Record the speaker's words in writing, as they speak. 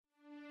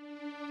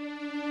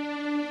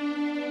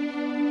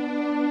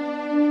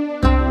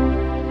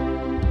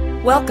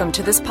Welcome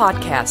to this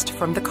podcast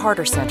from the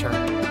Carter Center.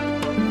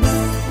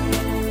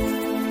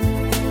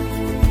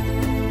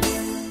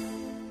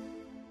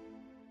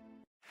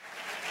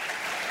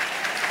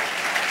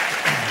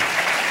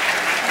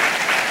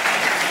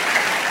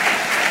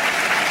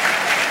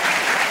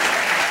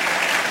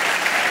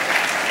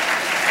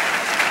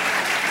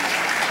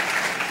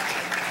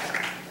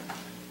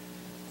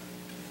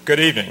 Good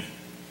evening.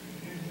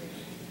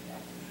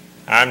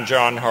 I'm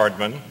John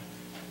Hardman,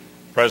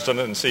 President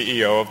and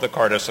CEO of the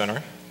Carter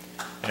Center,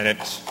 and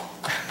it's...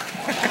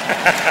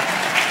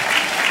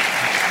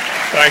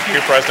 Thank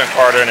you, President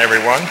Carter and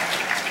everyone.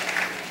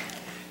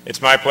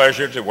 It's my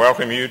pleasure to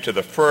welcome you to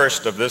the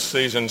first of this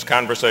season's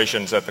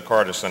Conversations at the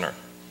Carter Center.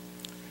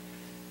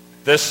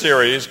 This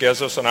series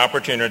gives us an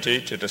opportunity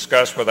to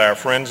discuss with our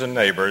friends and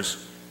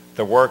neighbors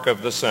the work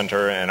of the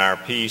center and our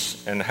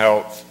peace and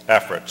health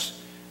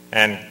efforts,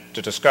 and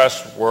to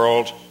discuss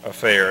world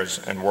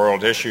affairs and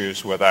world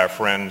issues with our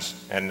friends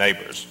and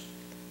neighbors.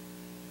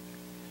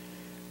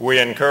 We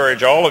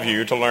encourage all of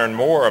you to learn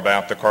more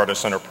about the Carter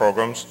Center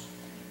programs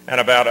and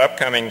about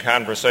upcoming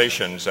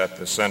conversations at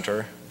the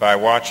center by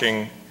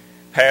watching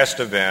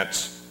past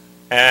events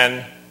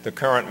and the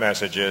current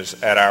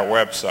messages at our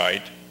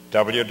website,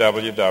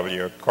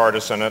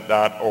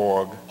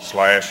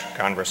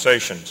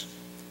 www.cartercenter.org/conversations.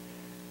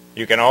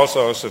 You can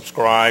also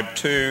subscribe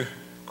to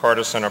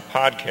Carter Center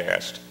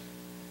podcast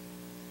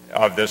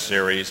of this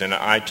series in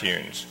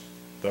iTunes,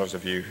 those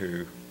of you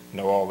who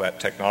know all that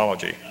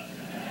technology.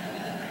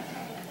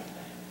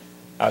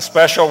 A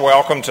special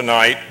welcome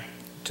tonight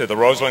to the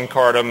Rosalynn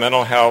Carter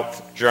Mental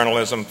Health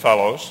Journalism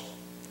Fellows,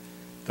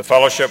 the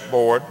Fellowship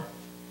Board,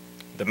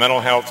 the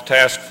Mental Health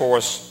Task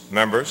Force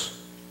members,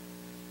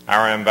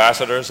 our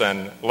ambassadors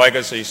and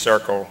Legacy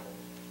Circle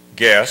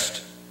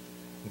guests,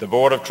 the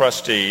Board of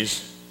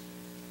Trustees,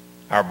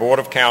 our Board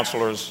of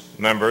Counselors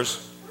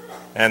members,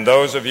 and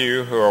those of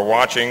you who are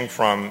watching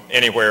from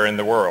anywhere in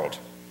the world.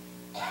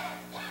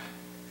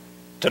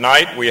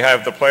 Tonight, we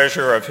have the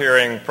pleasure of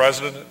hearing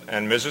President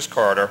and Mrs.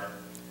 Carter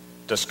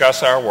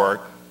discuss our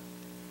work,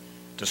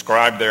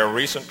 describe their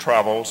recent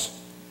travels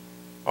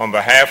on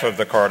behalf of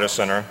the Carter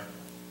Center,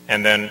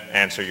 and then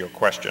answer your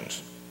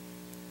questions.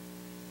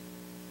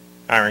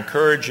 I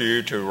encourage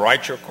you to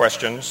write your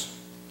questions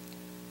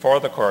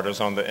for the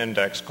Carters on the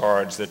index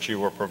cards that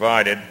you were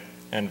provided,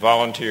 and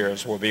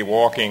volunteers will be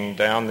walking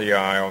down the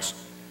aisles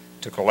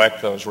to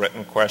collect those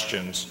written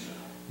questions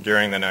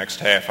during the next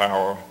half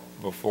hour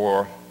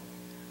before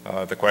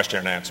the question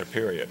and answer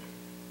period.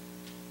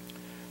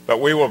 But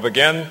we will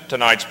begin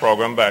tonight's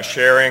program by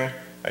sharing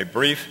a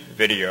brief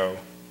video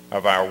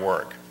of our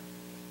work.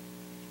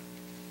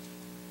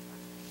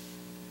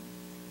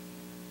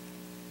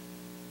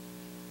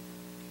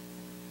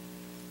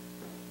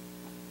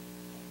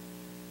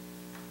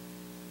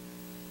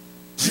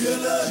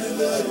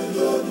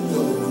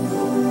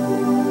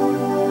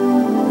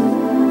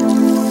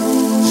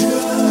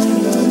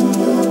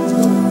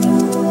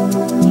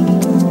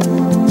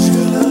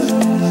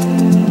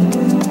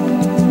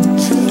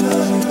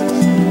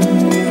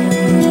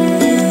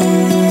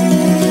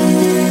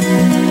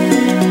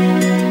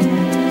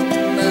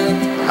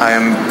 I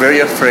am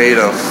very afraid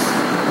of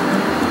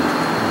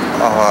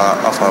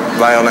a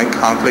violent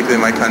conflict in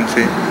my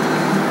country,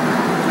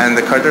 and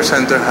the Carter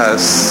Center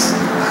has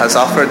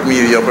offered me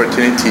the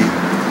opportunity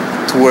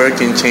to work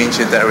in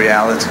changing that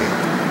reality.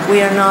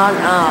 We are not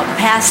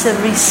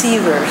passive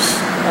receivers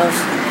of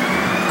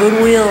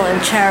goodwill and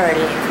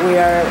charity. We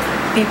are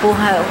people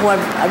who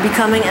are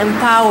becoming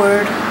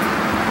empowered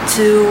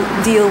to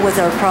deal with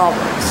our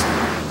problems.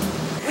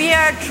 We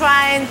are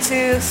trying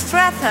to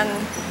strengthen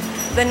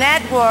the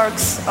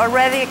networks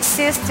already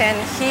existing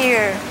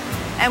here,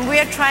 and we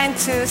are trying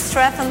to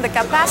strengthen the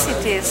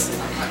capacities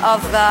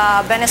of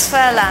the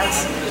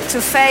Venezuelans to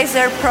face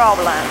their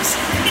problems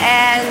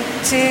and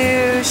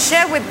to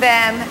share with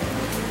them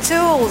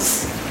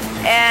tools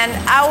and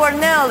our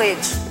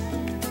knowledge.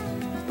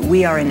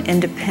 We are an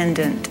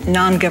independent,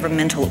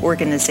 non-governmental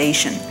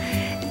organization.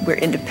 We're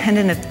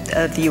independent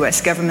of the U.S.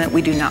 government.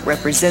 We do not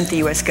represent the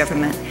U.S.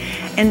 government.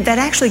 And that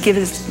actually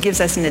gives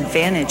us an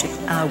advantage.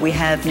 We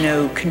have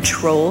no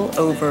control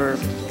over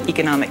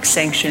economic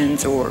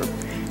sanctions or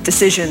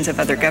decisions of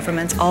other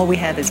governments. All we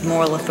have is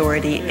moral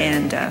authority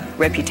and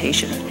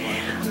reputation.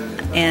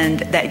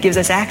 And that gives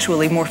us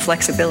actually more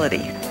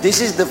flexibility. This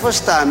is the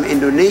first time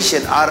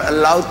Indonesians are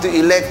allowed to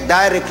elect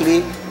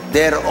directly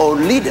their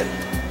own leader.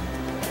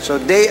 So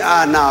they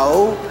are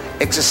now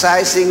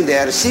exercising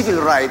their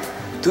civil right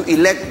to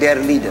elect their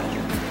leader.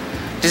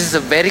 This is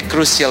a very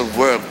crucial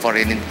work for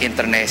an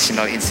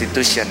international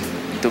institution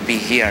to be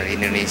here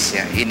in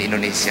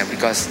Indonesia,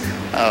 because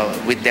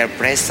with their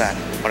presence,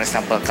 for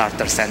example,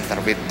 Carter Center,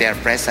 with their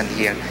presence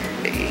here,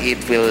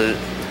 it will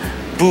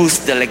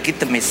boost the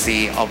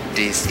legitimacy of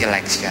this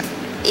election.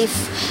 If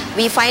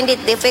we find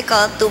it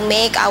difficult to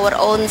make our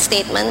own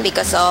statement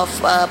because of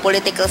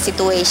political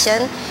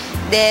situation,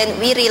 then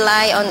we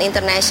rely on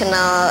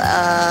international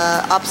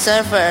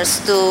observers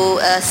to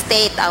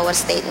state our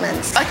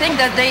statements. I think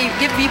that they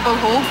give people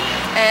hope.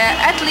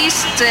 At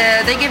least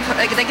they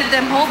give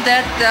them hope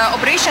that the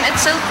operation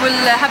itself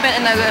will happen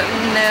in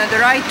the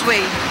right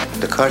way.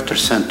 The Carter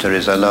Center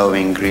is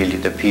allowing really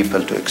the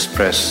people to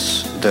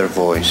express their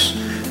voice.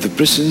 The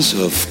presence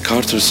of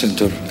Carter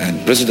Center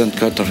and President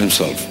Carter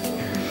himself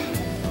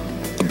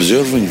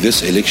observing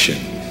this election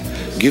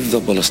give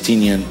the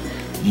Palestinian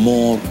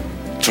more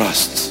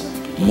trust,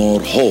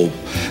 more hope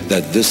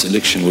that this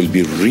election will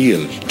be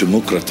real,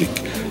 democratic,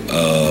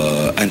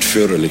 and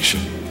fair election.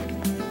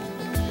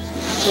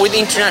 With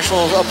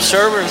international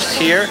observers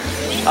here,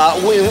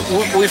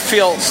 we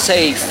feel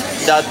safe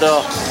that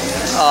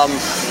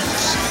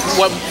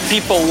what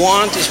people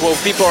want is what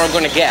people are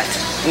going to get,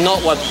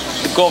 not what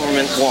the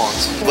government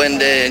wants. When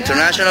the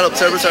international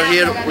observers are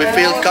here, we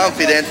feel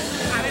confident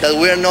that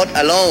we are not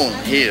alone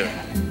here.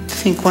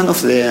 I think one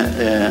of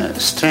the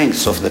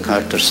strengths of the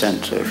Carter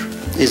Center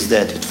is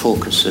that it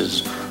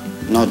focuses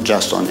not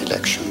just on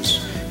elections,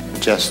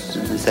 just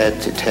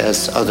that it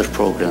has other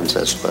programs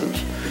as well.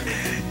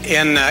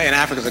 In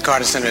Africa, the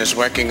Carter Center is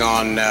working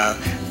on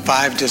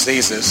 5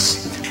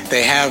 diseases.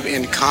 They have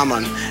in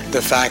common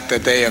the fact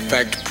that they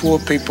affect poor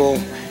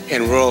people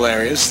in rural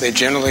areas. They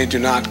generally do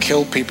not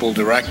kill people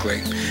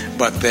directly,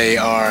 but they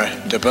are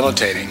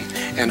debilitating,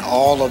 and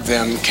all of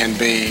them can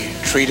be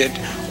treated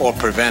or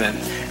prevented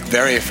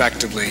very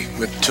effectively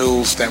with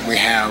tools that we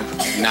have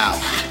now.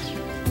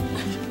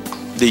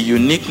 The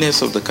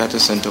uniqueness of the Carter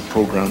Center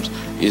programs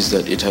is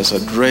that it has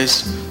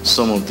addressed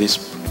some of these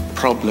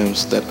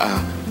problems that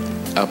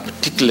are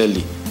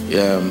particularly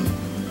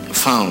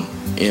found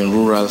in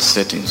rural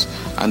settings,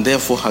 and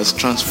therefore has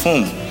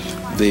transformed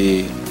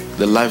the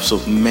lives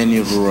of many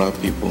rural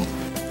people.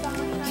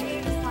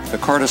 The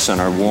Carter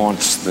Center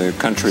wants the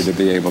country to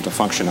be able to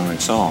function on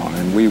its own,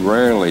 and we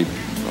rarely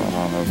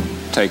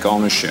take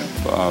ownership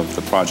of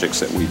the projects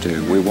that we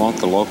do. We want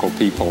the local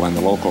people and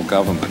the local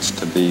governments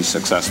to be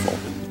successful.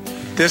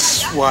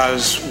 This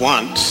was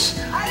once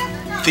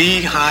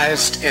the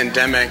highest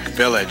endemic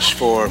village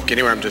for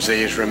guinea worm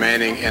disease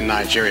remaining in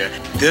Nigeria.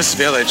 This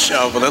village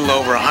of a little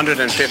over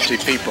 150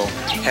 people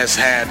has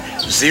had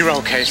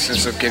 0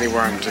 cases of guinea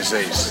worm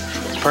disease.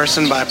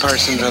 Person by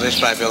person,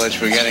 village by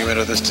village, we're getting rid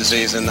of this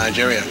disease in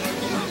Nigeria.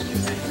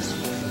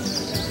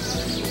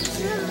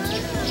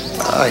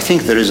 I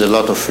think there is a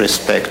lot of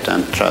respect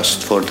and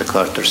trust for the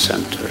Carter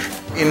Center.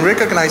 In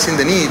recognizing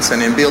the needs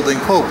and in building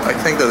hope, I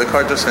think that the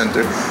Carter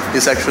Center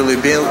is actually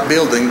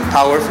building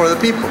power for the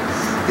people,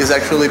 is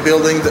actually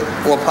building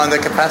upon the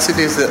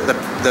capacities that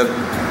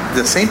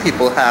the same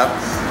people have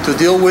to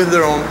deal with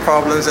their own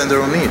problems and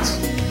their own needs.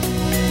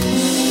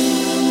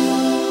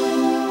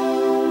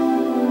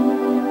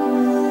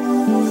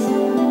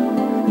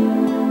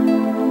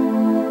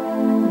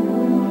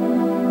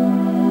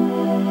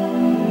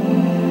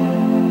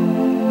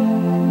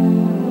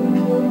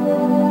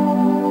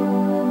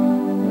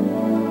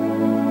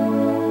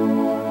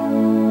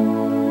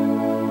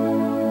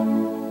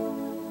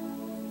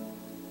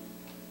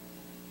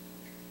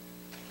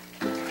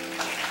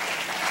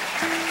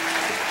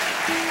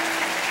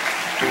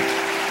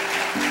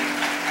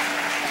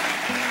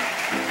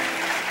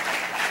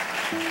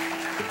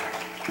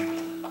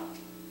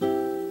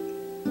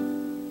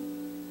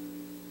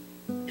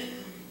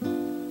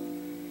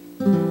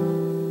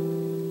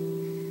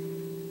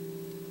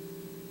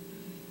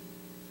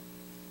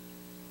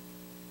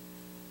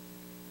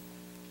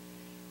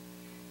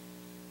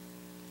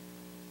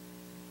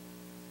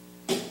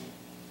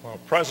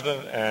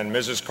 President and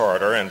Mrs.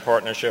 Carter, in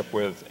partnership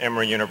with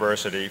Emory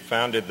University,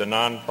 founded the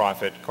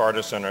nonprofit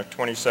Carter Center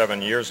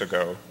 27 years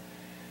ago.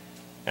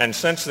 And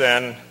since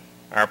then,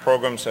 our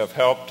programs have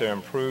helped to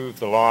improve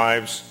the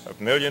lives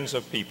of millions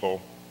of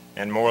people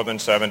in more than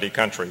 70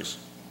 countries.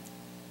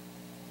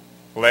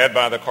 Led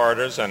by the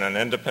Carters and an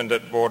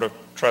independent board of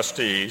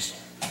trustees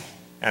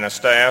and a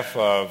staff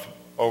of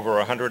over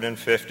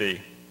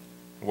 150,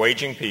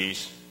 waging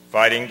peace,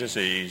 fighting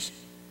disease,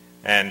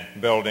 and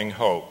building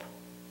hope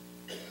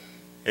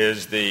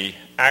is the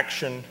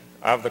action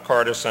of the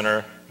Carter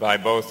Center by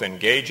both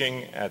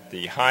engaging at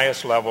the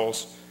highest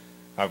levels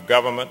of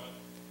government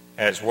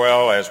as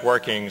well as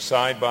working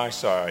side by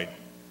side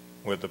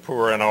with the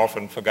poor and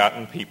often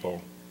forgotten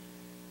people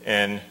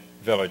in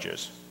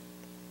villages.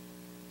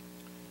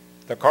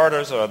 The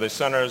Carters are the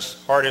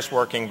Center's hardest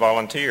working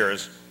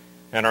volunteers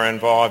and are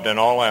involved in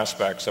all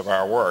aspects of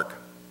our work.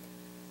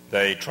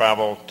 They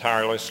travel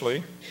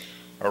tirelessly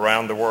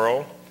around the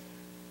world,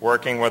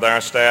 working with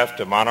our staff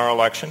to monitor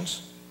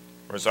elections,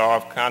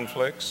 resolve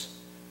conflicts,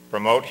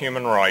 promote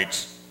human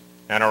rights,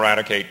 and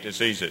eradicate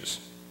diseases.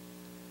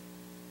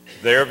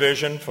 Their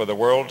vision for the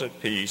world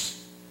at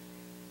peace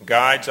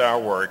guides our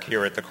work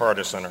here at the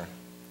Carter Center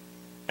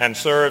and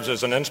serves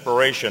as an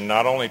inspiration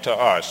not only to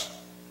us,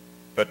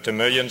 but to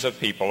millions of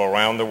people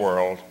around the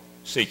world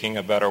seeking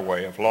a better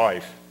way of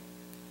life.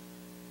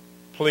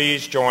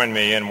 Please join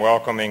me in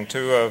welcoming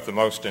 2 of the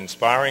most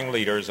inspiring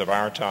leaders of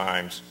our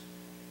times,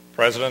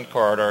 President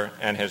Carter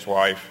and his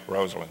wife,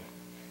 Rosalynn.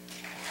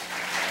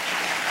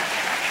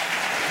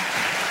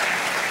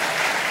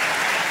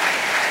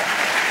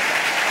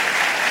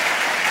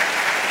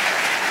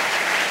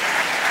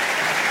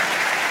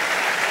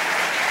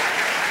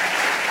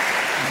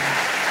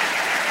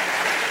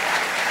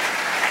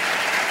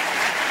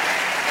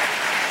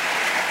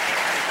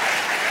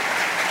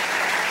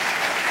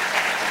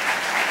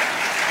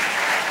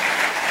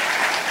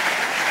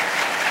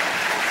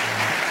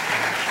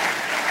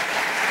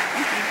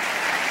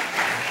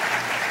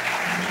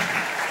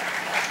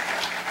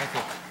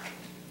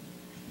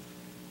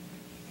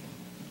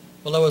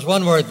 was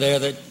one word there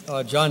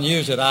that John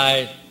used that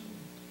I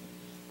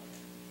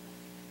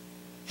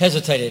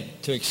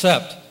hesitated to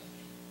accept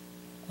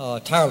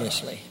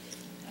tirelessly.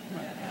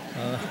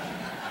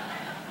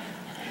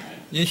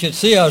 You should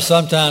see us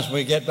sometimes when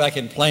we get back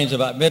in planes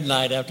about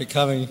midnight after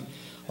coming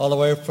all the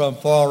way from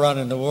far around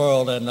in the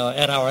world, and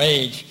at our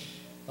age,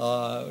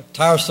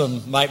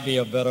 tiresome might be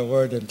a better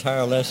word than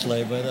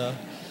tirelessly,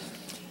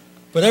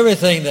 but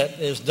everything that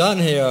is done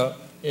here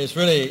is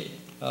really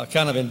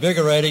kind of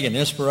invigorating and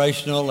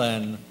inspirational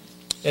and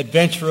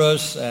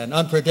adventurous and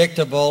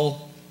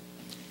unpredictable,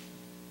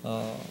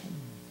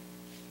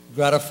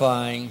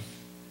 gratifying,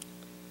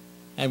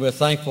 and we're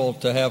thankful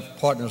to have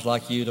partners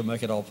like you to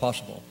make it all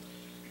possible.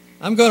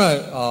 I'm going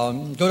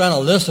to go down a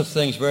list of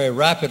things very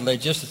rapidly,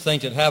 just the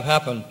things that have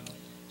happened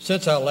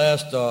since our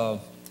last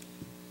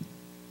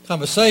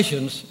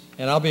conversations,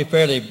 and I'll be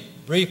fairly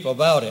brief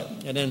about it,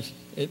 and then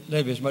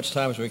maybe as much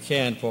time as we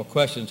can for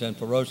questions and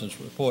for Rosalyn's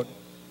report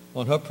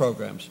on her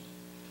programs.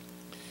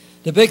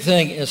 The big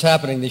thing is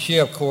happening this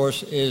year, of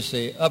course, is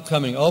the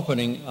upcoming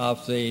opening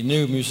of the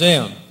new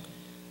museum,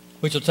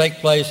 which will take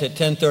place at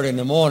 10:30 in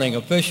the morning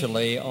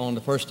officially on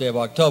the first day of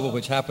October,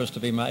 which happens to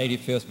be my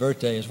 85th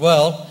birthday as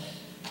well.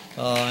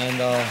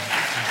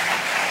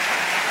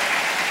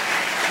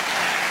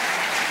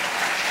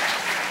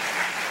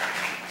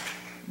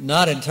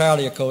 Not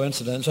entirely a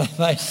coincidence, I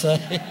might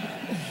say.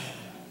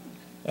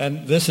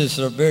 And this is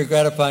very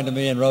gratifying to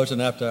me and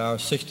Rosalynn after our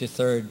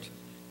 63rd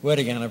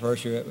wedding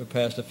anniversary that we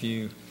passed a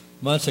few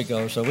months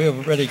ago. So we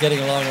were really getting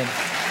along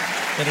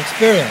in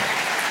experience.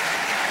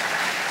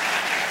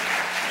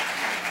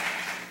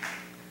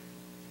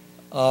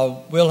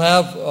 We'll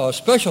have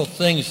special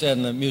things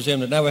in the museum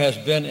that never has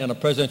been in a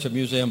presidential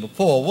museum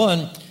before.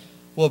 One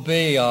will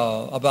be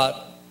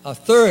about a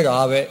third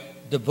of it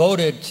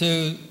devoted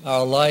to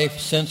our life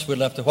since we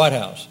left the White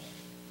House.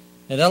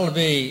 And that'll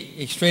be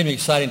extremely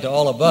exciting to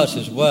all of us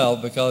as well,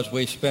 because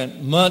we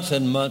spent months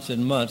and months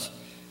and months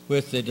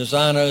with the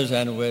designers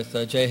and with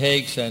Jay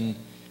Hakes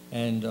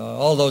and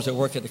all those that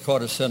work at the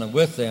Carter Center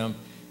with them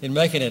in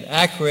making it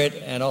accurate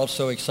and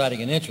also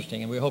exciting and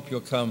interesting. And we hope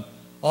you'll come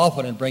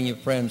often and bring your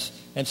friends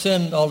and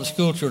send all the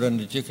school children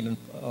that you can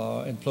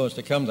influence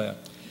to come there.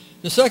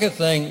 The second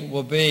thing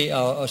will be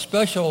a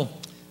special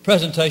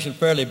presentation,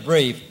 fairly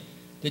brief,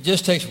 that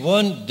just takes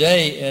one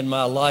day in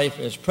my life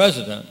as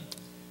president,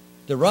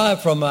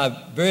 derived from my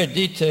very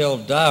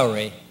detailed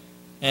diary,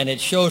 and it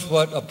shows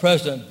what a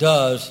president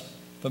does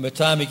from the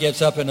time he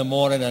gets up in the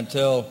morning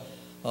until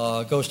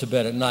goes to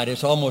bed at night.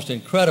 It's almost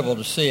incredible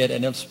to see it,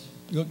 and it's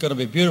going to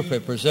be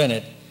beautifully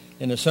presented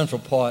in the central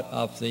part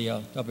of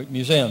the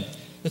museum.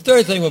 The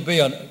third thing will be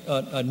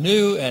a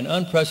new and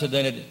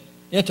unprecedented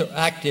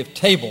interactive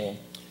table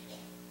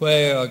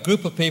where a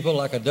group of people,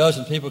 like a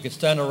dozen people, can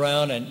stand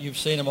around, and you've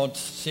seen them on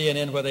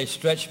CNN where they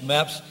stretch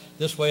maps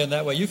this way and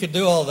that way. You can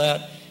do all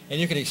that, and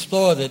you can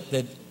explore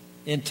the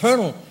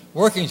internal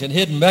workings and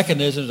hidden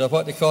mechanisms of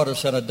what the Carter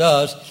Center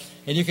does,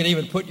 and you can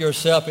even put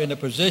yourself in the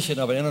position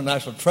of an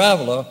international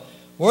traveler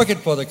working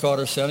for the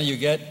Carter Center. You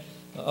get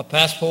a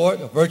passport,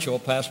 a virtual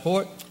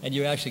passport, and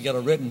you actually get a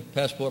written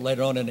passport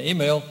later on in the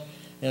email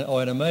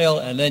or in the mail,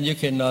 and then you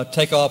can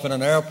take off in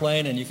an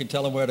airplane, and you can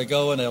tell them where to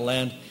go, and they'll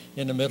land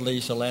in the Middle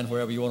East or land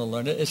wherever you want to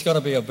learn. It's going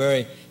to be a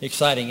very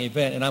exciting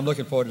event, and I'm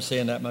looking forward to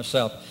seeing that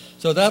myself.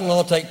 So that'll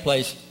all take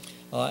place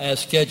as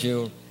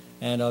scheduled,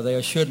 and they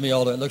assured me,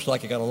 although it looks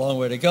like I got a long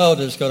way to go,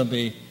 that it's going to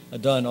be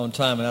done on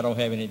time, and I don't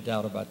have any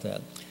doubt about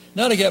that.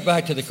 Now to get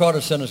back to the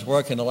Carter Center's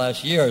work in the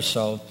last year or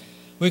so,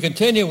 we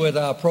continue with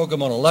our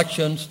program on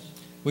elections.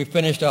 We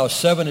finished our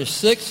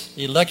 76th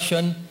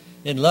election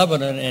in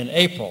Lebanon in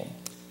April.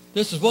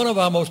 This is one of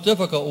our most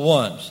difficult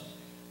ones.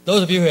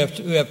 Those of you who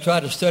have tried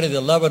to study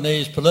the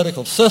Lebanese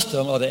political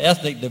system or the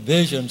ethnic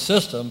division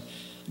system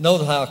know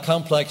how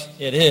complex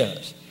it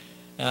is.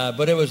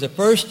 But it was the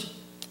first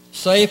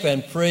safe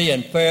and free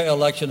and fair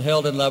election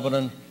held in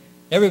Lebanon,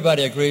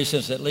 everybody agrees,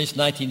 since at least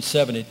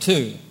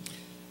 1972.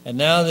 And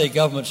now the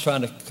government's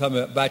trying to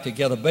come back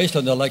together based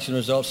on the election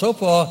results. So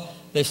far,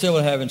 they're still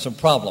having some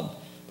problem.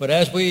 But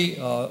as we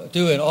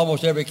do in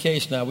almost every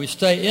case now, we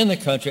stay in the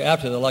country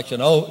after the election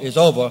is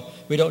over.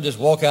 We don't just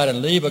walk out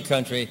and leave a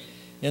country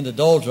in the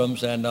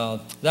doldrums, and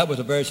that was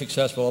a very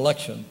successful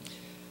election.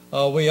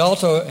 We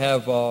also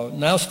have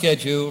now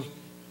scheduled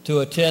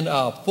to attend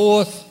our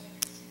fourth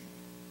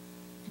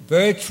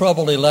very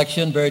troubled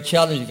election, very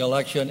challenging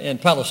election in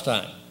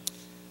Palestine.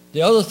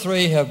 The other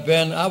three have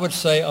been, I would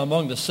say,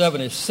 among the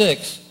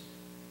 76,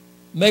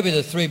 maybe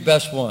the three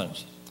best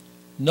ones.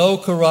 No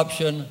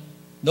corruption,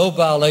 no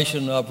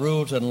violation of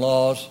rules and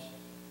laws,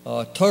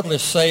 totally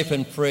safe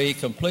and free,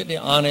 completely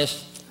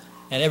honest,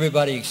 and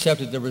everybody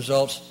accepted the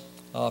results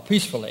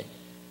peacefully.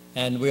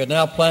 And we are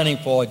now planning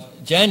for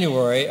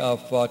January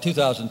of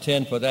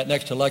 2010 for that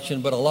next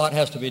election, but a lot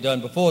has to be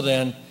done before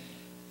then,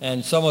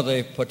 and some of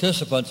the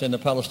participants in the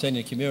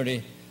Palestinian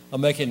community are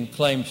making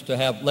claims to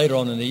have later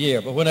on in the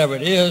year. But whenever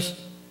it is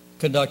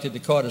conducted, the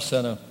Carter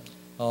Center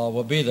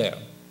will be there.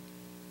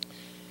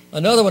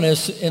 Another one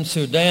is in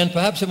Sudan,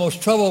 perhaps the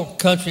most troubled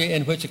country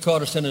in which the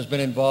Carter Center has been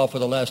involved for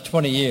the last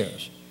 20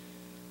 years.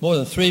 More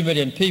than 3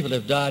 million people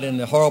have died in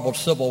the horrible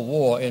civil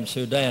war in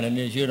Sudan. And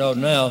as you know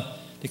now,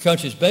 the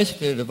country is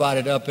basically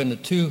divided up into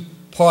two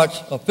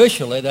parts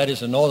officially, that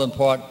is the northern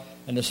part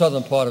and the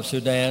southern part of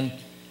Sudan.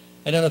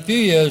 And in a few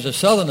years, the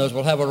Southerners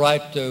will have a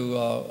right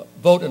to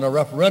vote in a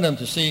referendum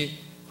to see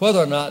whether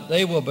or not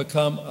they will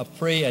become a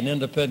free and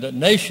independent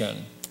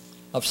nation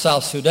of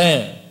South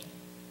Sudan.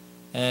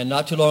 And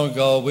not too long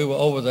ago, we were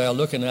over there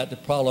looking at the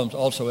problems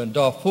also in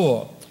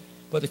Darfur.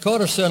 But the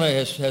Carter Center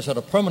has had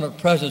a permanent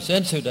presence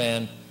in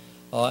Sudan,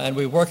 and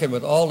we're working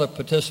with all the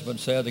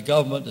participants there, the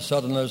government, the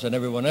Southerners, and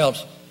everyone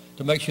else,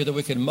 to make sure that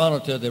we can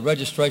monitor the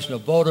registration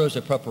of voters,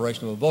 the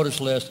preparation of a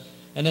voters list,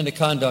 and then the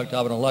conduct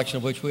of an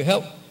election, which we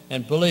hope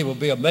and believe will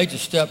be a major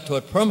step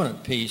toward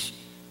permanent peace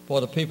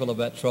for the people of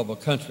that troubled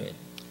country.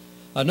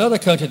 Another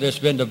country that's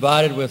been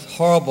divided with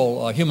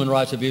horrible human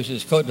rights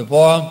abuses is Cote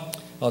d'Ivoire,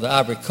 or the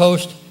Ivory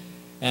Coast,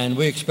 and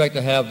we expect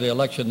to have the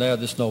election there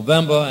this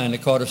November, and the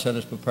Carter Center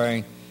is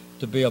preparing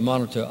to be a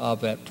monitor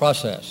of that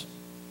process.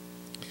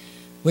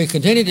 We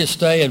continue to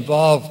stay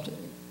involved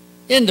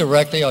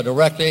indirectly or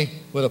directly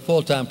with a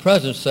full-time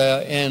presence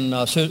there in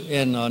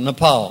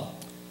Nepal.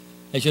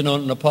 As you know,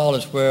 Nepal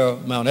is where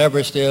Mount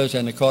Everest is,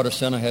 and the Carter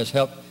Center has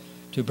helped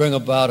to bring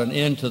about an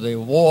end to the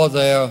war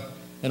there,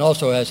 and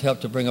also has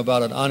helped to bring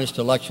about an honest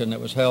election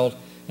that was held.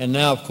 And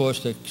now, of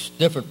course, the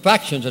different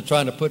factions are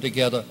trying to put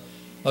together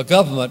a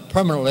government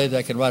permanently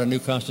that can write a new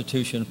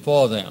constitution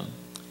for them.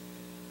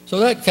 So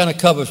that kind of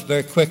covers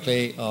very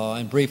quickly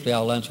and briefly,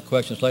 I'll answer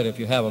questions later if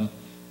you have them,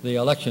 the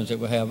elections that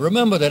we have.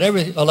 Remember that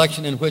every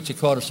election in which the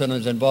Carter Center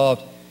is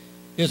involved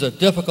is a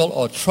difficult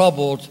or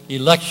troubled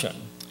election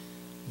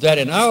that,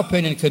 in our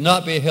opinion, could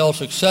not be held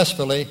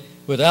successfully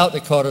without the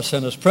Carter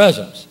Center's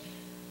presence.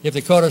 If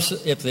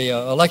the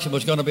election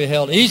was going to be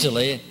held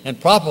easily and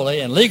properly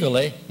and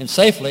legally and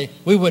safely,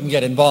 we wouldn't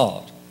get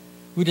involved.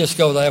 We just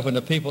go there when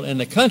the people in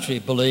the country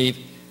believe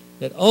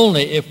that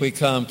only if we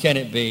come can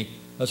it be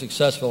a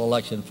successful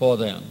election for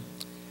them.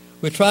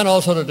 We're trying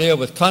also to deal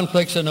with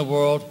conflicts in the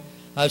world.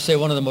 I'd say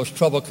one of the most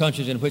troubled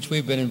countries in which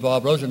we've been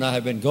involved, Rosa and I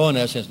have been going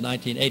there since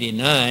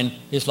 1989,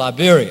 is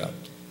Liberia.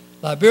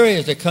 Liberia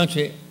is the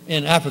country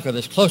in Africa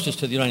that's closest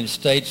to the United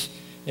States.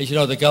 As you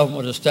know, the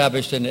government was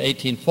established in the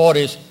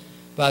 1840s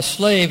by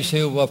slaves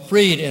who were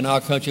freed in our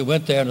country,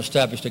 went there and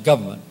established a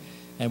government.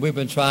 And we've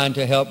been trying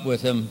to help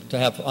with them to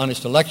have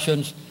honest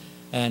elections,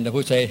 and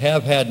which they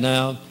have had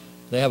now.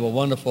 They have a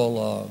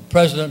wonderful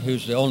president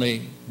who's the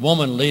only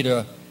woman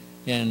leader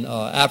in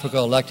Africa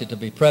elected to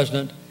be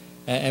president.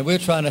 And we're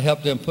trying to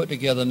help them put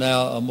together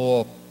now a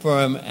more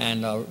firm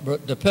and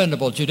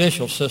dependable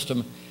judicial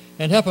system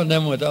and helping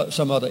them with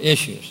some other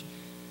issues.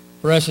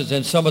 For instance,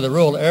 in some of the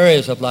rural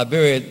areas of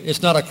Liberia,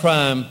 it's not a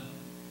crime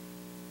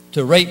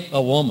to rape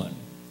a woman.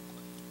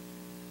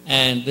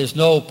 And there's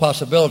no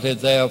possibility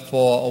there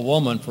for a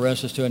woman, for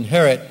instance, to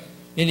inherit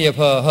any of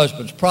her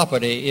husband's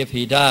property if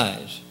he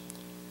dies.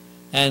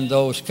 And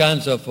those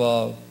kinds of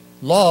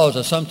laws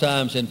are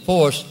sometimes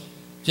enforced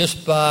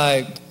just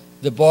by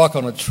the bark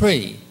on a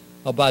tree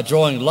or by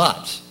drawing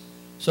lots.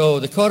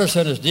 So the Carter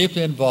Center is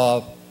deeply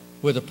involved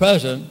with the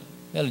President,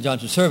 Ellen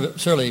Johnson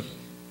Sirleaf,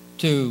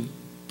 to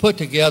put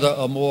together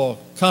a more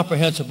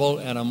comprehensible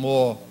and a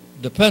more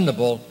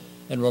dependable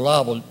and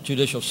reliable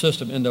judicial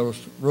system in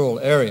those rural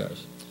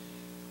areas.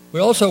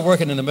 We're also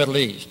working in the Middle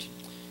East.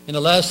 In the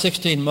last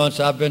 16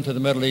 months, I've been to the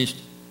Middle East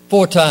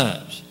 4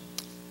 times.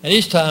 And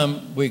each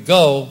time we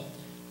go,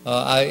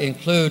 I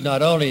include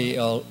not only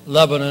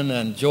Lebanon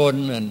and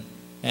Jordan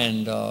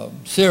and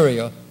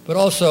Syria, but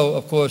also,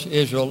 of course,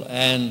 Israel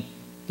and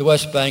the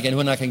West Bank, and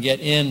when I can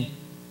get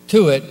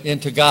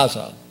into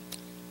Gaza.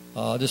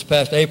 This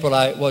past April,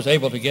 I was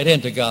able to get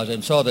into Gaza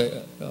and saw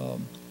the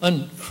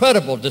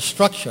incredible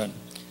destruction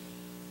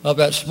of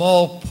that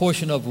small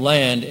portion of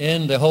land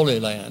in the Holy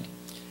Land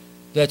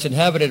that's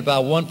inhabited by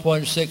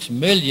 1.6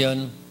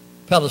 million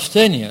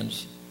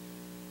Palestinians.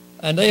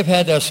 And they've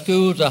had their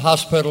schools, their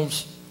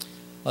hospitals,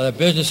 their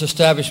business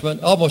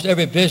establishment. Almost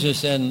every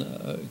business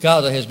in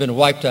Gaza has been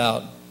wiped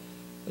out.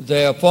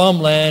 Their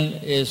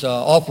farmland is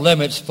off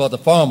limits for the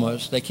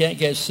farmers. They can't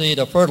get seed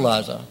or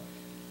fertilizer.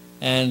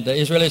 And the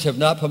Israelis have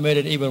not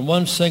permitted even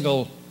one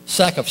single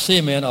sack of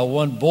cement or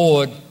one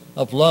board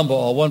of lumber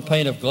or one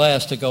pane of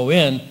glass to go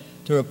in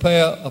to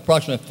repair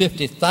approximately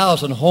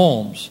 50,000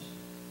 homes,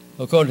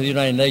 according to the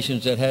United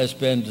Nations, that has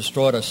been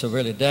destroyed or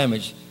severely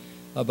damaged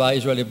by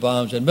Israeli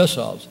bombs and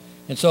missiles.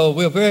 And so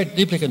we're very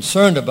deeply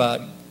concerned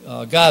about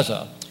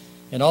Gaza.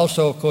 And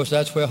also, of course,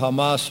 that's where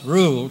Hamas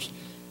rules.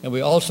 And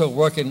we're also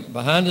working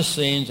behind the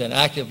scenes and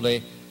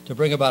actively to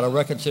bring about a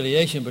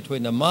reconciliation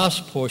between the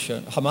Hamas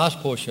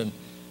portion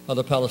of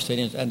the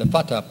Palestinians and the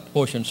Fatah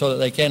portion so that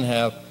they can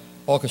have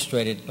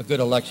orchestrated a good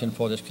election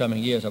for this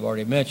coming year, as I've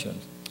already mentioned.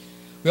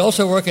 We're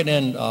also working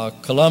in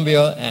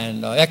Colombia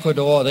and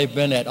Ecuador. They've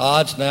been at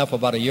odds now for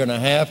about a year and a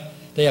half.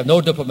 They have no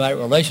diplomatic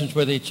relations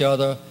with each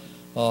other.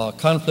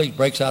 Conflict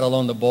breaks out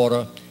along the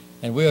border,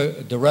 and we're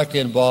directly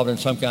involved and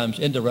sometimes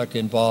indirectly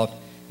involved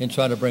in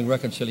trying to bring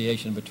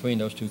reconciliation between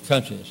those two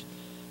countries.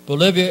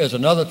 Bolivia is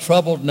another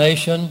troubled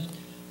nation.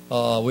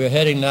 We're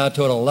heading now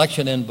to an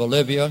election in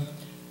Bolivia.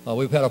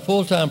 We've had a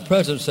full-time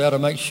presence there to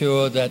make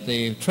sure that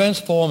the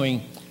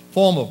transforming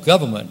form of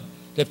government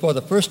that for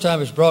the first time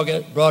has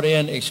brought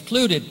in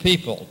excluded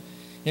people,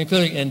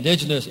 including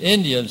indigenous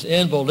Indians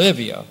in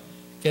Bolivia,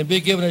 can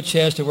be given a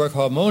chance to work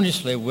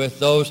harmoniously with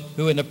those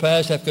who in the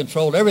past have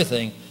controlled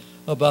everything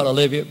about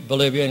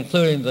Bolivia,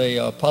 including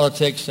the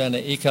politics and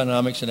the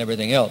economics and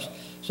everything else.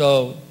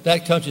 So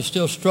that country is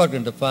still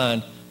struggling to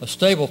find a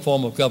stable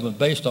form of government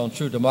based on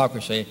true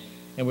democracy,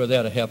 and we're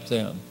there to help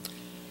them.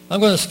 I'm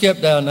going to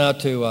skip down now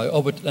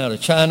to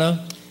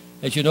China.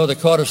 As you know, the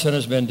Carter Center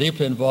has been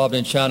deeply involved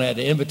in China at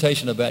the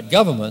invitation of that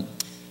government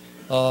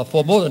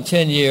for more than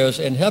 10 years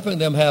in helping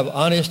them have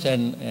honest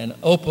and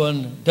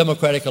open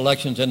democratic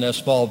elections in their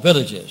small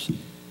villages.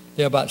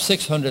 There are about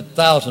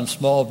 600,000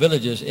 small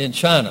villages in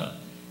China,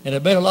 and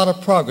they've made a lot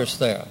of progress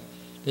there.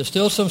 There's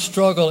still some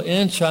struggle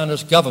in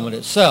China's government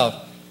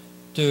itself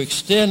to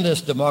extend this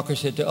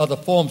democracy to other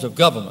forms of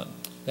government,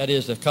 that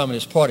is the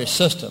Communist Party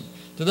system.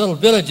 The little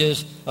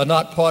villages are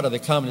not part of the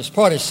Communist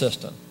Party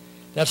system.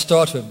 That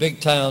starts with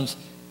big towns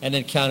and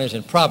then counties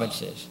and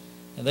provinces.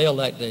 And they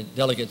elect the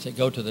delegates that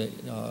go to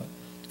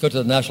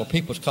the National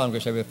People's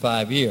Congress every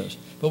 5 years.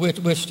 But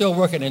we're still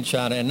working in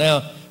China, and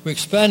now we're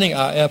expanding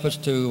our efforts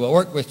to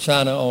work with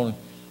China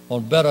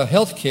on better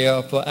health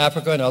care for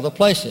Africa and other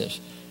places.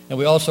 And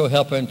we're also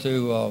helping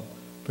to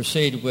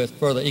proceed with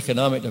further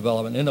economic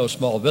development in those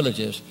small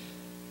villages,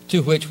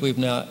 to which we've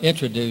now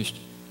introduced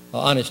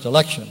honest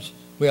elections.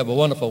 We have a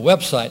wonderful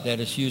website that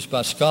is used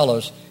by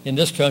scholars in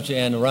this country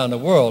and around the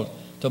world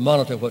to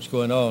monitor what's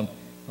going on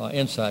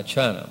inside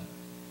China.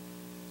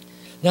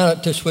 Now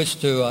to switch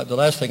to the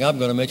last thing I'm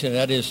going to mention, and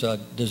that is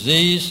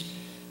disease.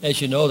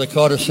 As you know, the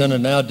Carter Center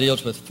now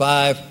deals with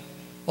 5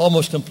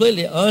 almost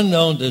completely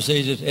unknown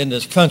diseases in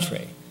this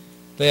country.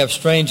 They have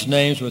strange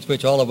names with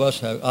which all of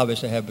us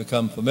obviously have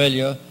become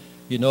familiar.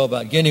 You know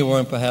about guinea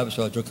worm, perhaps,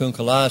 or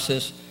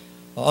dracunculiasis,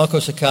 or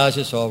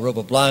onchocerciasis, or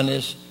rubber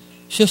blindness,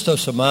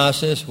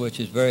 schistosomiasis, which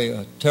is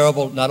very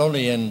terrible, not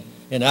only in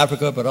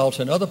Africa, but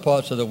also in other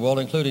parts of the world,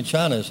 including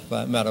China, as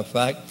a matter of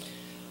fact,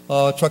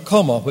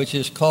 trachoma, which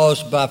is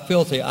caused by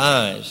filthy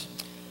eyes,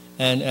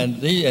 and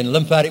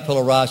lymphatic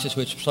filariasis,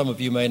 which some of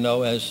you may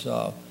know as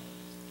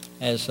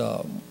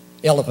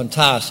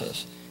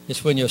elephantiasis.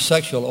 It's when your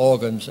sexual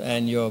organs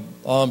and your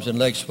arms and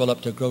legs swell up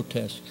to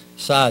grotesque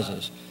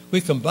sizes. We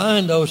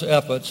combine those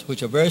efforts,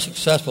 which are very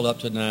successful up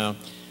to now,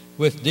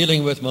 with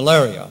dealing with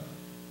malaria,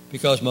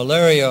 because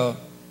malaria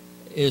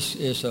is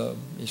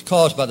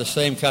caused by the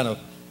same kind of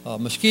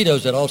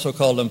mosquitoes that also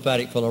cause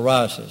lymphatic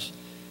filariasis.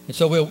 And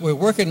so we're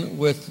working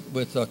with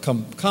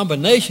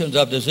combinations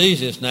of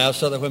diseases now,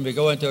 so that when we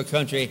go into a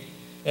country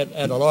at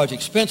a large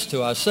expense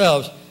to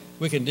ourselves,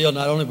 we can deal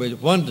not only with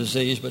one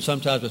disease, but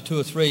sometimes with 2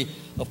 or 3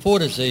 or 4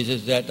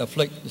 diseases that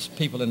afflict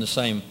people in the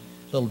same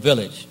little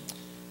village.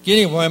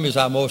 Guinea worm is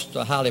our most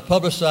highly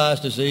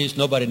publicized disease.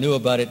 Nobody knew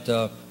about it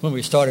when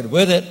we started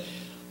with it.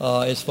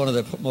 It's one of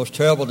the most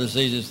terrible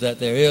diseases that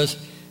there is,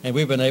 and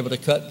we've been able to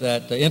cut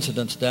the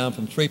incidence down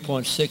from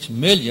 3.6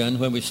 million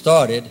when we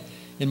started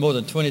in more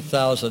than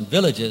 20,000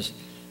 villages,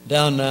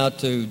 down now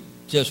to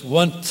just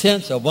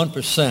 1/10 of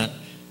 1%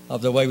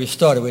 of the way we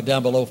started. We're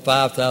down below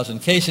 5,000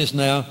 cases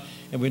now,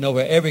 and we know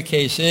where every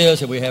case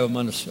is, and we have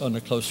them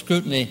under close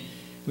scrutiny.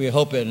 We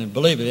hope it and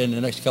believe it in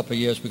the next couple of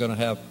years we're going to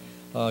have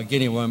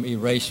guinea worm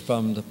erased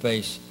from the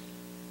face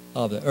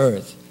of the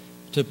earth.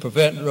 To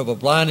prevent river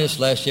blindness,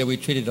 last year we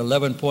treated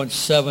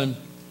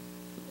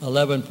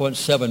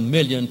 11.7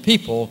 million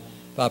people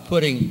by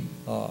putting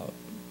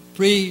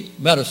free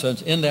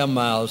medicines in their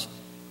mouths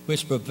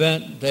which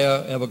prevent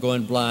their ever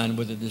going blind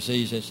with the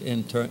disease that's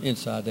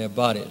inside their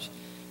bodies.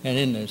 And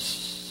in the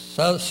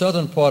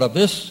southern part of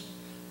this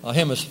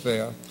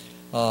hemisphere,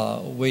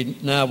 we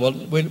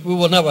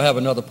will never have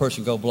another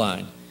person go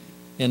blind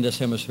in this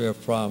hemisphere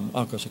from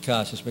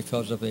onchocerciasis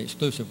because of the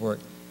exclusive work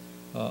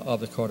of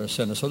the Carter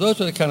Center. So those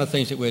are the kind of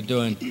things that we're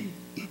doing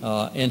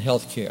in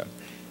healthcare.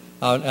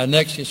 Our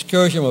next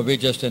excursion will be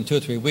just in 2 or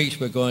 3 weeks.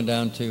 We're going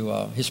down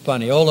to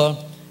Hispaniola,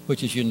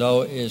 which, as you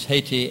know, is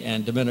Haiti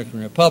and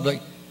Dominican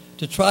Republic,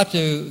 to try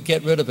to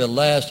get rid of the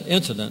last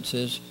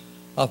incidences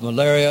of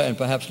malaria and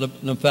perhaps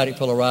lymphatic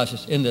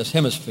filariasis in this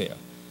hemisphere.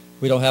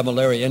 We don't have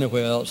malaria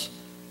anywhere else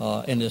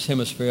in this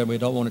hemisphere, and we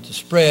don't want it to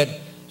spread,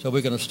 so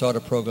we're going to start a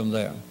program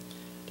there.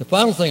 The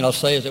final thing I'll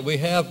say is that we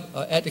have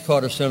at the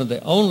Carter Center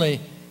the only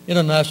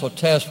international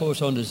task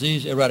force on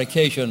disease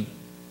eradication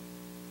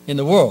in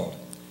the world.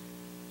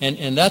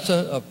 And that's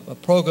a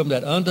program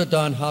that under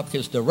Don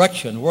Hopkins'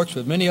 direction works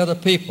with many other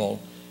people,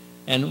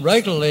 and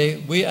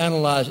regularly we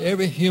analyze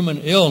every human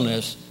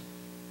illness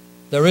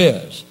there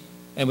is.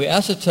 And we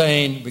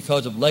ascertain,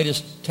 because of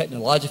latest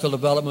technological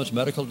developments,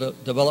 medical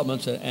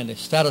developments, and the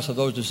status of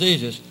those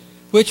diseases,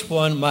 which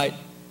one might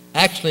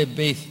actually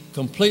be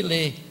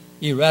completely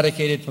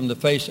eradicated from the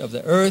face of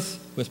the earth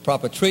with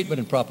proper treatment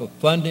and proper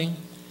funding,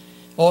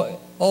 or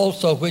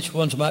also which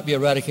ones might be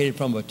eradicated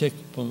from a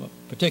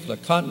particular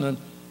continent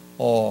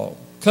or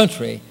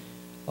country,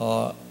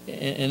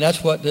 and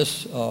that's what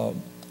this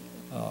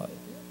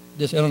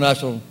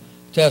International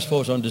Task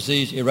Force on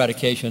Disease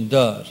Eradication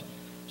does.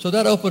 So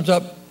that opens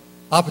up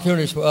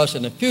opportunities for us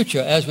in the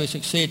future as we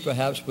succeed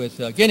perhaps with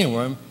guinea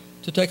worm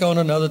to take on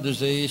another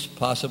disease,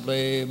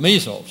 possibly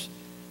measles,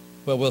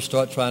 where we'll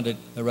start trying to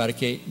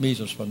eradicate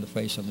measles from the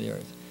face of the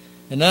earth.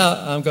 And now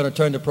I'm going to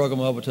turn the program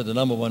over to the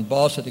number one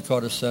boss at the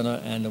Carter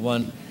Center and the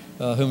one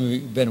whom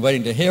we've been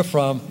waiting to hear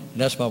from,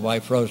 and that's my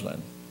wife, Rosalynn.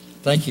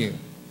 Thank you.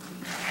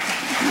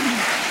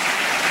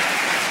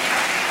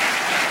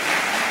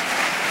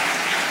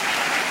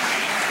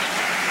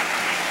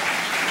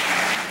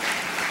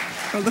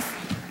 Well,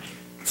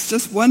 it's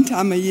just one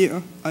time a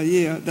year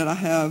that I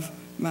have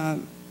my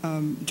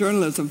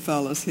journalism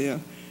fellows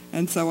here,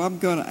 and so I'm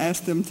going to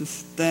ask them to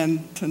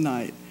stand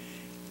tonight.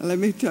 Let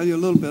me tell you a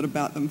little bit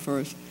about them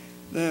first.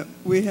 That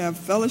we have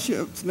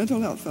fellowships,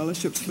 mental health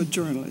fellowships for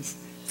journalists,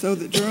 so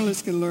that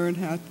journalists can learn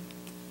how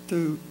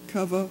to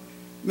cover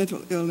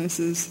mental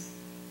illnesses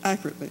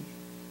accurately,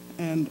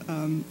 and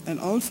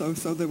also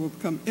so they will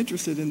become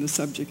interested in the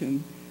subject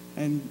and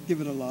give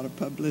it a lot of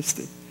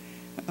publicity.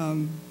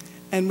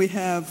 And we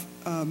have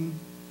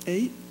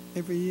 8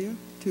 every year.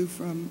 2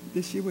 from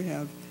this year. We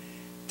have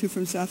 2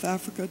 from South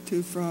Africa,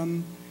 2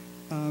 from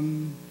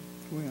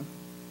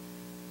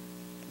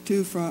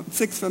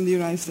 6 from the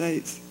United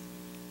States,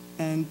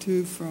 and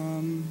 2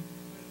 from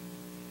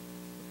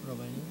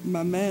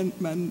Romania.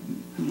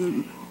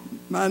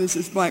 Mine is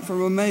just blank, from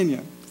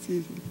Romania.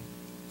 Excuse me.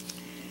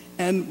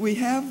 And we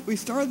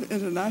started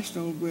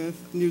international with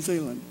New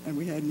Zealand, and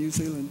we had New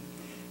Zealand.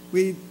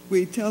 We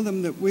tell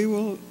them that we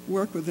will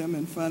work with them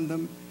and fund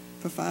them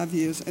for 5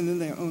 years, and then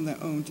they're on their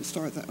own to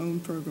start their own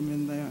program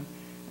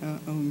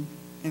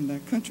in their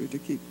country to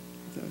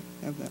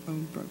have their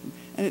own program.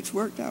 And it's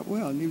worked out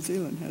well. New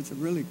Zealand has a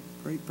really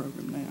great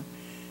program now.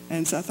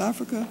 And South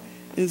Africa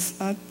is,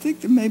 I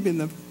think, maybe in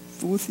the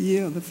 4th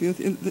year or the 5th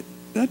year.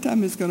 That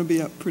time is going to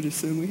be up pretty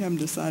soon. We haven't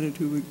decided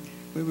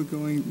where we're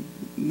going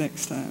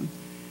next time.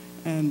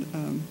 And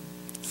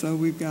so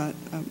we've got,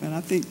 and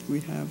I think we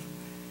have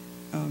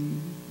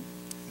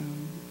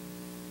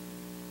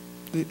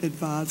the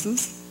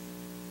advisors.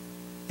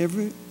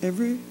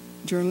 Every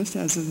journalist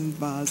has an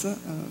advisor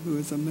who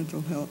is a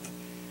mental health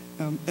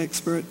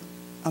expert.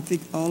 I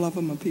think all of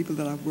them are people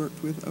that I've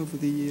worked with over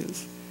the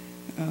years.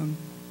 And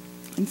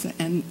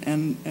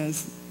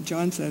as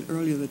John said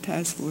earlier, the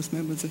task force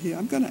members are here.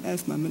 I'm going to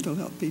ask my mental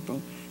health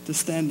people to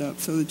stand up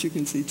so that you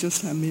can see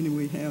just how many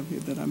we have here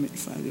that I'm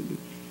excited and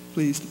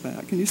pleased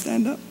about. Can you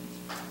stand up?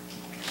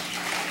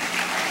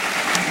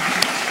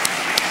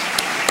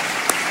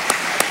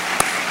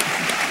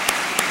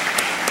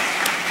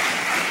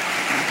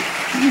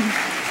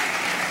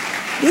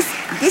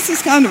 This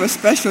is kind of a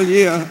special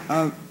year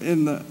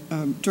in the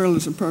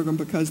journalism program,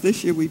 because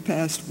this year we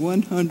passed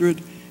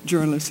 100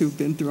 journalists who've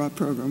been through our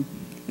program.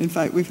 In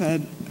fact, we've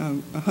had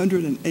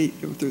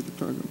 108 go through the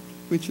program,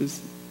 which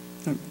is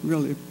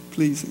really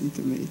pleasing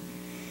to me.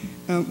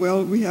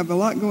 Well, we have a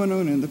lot going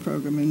on in the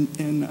program.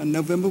 In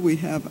November, we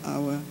have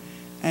our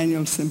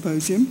annual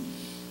symposium.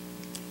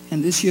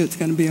 And this year it's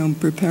going to be on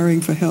preparing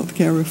for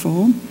healthcare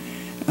reform.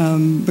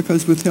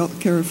 Because with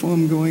healthcare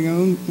reform going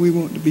on, we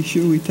want to be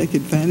sure we take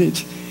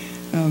advantage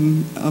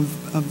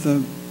of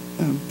the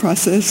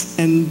process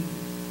and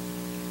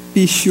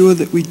be sure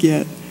that we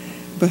get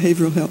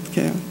behavioral health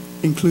care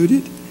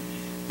included.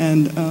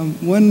 And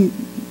one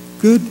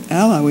good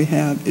ally we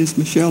have is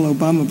Michelle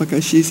Obama,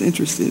 because she's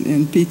interested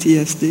in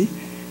PTSD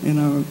in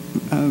our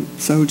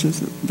soldiers,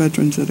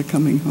 veterans that are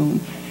coming home.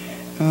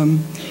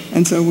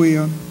 And so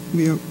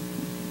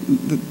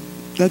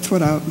that's what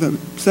the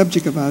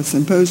subject of our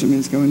symposium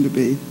is going to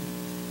be.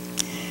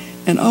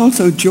 And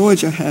also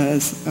Georgia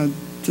has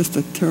just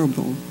a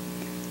terrible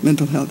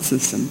mental health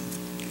system.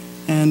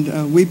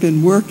 And we've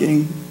been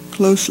working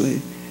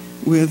closely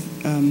with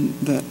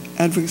the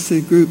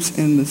advocacy groups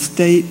in the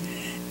state.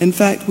 In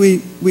fact,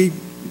 we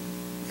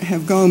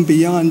have gone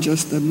beyond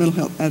just the mental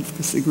health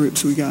advocacy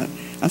groups.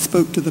 I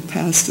spoke to the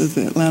pastors,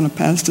 the Atlanta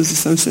Pastors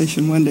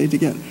Association one day, to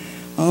get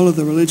all of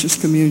the religious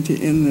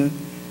community in the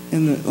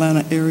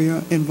Atlanta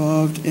area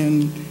involved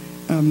in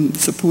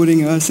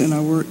supporting us in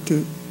our work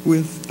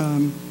with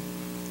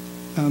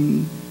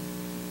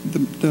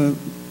the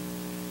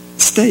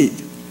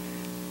state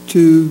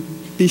to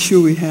be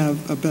sure we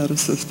have a better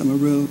system,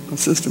 a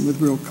system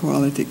with real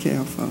quality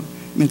care for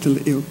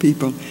mentally ill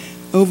people.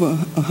 Over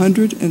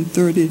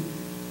 130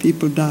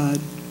 people died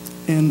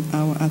in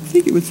I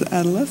think it was the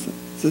adolescent,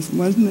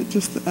 wasn't it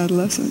just the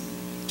adolescent,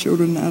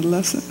 children and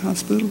adolescent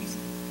hospitals,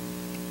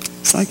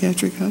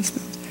 psychiatric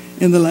hospitals,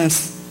 in the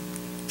last,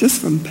 just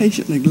from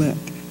patient neglect,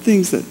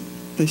 things that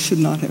they should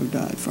not have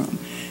died from.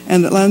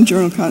 And the Atlanta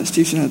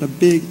Journal-Constitution had a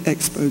big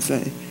expose,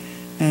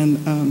 and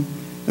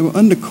they were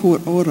under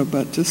court order,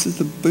 but just as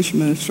the Bush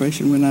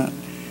administration went out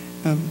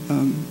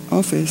of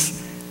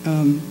office,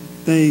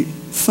 they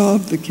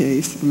solved the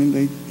case. I mean,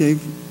 they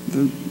gave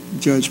the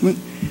judgment,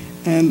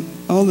 and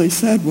all they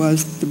said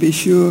was, to be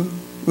sure,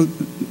 well,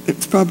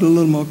 it's probably a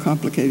little more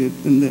complicated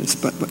than this,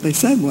 but what they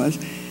said was,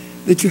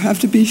 that you have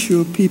to be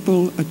sure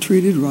people are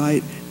treated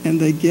right and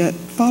they get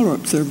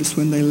follow-up service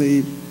when they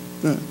leave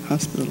the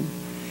hospital.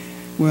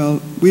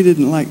 Well, we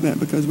didn't like that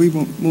because we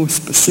want more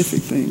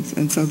specific things,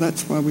 and so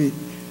that's why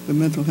the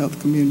mental health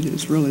community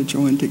is really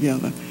joined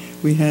together.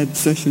 We had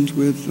sessions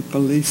with the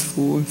police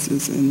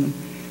forces and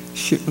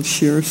the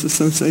Sheriff's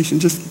Association,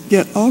 just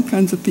get all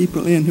kinds of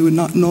people in who are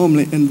not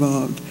normally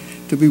involved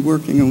to be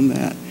working on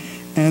that.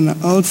 And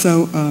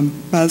also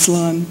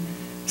Bazelon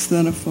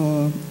Center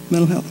for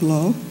Mental Health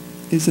Law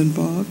is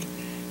involved.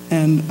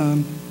 And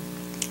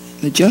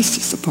the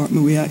Justice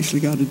Department, we actually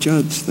got a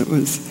judge that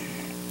was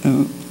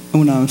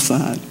on our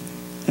side.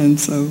 And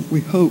so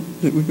we hope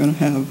that we're going to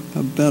have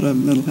a better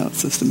mental health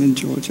system in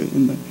Georgia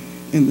in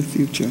the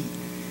future.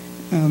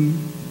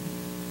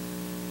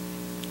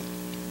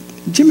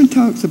 Jimmy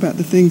talks about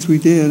the things we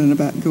did and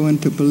about going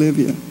to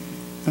Bolivia.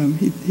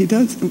 He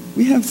does.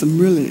 We have some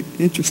really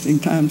interesting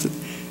times.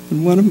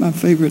 And one of my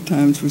favorite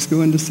times was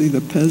going to see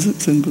the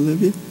peasants in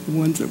Bolivia, the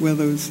ones that wear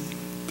those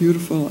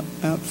beautiful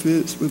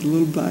outfits with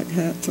little black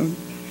hats on.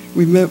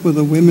 We met with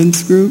a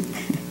women's group,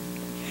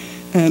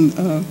 and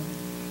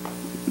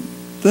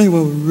they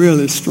were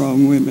really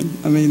strong women.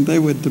 I mean, they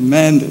were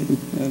demanding,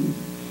 and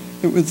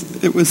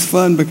it was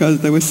fun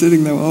because they were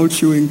sitting there all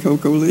chewing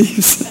cocoa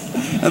leaves,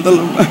 and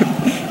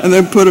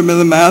they put them in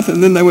the mouth,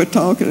 and then they were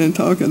talking and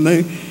talking.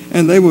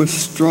 They were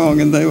strong,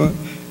 and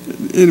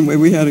anyway,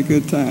 we had a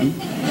good time.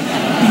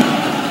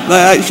 They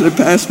actually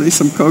passed me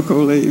some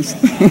cocoa leaves.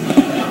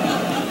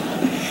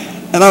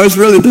 And I was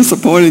really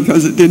disappointed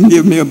because it didn't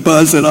give me a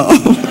buzz at all.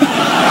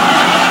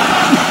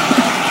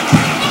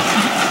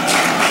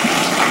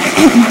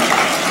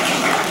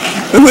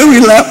 But when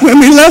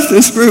we left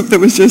this group that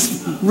was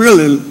just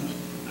really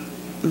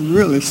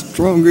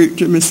strong group,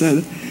 Jimmy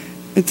said,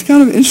 it's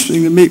kind of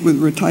interesting to meet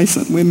with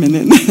reticent women,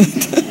 isn't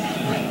it?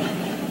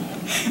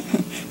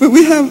 But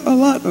we have a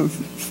lot of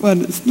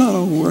fun. It's not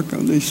all work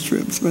on these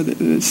trips, but it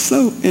is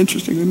so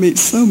interesting to meet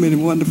so many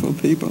wonderful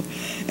people.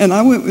 And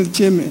I went with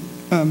Jimmy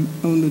on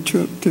the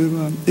trip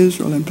to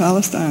Israel and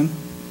Palestine.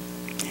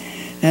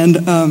 And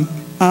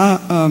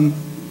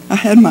I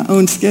had my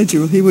own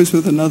schedule. He was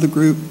with another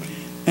group.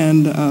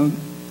 And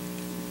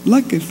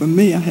lucky for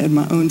me, I had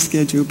my own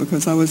schedule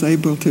because I was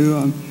able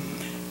to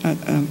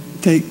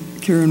take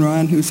Karen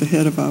Ryan, who's the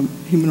head of our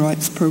human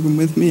rights program,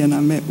 with me, and I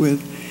met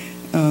with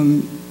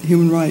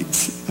human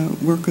rights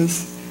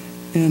workers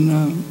in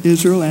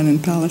Israel and in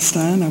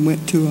Palestine. I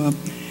went to a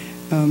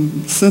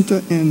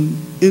center in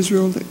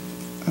Israel, the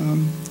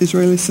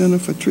Israeli Center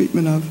for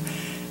Treatment of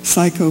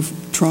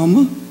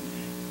Psychotrauma,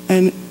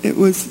 and it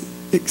was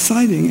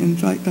exciting. In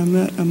fact, I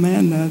met a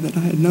man there that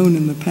I had known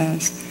in the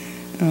past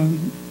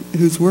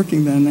who's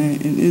working there now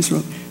in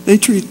Israel. They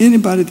treat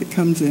anybody that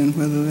comes in,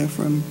 whether they're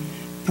from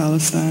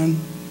Palestine,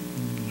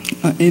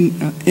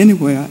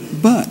 anywhere.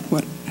 But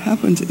what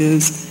happens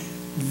is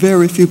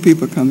very few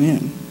people come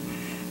in.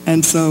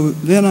 And so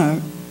then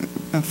I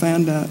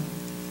found out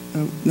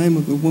the name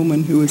of a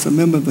woman who is a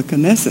member of the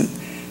Knesset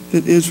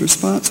that is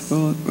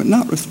responsible, but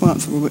not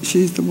responsible, but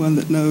she's the one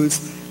that knows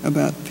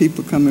about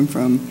people coming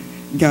from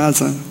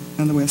Gaza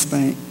and the West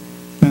Bank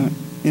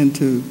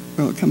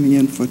coming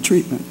in for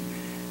treatment.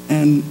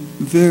 And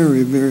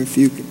very, very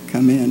few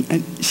come in.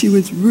 And she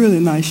was really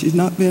nice. She's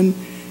not been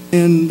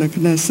in the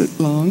Knesset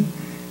long.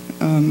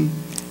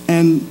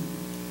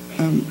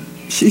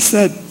 She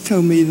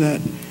told me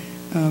that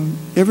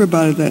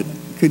everybody that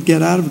could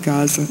get out of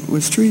Gaza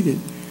was treated.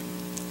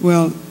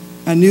 Well,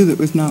 I knew that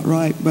was not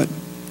right,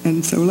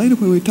 and so later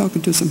when we were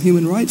talking to some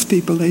human rights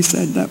people, they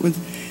said that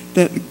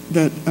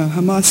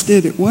Hamas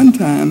did at one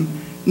time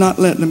not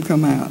let them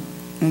come out.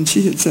 And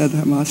she had said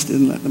Hamas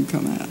didn't let them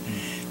come out.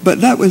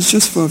 But that was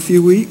just for a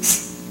few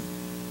weeks.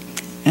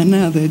 And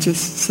now there are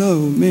just so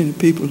many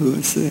people who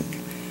are sick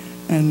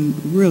and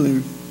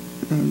really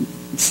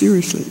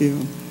seriously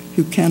ill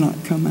who cannot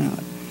come out.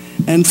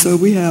 And so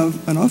we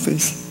have an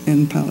office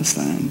in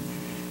Palestine.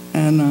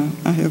 And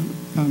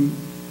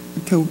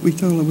we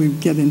told her we'd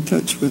get her in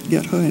touch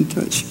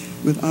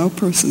with our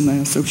person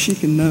there so she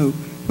can know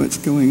what's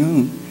going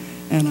on.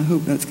 And I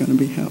hope that's going to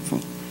be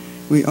helpful.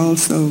 We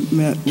also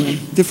met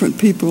with different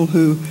people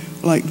who,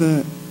 like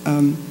the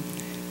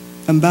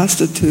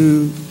ambassador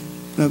to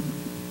the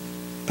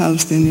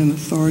Palestinian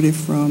Authority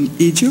from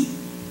Egypt,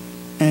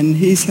 and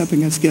he's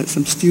helping us get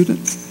some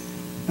students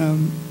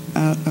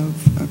out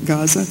of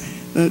Gaza.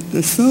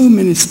 There's so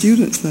many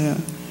students there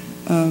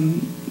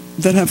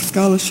that have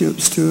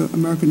scholarships to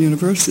American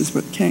universities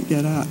but can't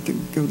get out to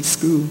go to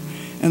school.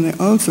 And they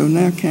also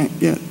now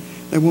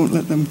they won't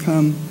let them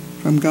come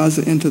from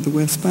Gaza into the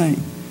West Bank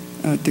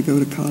to go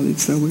to college.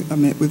 So I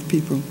met with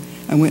people.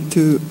 I went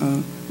to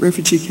a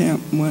refugee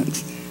camp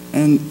once,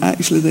 and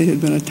actually they had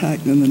been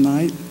attacked in the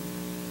night.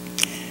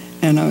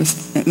 And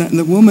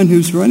the woman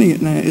who's running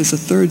it now is a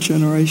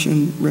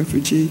third-generation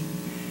refugee,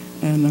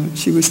 and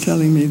she was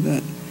telling me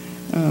that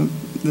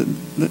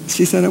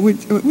she said it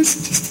was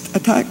just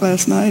attacked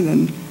last night,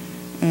 and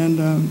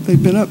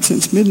they'd been up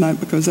since midnight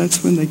because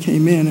that's when they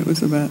came in. It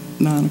was about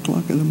 9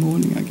 o'clock in the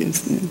morning, I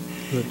guess. Then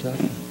who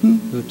attacked them?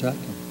 Who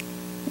attacked them?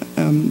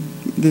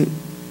 the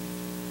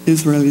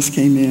Israelis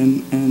came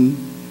in and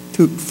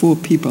took 4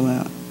 people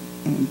out,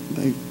 and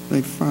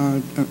they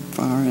fired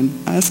fire, and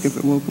I asked if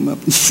it woke them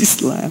up, and she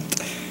just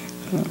laughed.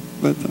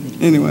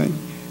 Anyway,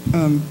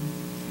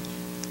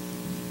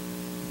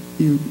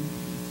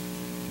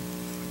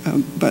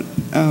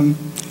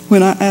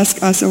 when I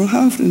asked, I said, well,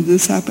 how often did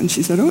this happen?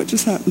 She said, it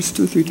just happens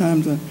 2 or 3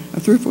 times,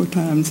 3 or 4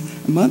 times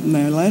a month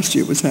now. Last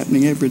year it was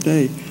happening every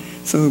day.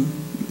 So,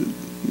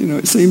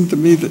 it seemed to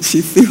me that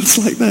she feels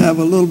like they have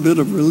a little bit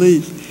of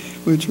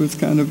relief, which was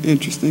kind of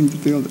interesting to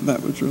feel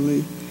that was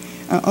relief.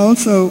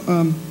 Also,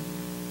 are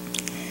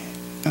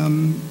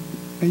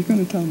you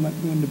going to tell them about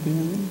going to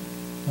burying?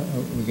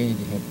 We're going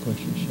to have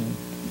questions soon.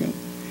 Okay.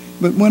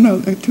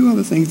 But 2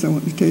 other things I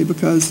want to tell you,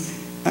 because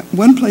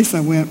one place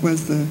I went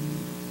was the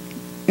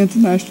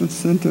International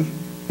Center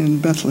in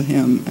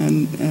Bethlehem,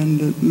 and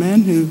the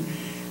man who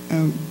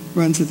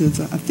runs it is,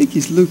 I think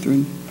he's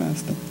Lutheran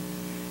pastor.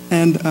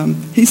 And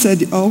he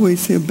said you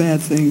always hear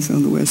bad things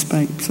on the West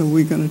Bank, so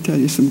we're going to tell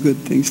you some good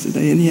things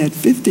today. And he had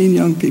 15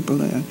 young people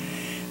there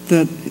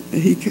that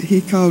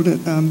he called it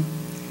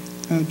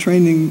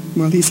training,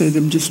 well, he said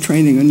I'm just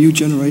training a new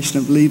generation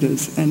of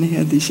leaders. And he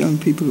had these young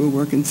people who were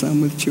working,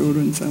 some with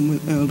children, some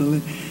with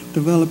elderly,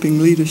 developing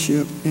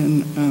leadership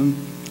in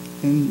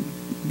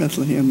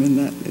Bethlehem, in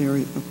that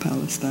area of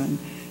Palestine.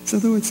 So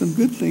there were some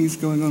good things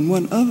going on.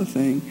 One other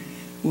thing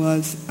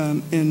was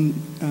in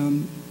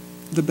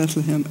the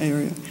Bethlehem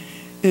area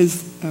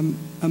is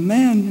a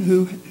man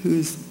who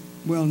is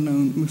well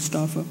known,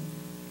 Mustafa,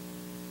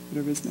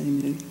 whatever his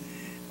name is,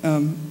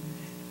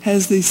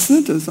 has these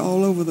centers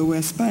all over the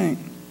West Bank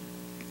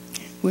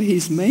where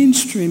he's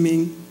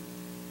mainstreaming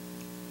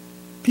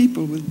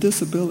people with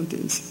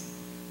disabilities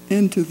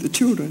into the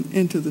children,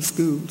 into the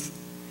schools.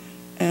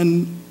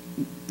 And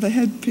they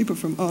had people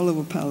from all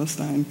over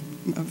Palestine,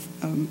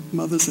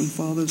 mothers and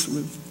fathers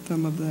with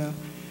some of their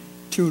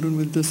children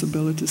with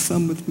disabilities,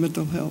 some with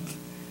mental health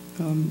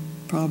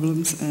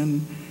problems,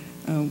 and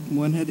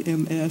one had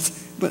MS.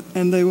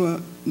 And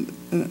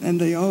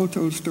they all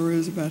told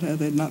stories about how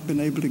they'd not been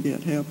able to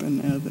get help,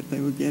 and now that they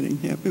were getting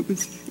help. It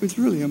was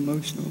really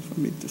emotional for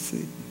me to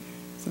see.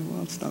 So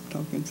I'll stop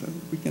talking so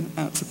that we can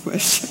answer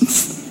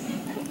questions.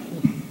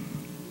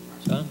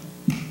 John?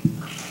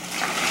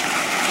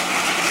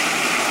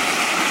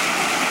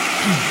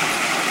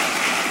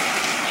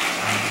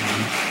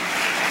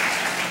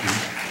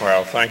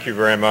 Well, thank you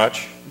very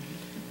much.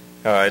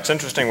 It's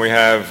interesting, we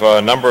have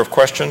a number of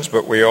questions,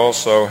 but we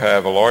also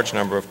have a large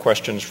number of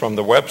questions from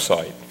the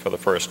website for the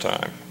first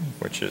time,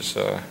 which is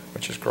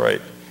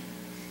great.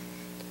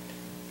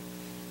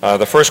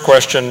 The first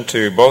question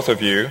to both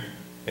of you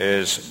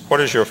is, what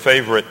is your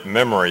favorite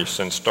memory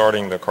since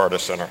starting the Carter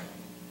Center?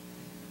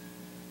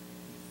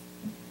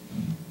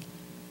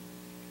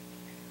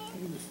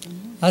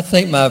 I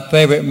think my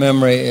favorite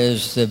memory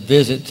is the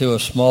visit to a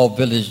small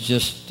village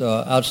just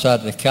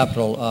outside the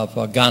capital of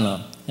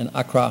Ghana, in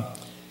Accra.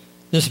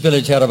 This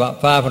village had about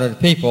 500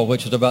 people,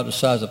 which is about the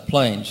size of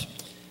plains.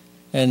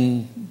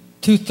 And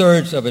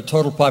 2/3 of the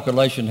total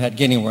population had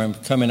guinea worms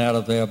coming out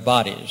of their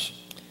bodies.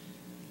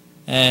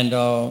 And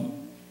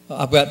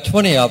about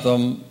 20 of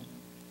them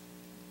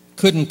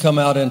couldn't come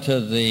out into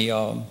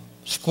the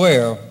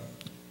square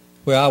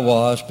where I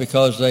was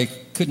because they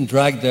couldn't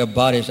drag their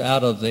bodies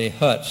out of the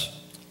huts.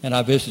 And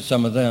I visited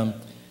some of them.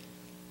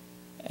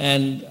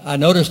 And I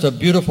noticed a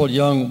beautiful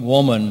young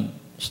woman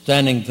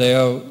standing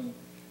there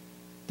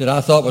that I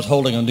thought was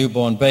holding a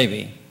newborn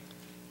baby.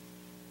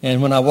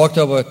 And when I walked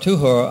over to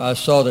her, I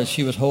saw that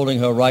she was holding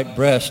her right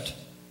breast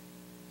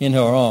in her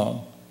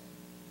arm.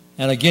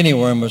 And a guinea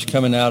worm was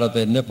coming out of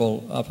the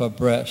nipple of her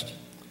breast.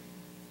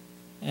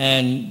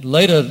 And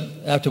later,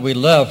 after we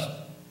left,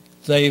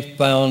 they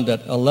found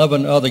that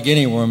 11 other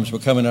guinea worms were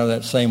coming out of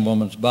that same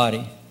woman's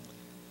body.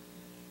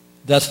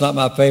 That's not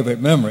my favorite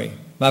memory.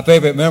 My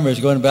favorite memory is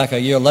going back a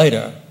year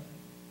later.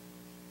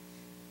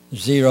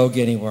 0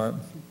 guinea worm.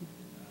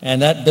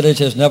 And that village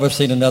has never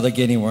seen another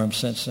guinea worm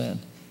since then.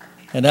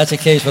 And that's the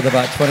case with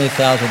about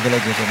 20,000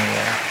 villages in the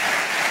world.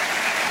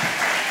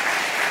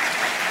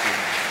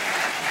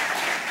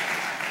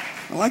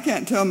 Well, I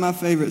can't tell my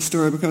favorite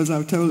story because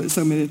I've told it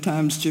so many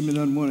times Jimmy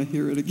doesn't want to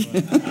hear it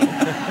again.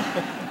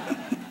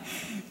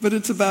 But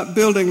it's about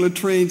building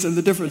latrines and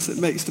the difference it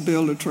makes to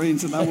build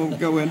latrines, and I won't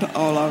go into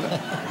all of it.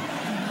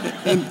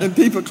 And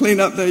people clean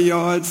up their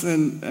yards,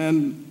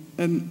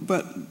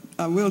 but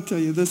I will tell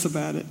you this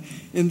about it.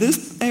 In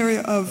this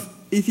area of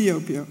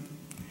Ethiopia,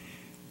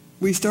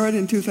 we started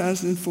in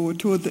 2004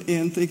 toward the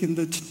end thinking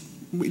that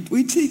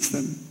we teach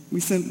them.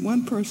 We sent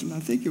one person, I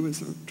think it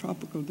was a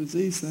tropical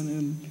disease center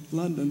in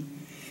London,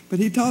 but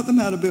he taught them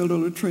how to build a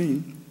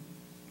latrine.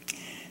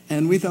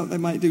 And we thought they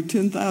might do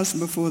 10,000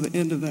 before the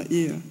end of that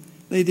year.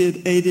 They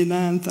did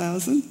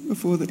 89,000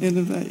 before the end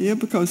of that year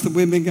because the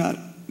women got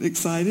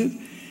excited.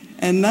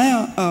 And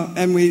now,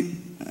 and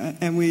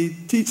we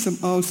teach them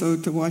also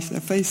to wash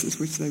their faces,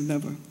 which they've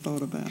never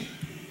thought about.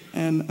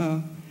 And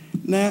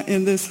now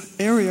in this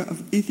area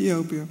of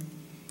Ethiopia,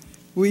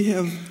 we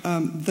have,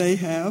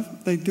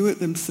 they do it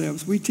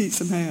themselves. We teach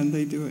them how and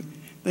they do it.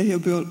 They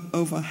have built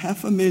over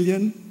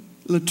 500,000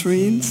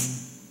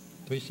 latrines.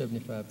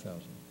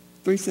 375,000.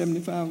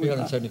 375.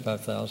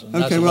 375,000. Okay,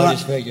 That's the well,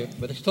 latest figure,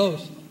 but it's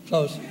close.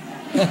 Close.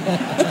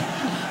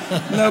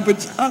 No,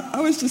 but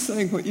I was just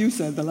saying what you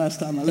said the last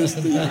time I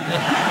listened to you.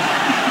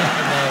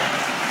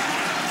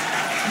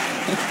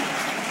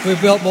 We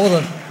built more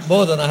than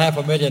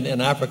 500,000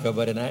 in Africa,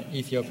 but in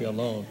Ethiopia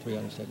alone,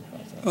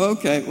 375,000.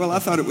 Okay, well, I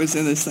thought it was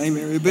in the same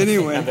area, but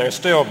anyway. And they're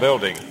still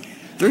building.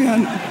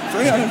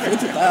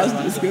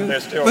 350,000 is good.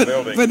 They're still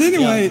building. But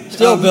anyway. Yeah,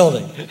 still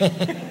building.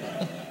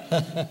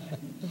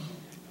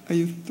 Are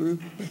you through?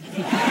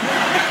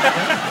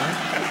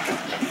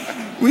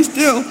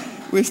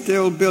 We're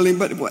still building,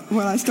 but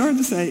what I started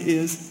to say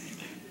is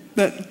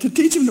that to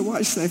teach them to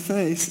wash their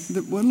face,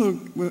 that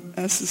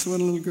asked this one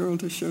little girl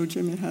to show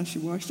Jimmy how she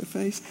washed her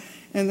face,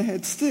 and they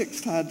had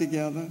sticks tied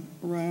together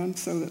around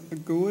so that a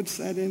gourd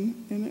sat in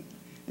it,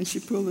 and she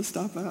pulled the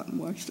stuff out and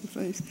washed her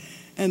face.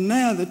 And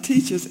now the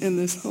teachers in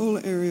this whole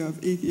area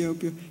of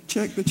Ethiopia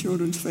check the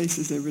children's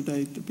faces every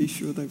day to be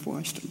sure they've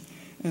washed them.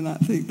 And I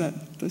think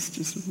that's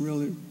just a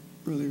really,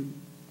 really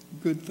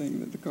good thing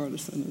that the Carter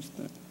Center's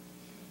done.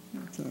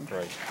 So.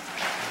 Great.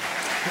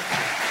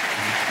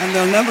 And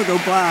they'll never go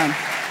blind.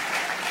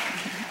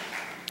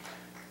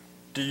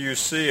 Do you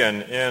see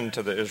an end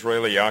to the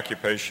Israeli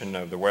occupation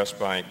of the West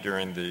Bank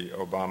during the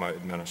Obama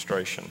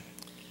administration?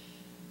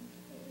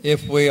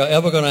 If we are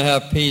ever going to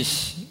have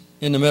peace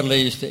in the Middle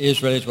East, the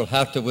Israelis will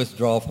have to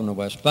withdraw from the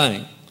West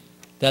Bank.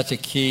 That's a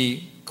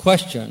key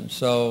question.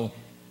 So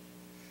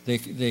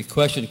the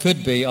question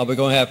could be, are we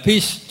going to have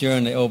peace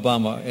during the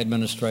Obama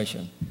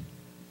administration?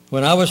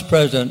 When I was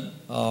president,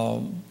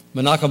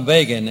 Menachem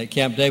Begin at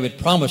Camp David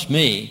promised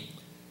me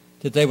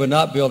that they would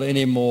not build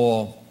any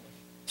more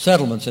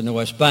settlements in the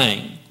West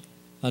Bank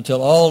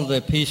until all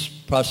the peace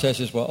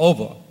processes were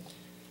over.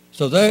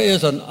 So there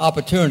is an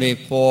opportunity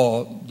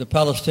for the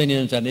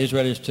Palestinians and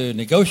Israelis to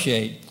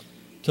negotiate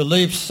to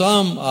leave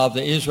some of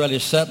the Israeli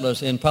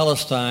settlers in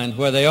Palestine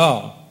where they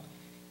are.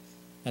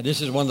 And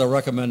this is one of the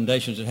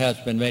recommendations that has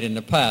been made in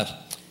the past.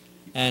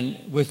 And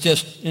with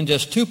just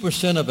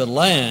 2% of the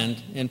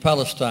land in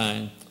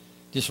Palestine,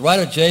 just right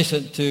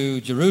adjacent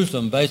to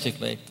Jerusalem,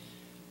 basically,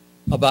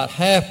 about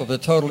half of the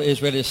total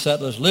Israeli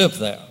settlers live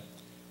there.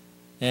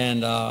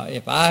 And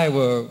if I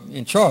were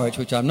in charge,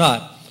 which I'm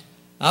not,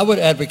 I would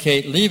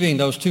advocate leaving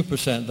those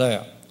 2%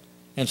 there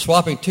and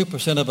swapping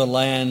 2% of the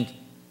land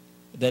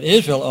that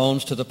Israel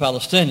owns to the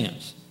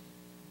Palestinians.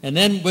 And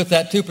then with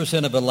that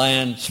 2% of the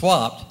land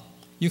swapped,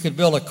 you could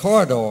build a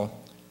corridor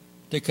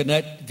to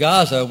connect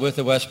Gaza with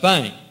the West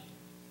Bank,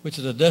 which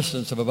is a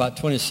distance of about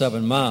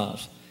 27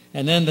 miles.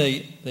 And then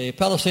the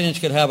Palestinians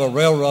could have a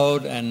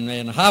railroad and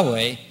a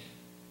highway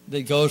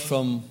that goes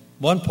from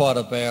one part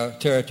of their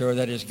territory,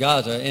 that is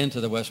Gaza, into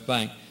the West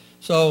Bank.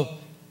 So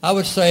I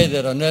would say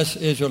that unless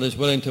Israel is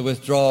willing to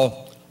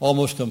withdraw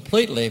almost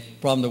completely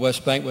from the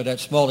West Bank, with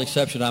that small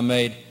exception I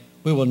made,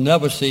 we will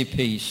never see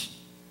peace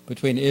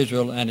between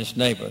Israel and its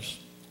neighbors.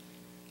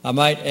 I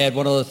might add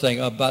one other thing.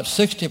 About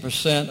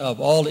 60% of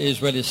all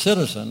Israeli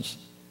citizens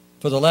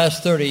for the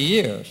last 30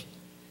 years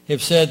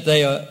have said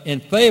they are in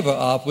favor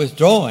of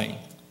withdrawing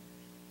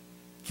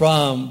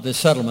from the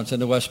settlements in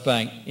the West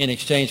Bank in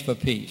exchange for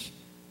peace.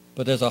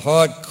 But there's a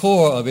hard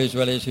core of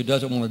Israelis who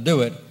doesn't want to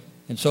do it,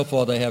 and so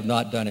far they have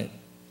not done it.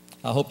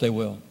 I hope they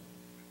will.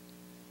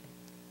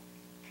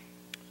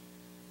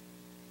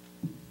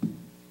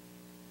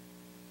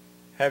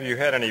 Have you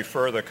had any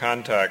further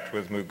contact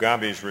with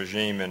Mugabe's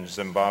regime in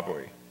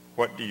Zimbabwe?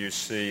 What do you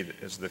see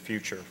as the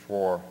future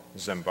for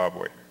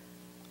Zimbabwe?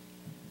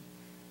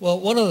 Well,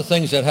 one of the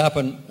things that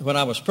happened when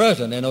I was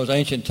president in those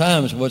ancient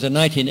times was in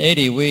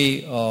 1980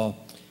 we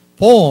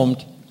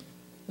formed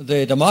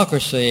the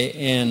democracy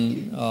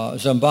in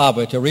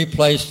Zimbabwe to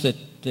replace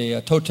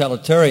the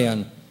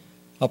totalitarian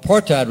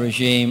apartheid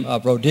regime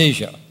of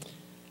Rhodesia.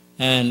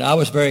 And I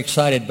was very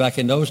excited back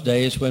in those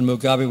days when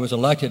Mugabe was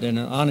elected in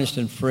an honest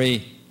and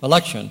free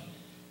election.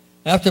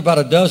 After about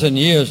a dozen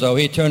years, though,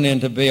 he turned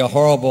into be a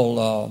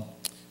horrible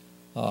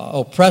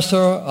oppressor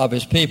of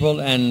his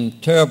people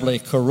and terribly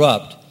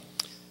corrupt.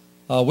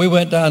 We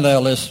went down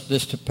there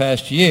this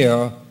past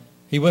year.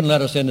 He wouldn't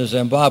let us into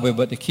Zimbabwe,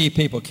 but the key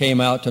people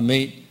came out to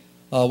meet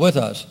with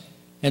us.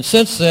 And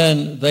since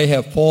then, they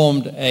have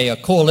formed a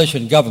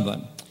coalition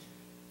government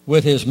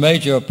with his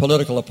major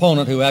political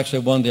opponent who actually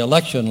won the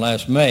election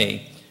last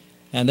May.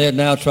 And they're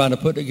now trying to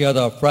put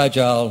together a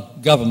fragile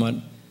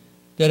government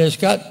that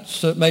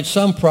has made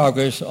some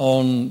progress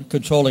on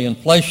controlling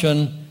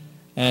inflation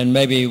and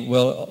maybe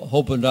will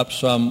open up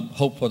some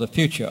hope for the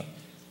future.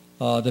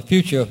 The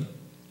future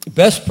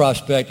best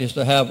prospect is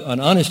to have an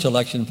honest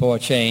election for a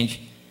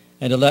change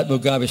and to let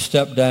Mugabe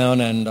step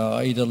down and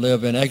either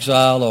live in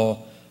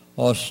exile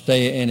or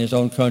stay in his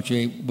own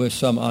country with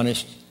some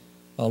honest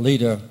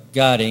leader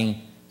guiding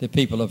the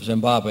people of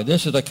Zimbabwe.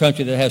 This is a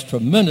country that has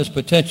tremendous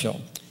potential.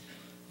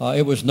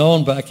 It was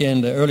known back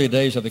in the early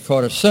days of the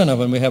Carter Center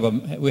when we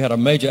had a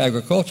major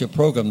agriculture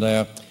program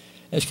there.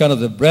 It's kind of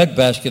the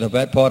breadbasket of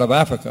that part of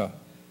Africa.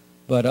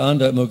 But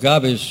under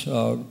Mugabe's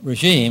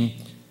regime,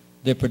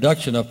 the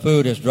production of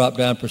food has dropped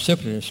down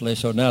precipitously,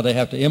 so now they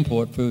have to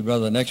import food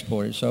rather than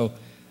export it. So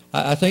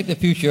I think the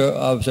future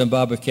of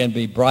Zimbabwe can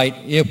be bright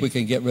if we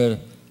can get rid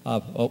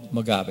of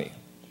Mugabe.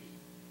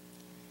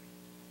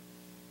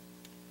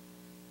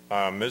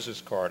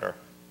 Mrs. Carter,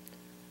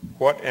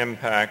 what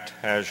impact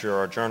has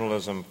your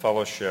journalism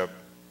fellowship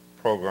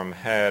program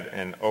had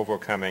in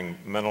overcoming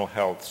mental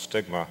health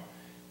stigma,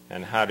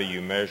 and how do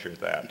you measure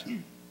that?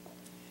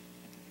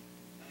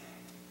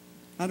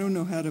 I don't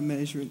know how to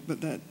measure it,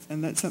 but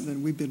that's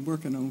something we've been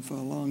working on for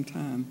a long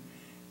time,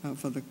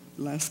 for the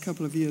last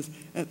couple of years.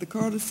 At the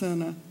Carter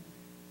Center,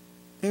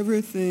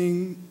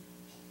 everything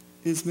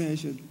is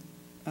measured.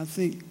 I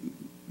think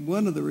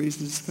one of the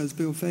reasons is because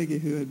Bill Foege,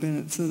 who had been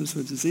at Centers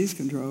for Disease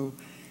Control,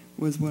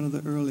 was one of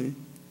the early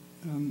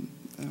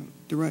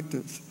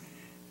directives.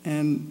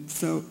 And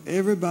so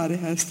everybody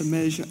has to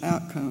measure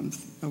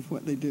outcomes of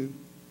what they do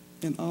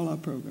in all our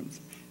programs,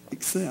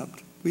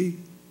 except we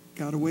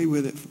got away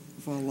with it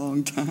for a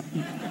long time.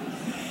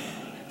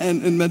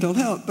 And in mental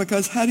health,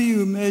 because how do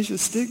you measure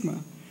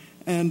stigma?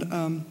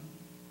 And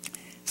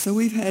so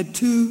we've had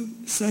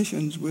 2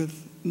 sessions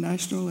with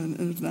national and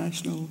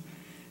international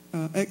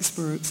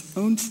experts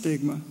on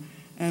stigma,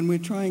 and we're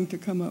trying to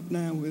come up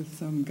now with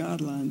some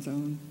guidelines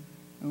on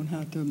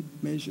how to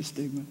measure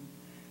stigma.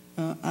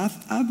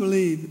 I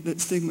believe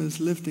that stigma is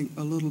lifting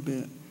a little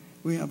bit.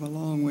 We have a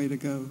long way to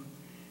go.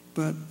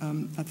 But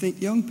I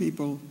think young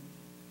people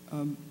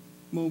are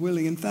more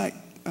willing. In fact,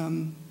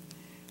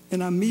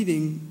 in our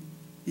meeting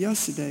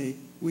yesterday,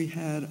 we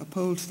had a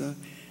pollster,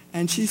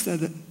 and she said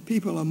that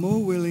people are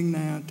more willing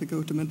now to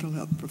go to mental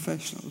health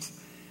professionals,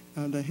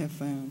 they have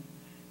found,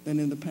 than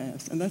in the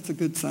past. And that's a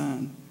good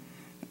sign.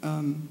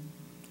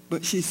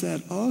 But she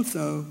said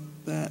also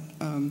that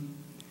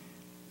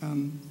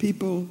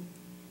people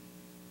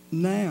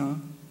now,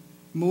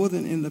 more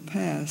than in the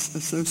past,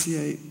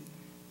 associate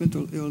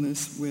mental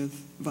illness with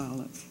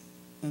violence.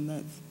 And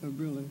that's a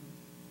really,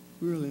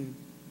 really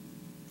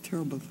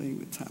terrible thing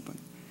that's happened.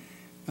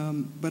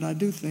 But I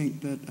do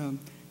think that, of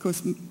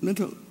course,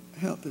 mental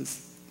health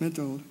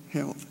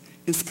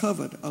is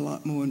covered a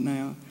lot more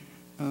now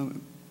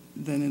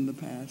than in the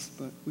past,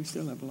 but we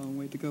still have a long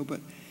way to go. But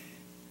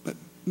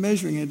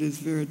measuring it is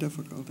very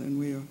difficult, and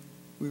we're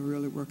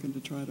really working to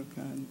try to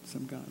find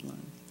some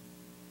guidelines.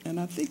 And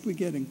I think we're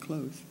getting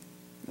close.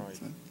 Right.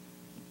 So.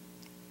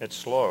 It's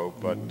slow,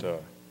 but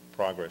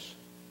progress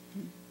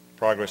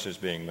is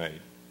being made.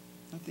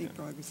 I think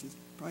progress is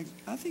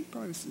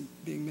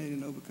being made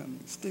in overcoming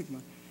stigma,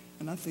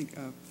 and I think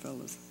our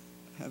fellows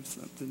have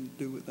something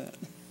to do with that.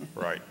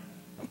 Right.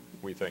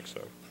 We think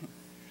so.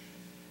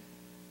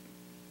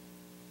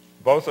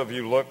 Both of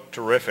you look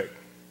terrific.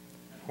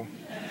 Both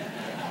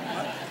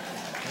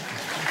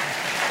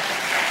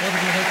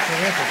of you look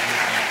terrific.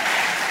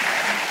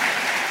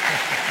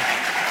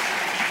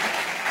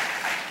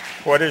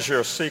 What is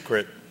your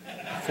secret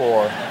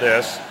for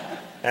this,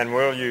 and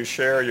will you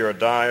share your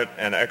diet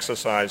and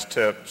exercise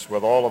tips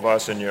with all of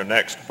us in your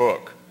next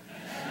book?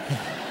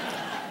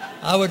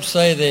 I would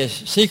say the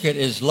secret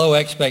is low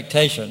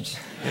expectations.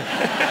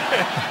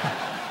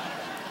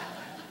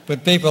 When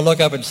people look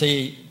up and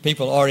see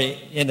people already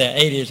in their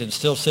 80s and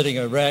still sitting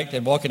erect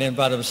and walking in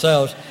by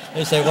themselves,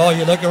 they say, well,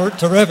 you look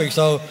terrific,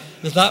 so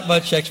there's not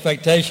much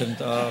expectation.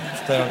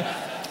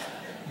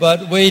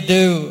 But we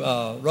do,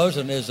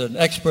 Rosalynn is an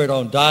expert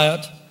on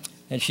diet,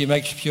 and she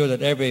makes sure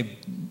that every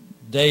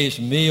day's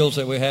meals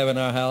that we have in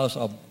our house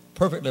are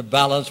perfectly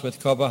balanced with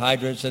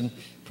carbohydrates and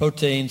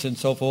proteins and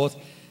so forth.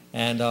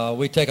 And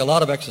we take a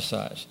lot of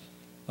exercise.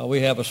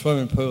 We have a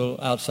swimming pool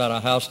outside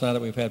our house now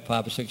that we've had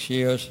 5 or 6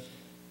 years,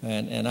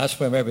 and I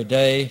swim every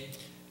day.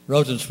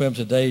 Rosalynn swims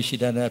a day. She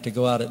doesn't have to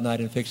go out at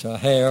night and fix her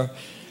hair.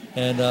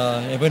 And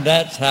when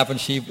that happens,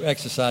 she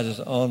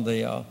exercises on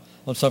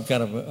some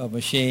kind of a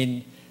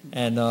machine.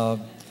 And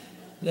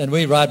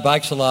we ride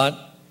bikes a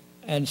lot,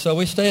 and so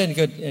we stay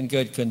in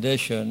good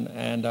condition.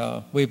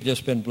 And we've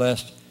just been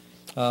blessed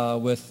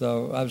with,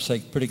 I would say,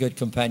 pretty good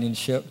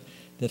companionship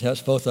that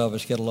helps both of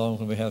us get along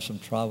when we have some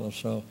trouble.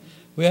 So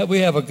we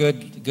have a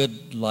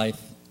good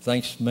life,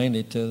 thanks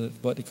mainly to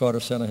what the Carter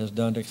Center has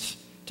done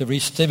to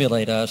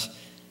re-stimulate us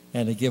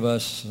and to give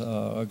us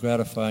a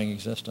gratifying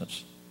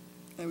existence.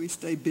 And we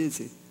stay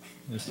busy.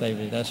 We stay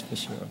busy, that's for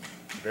sure.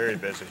 Very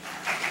busy.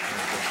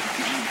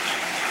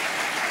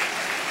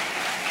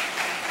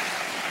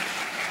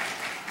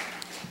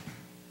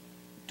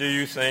 Do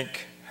you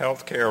think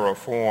healthcare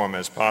reform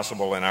is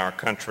possible in our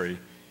country?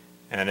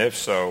 And if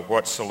so,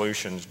 what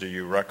solutions do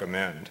you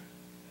recommend?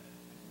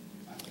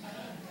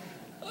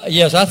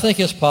 Yes, I think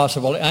it's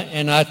possible.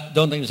 And I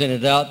don't think there's any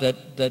doubt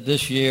that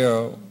this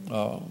year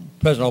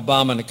President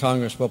Obama and the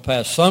Congress will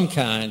pass some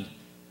kind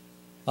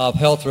of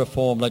health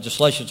reform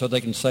legislation so they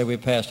can say we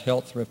passed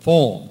health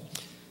reform.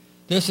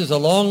 This is a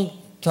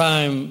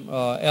long-time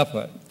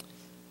effort.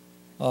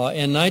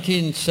 In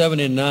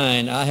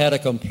 1979, I had a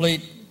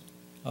complete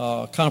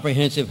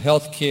comprehensive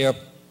health care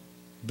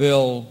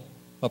bill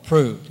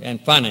approved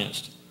and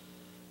financed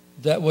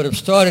that would have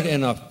started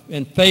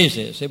in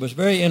phases. It was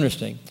very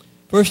interesting.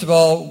 First of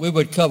all, we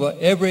would cover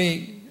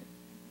every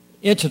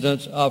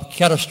incidence of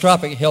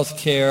catastrophic health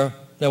care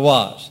there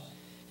was.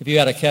 If you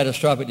had a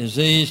catastrophic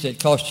disease that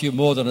cost you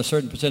more than a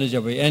certain percentage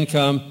of your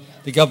income,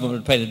 the government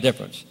would pay the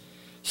difference.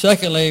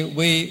 Secondly,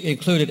 we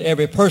included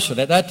every person.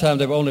 At that time,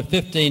 there were only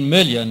 15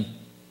 million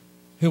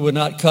who were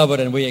not covered,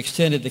 and we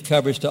extended the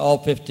coverage to all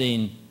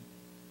 15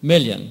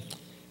 million.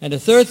 And the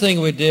third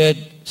thing we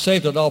did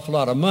saved an awful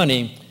lot of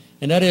money,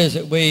 and that is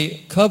that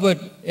we covered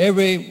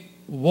every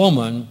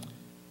woman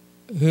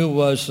who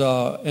was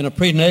in a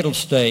prenatal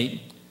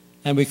state,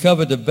 and we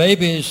covered the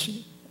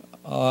baby's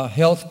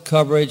health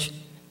coverage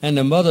and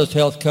the mother's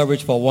health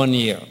coverage for 1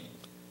 year.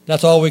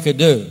 That's all we could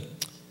do.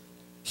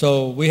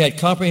 So we had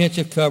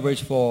comprehensive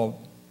coverage for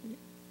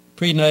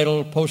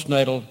prenatal,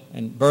 postnatal,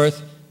 and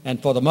birth, and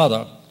for the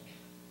mother,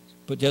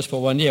 but just for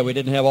 1 year. We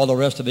didn't have all the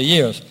rest of the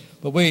years.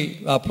 But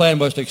our plan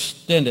was to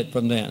extend it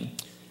from then.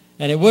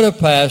 And it would have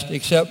passed,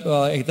 except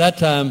at that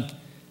time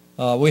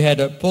we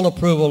had full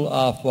approval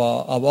of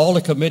all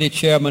the committee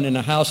chairmen in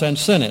the House and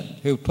Senate,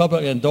 who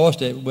publicly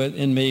endorsed it with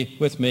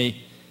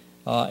me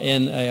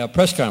in a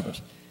press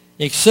conference,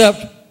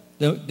 except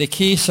the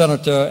key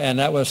senator, and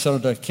that was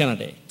Senator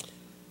Kennedy,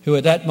 who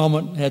at that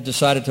moment had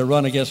decided to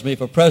run against me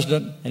for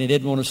president, and he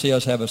didn't want to see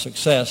us have a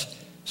success,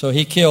 so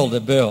he killed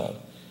the bill.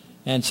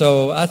 And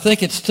so I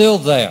think it's still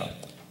there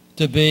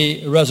to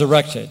be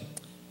resurrected.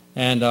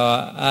 And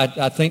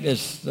I think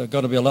there's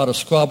going to be a lot of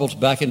squabbles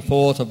back and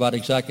forth about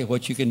exactly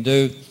what you can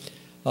do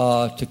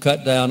to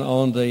cut down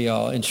on the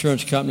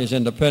insurance companies'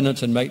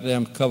 independence and make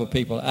them cover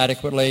people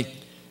adequately.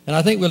 And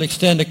I think we'll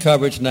extend the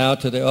coverage now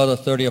to the other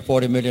 30 or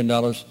 40 million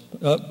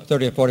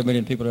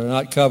people that are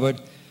not covered.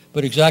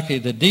 But exactly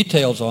the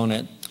details on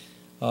it,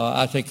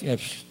 I think,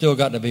 have still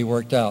got to be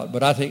worked out.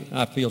 But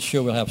I feel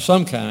sure we'll have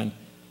some kind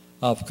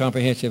of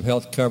comprehensive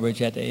health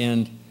coverage at the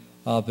end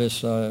of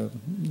this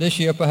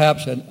year,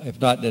 perhaps, and if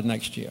not, then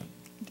next year.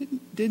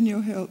 Didn't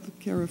your health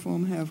care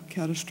reform have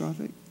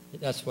catastrophic?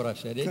 That's what I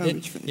said.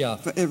 Coverage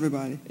for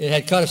everybody. It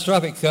had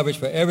catastrophic coverage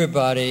for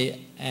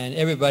everybody, and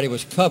everybody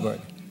was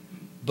covered.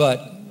 But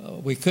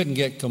we couldn't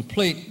get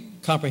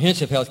complete,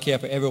 comprehensive health care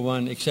for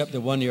everyone except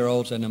the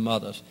 1-year-olds and the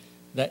mothers.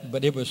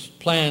 But it was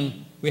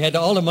planned. We had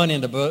all the money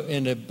in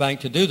the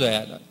bank to do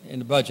that in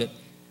the budget,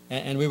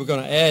 and we were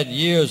going to add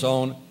years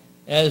on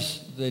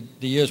as the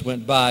years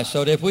went by.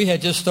 So that if we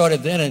had just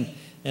started then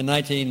in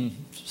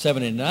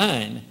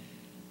 1979,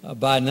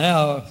 by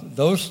now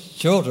those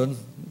children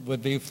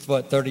would be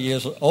 30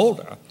 years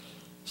older.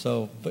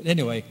 So, but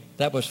anyway,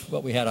 that was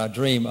what we had our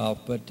dream of.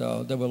 But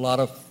there were a lot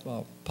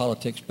of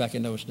politics back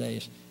in those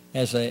days.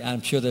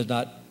 I'm sure there's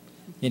not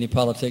any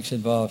politics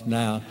involved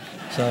now.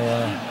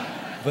 So.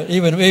 But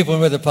even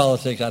with the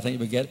politics, I think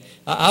we get.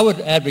 I would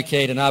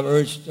advocate, and I've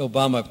urged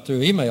Obama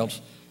through emails,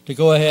 to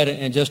go ahead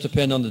and just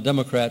depend on the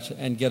Democrats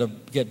and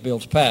get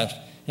bills passed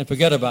and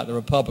forget about the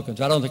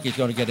Republicans. I don't think he's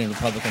going to get any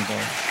Republican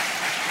bills.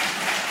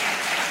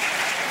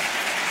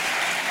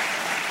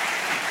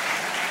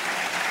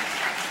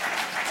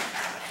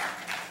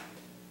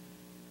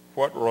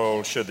 What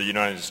role should the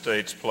United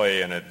States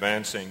play in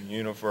advancing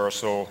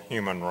universal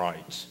human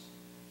rights?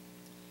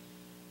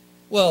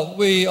 Well,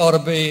 we ought to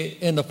be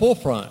in the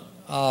forefront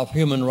of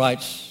human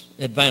rights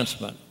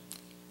advancement,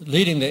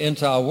 leading the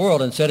entire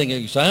world and setting an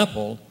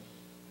example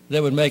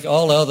that would make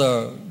all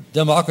other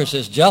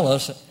democracies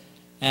jealous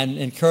and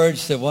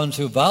encourage the ones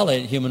who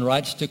violate human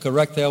rights to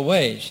correct their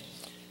ways.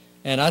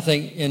 And I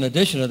think in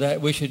addition to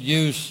that, we should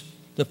use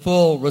the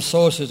full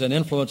resources and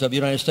influence of the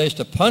United States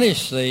to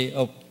punish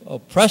the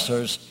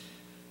oppressors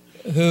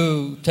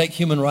who take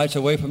human rights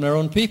away from their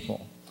own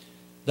people.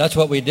 That's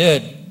what we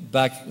did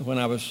back when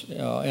I was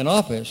in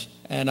office,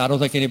 and I don't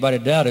think anybody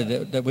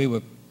doubted that we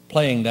were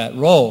playing that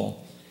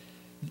role.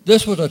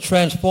 This was a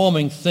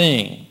transforming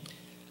thing.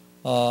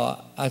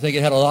 I think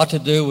it had a lot to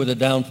do with the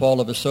downfall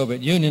of the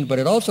Soviet Union, but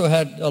it also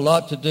had a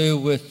lot to do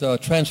with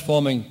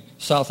transforming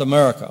South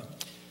America.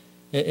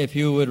 If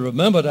you would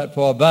remember that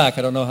far back,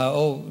 I don't know how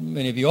old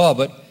many of you are,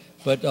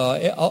 but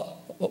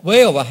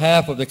way over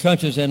half of the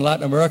countries in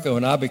Latin America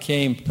when I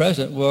became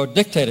president were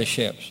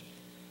dictatorships.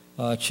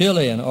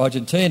 Chile and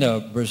Argentina,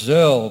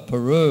 Brazil,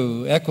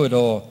 Peru,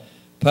 Ecuador,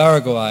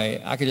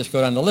 Paraguay, I could just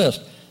go down the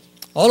list.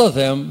 All of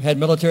them had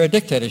military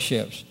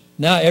dictatorships.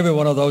 Now every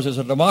one of those is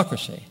a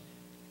democracy.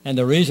 And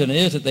the reason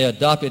is that they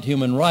adopted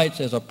human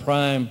rights as a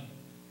prime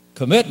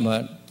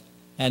commitment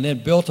and then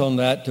built on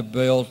that to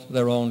build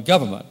their own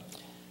government.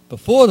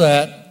 Before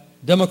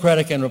that,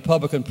 Democratic and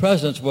Republican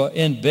presidents were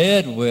in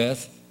bed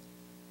with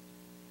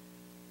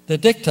the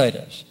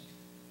dictators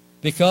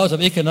because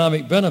of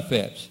economic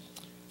benefits.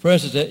 For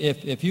instance,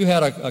 if you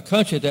had a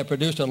country that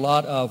produced a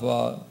lot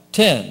of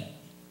tin,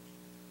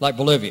 like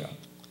Bolivia,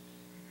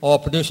 or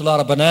produced a lot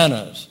of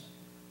bananas,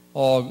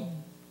 or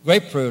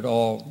grapefruit,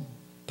 or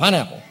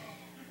pineapple,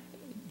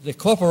 the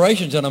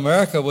corporations in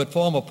America would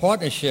form a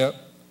partnership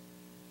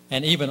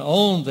and even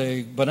own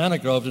the banana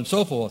groves and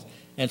so forth.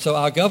 And so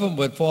our government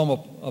would form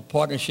a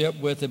partnership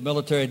with the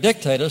military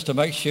dictators to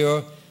make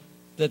sure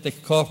that the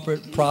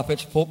corporate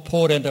profits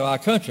poured into our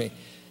country.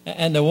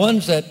 And the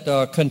ones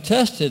that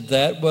contested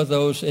that were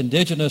those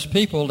indigenous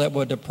people that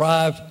were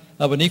deprived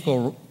of an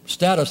equal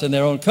status in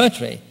their own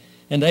country,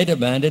 and they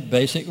demanded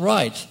basic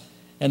rights.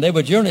 And they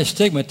were generally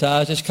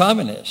stigmatized as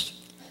communists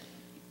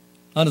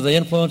under the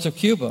influence of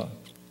Cuba.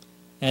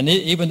 And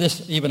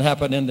this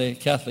happened in the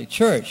Catholic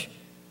Church,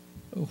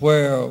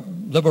 where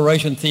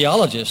liberation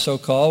theologists,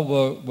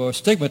 so-called, were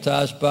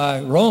stigmatized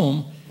by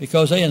Rome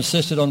because they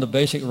insisted on the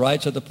basic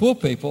rights of the poor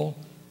people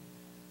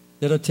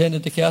that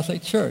attended the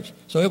Catholic Church.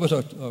 So it was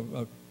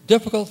a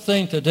difficult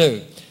thing to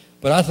do.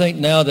 But I think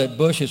now that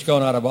Bush has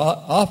gone out of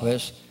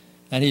office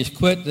and he's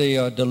quit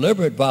the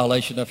deliberate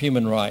violation of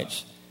human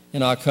rights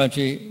in our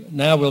country,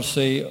 now we'll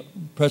see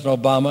President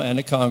Obama and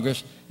the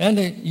Congress and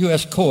the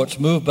U.S. courts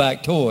move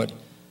back toward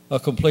a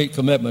complete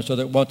commitment so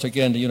that once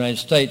again the United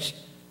States,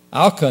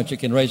 our country,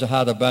 can raise a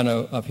high the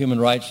banner of human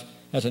rights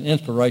as an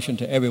inspiration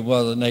to every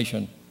other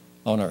nation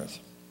on earth.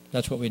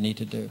 That's what we need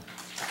to do.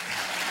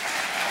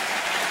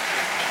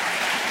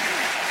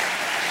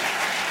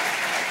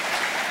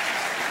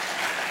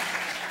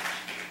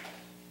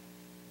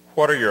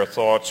 What are your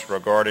thoughts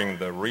regarding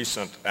the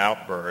recent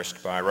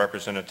outburst by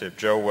Representative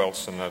Joe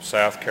Wilson of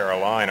South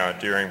Carolina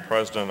during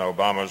President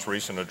Obama's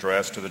recent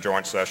address to the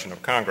joint session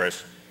of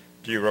Congress?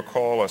 Do you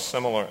recall a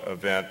similar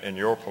event in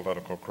your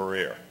political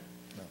career?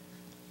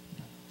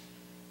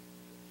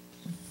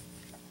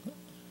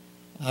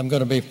 I'm going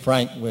to be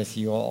frank with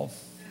you all.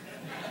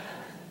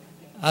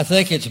 I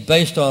think it's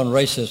based on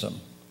racism.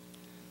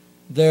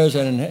 There's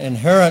an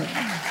inherent...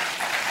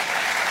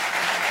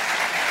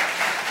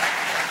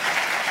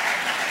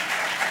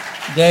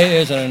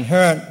 There is an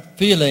inherent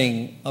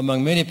feeling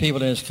among many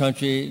people in this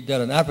country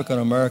that an African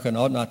American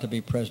ought not to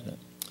be president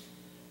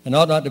and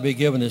ought not to be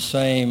given the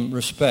same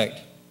respect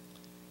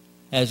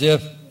as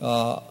if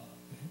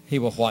he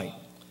were white.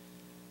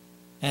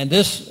 And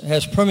this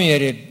has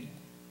permeated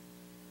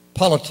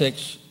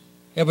politics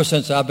ever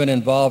since I've been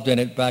involved in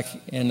it back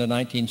in the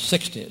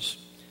 1960s,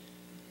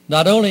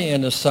 not only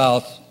in the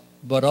South,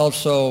 but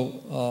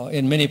also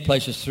in many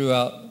places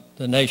throughout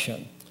the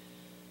nation.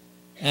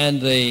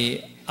 And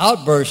the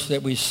outbursts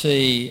that we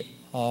see,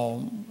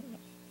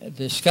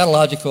 the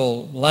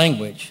scatological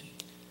language,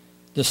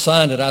 the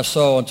sign that I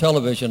saw on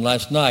television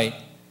last night,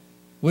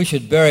 we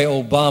should bury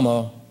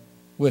Obama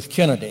with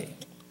Kennedy,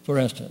 for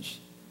instance.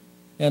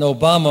 And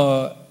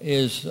Obama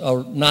is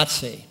a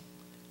Nazi.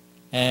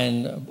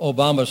 And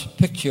Obama's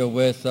picture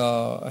with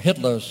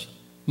Hitler's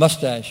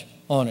mustache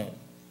on it.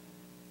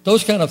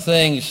 Those kind of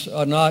things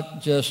are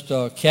not just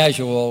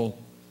casual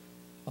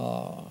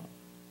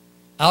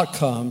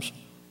outcomes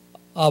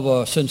of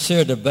a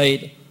sincere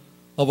debate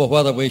over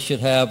whether we should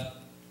have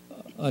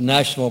a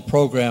national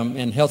program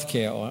in health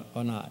care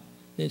or not.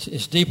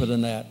 It's deeper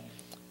than that.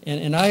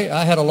 And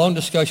I had a long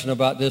discussion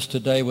about this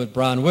today with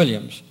Brian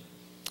Williams.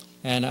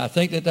 And I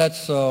think that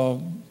that's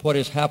what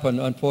has happened,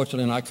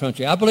 unfortunately, in our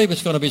country. I believe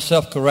it's going to be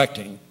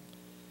self-correcting.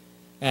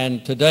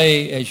 And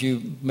today, as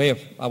you may have,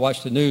 I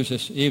watched the news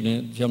this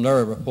evening, Jim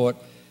Lurie report,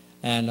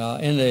 and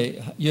in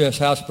the U.S.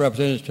 House of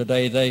Representatives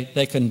today,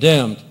 they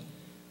condemned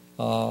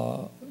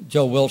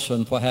Joe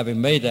Wilson for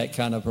having made that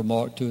kind of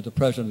remark to the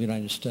President of the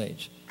United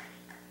States.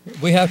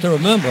 We have to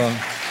remember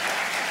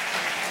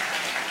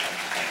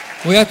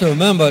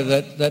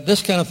that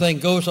this kind of thing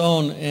goes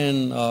on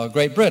in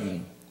Great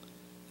Britain,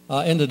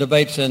 in the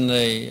debates in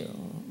the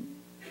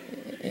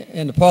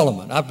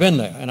Parliament. I've been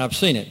there and I've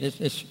seen it.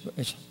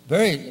 It's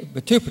very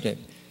vituperative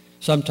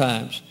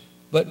sometimes,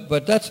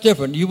 but that's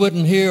different. You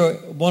wouldn't hear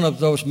one of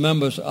those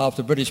members of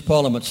the British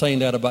Parliament saying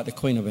that about the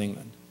Queen of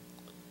England,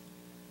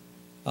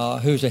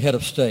 who's the head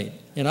of state.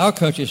 In our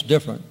country, it's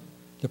different.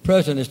 The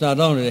president is not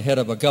only the head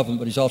of a government,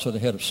 but he's also the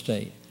head of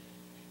state.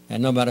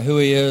 And no matter who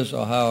he is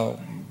or how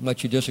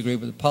much you disagree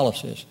with the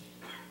policies,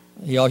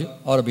 he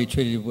ought to be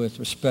treated with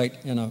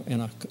respect in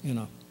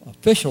an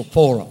official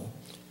forum,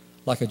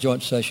 like a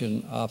joint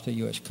session of the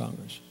U.S.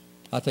 Congress.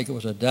 I think it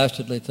was a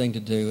dastardly thing to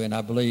do, and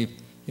I believe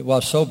it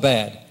was so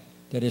bad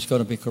that it's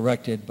going to be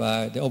corrected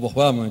by the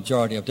overwhelming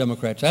majority of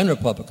Democrats and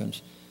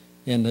Republicans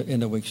in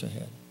the weeks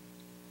ahead.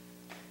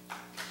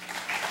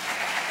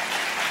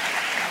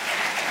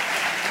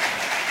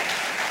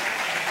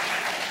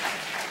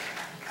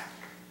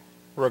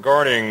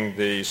 Regarding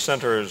the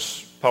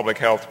center's public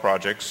health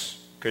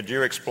projects, could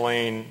you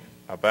explain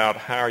about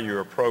how you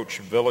approach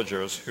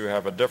villagers who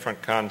have a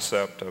different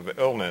concept of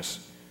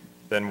illness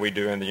than we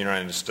do in the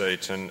United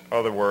States? In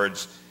other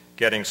words,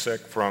 getting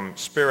sick from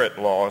spirit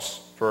loss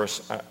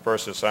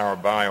versus our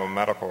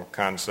biomedical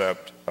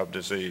concept of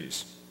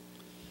disease.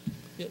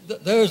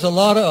 There's a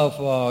lot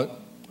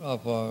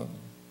of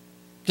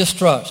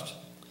distrust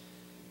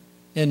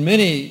in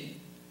many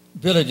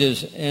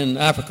villages in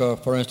Africa,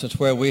 for instance,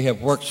 where we have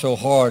worked so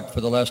hard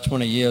for the last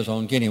 20 years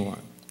on guinea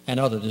worm and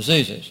other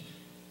diseases.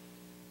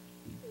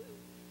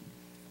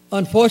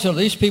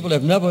 Unfortunately, these people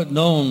have never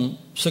known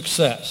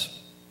success,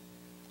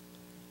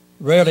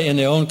 rarely in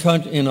their own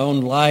country, in their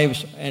own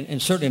lives,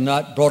 and certainly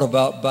not brought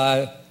about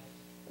by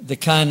the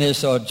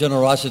kindness or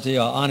generosity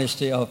or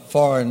honesty of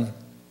foreign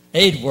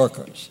aid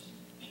workers.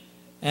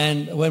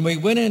 And when we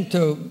went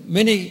into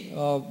many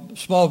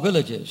small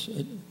villages,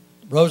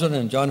 Rosalynn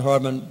and John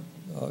Hardman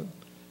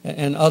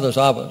and others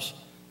of us,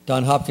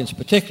 Johns Hopkins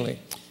particularly,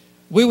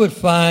 we would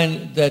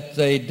find that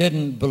they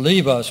didn't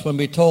believe us when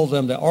we told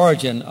them the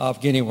origin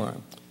of guinea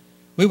worm.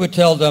 We would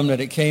tell them that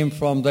it came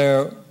from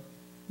their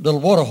little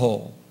water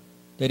hole.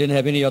 They didn't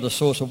have any other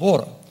source of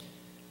water.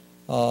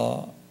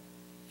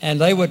 And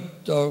they would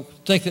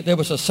think that there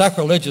was a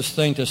sacrilegious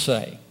thing to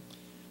say,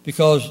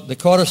 because the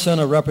Carter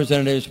Center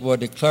representatives were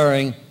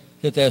declaring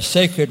that their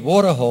sacred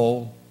water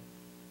hole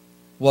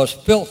was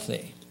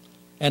filthy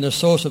and a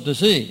source of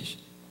disease.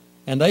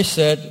 And they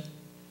said,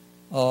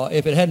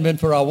 if it hadn't been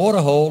for our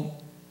water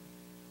hole,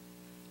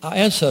 our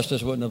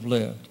ancestors wouldn't have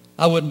lived.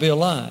 I wouldn't be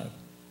alive.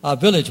 Our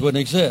village wouldn't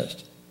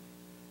exist.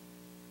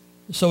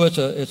 So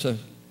it's a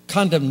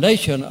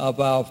condemnation of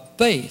our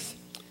faith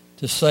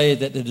to say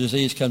that the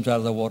disease comes out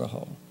of the water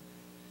hole.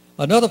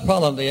 Another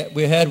problem that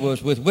we had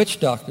was with witch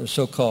doctors,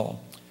 so-called,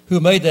 who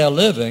made their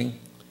living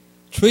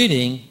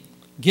treating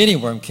guinea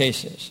worm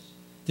cases.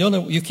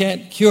 You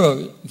can't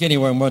cure guinea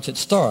worm once it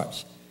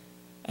starts.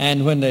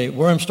 And when the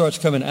worm starts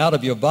coming out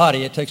of your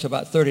body, it takes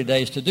about 30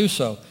 days to do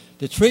so.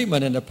 The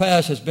treatment in the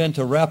past has been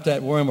to wrap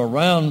that worm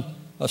around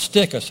a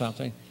stick or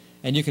something,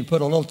 and you can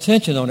put a little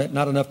tension on it,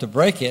 not enough to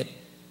break it,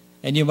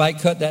 and you might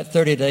cut that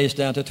 30 days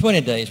down to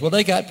 20 days. Well,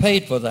 they got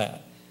paid for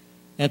that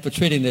and for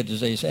treating the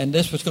disease, and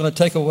this was going to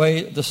take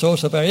away the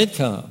source of our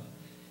income.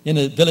 In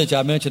the village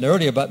I mentioned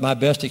earlier about my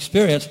best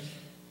experience,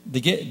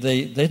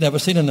 they'd never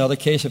seen another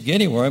case of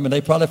guinea worm, and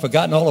they'd probably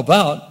forgotten all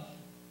about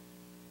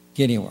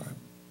guinea worm.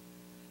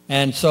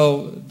 And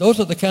so those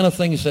are the kind of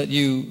things that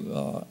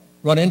you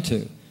run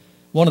into.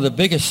 One of the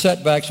biggest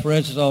setbacks, for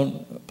instance,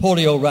 on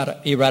polio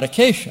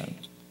eradication,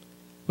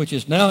 which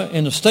is now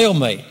in a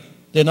stalemate.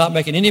 They're not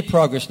making any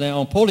progress now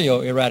on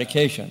polio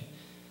eradication.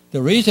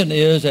 The reason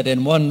is that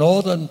in one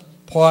northern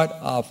part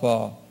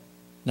of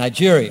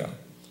Nigeria,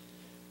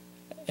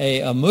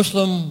 a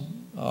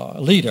Muslim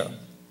leader,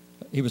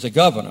 he was a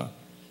governor,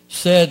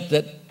 said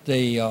that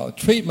the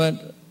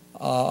treatment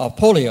of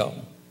polio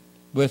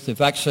with the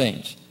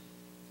vaccines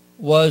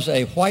was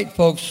a white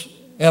folks'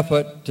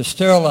 effort to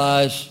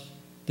sterilize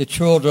the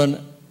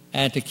children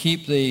and to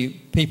keep the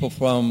people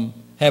from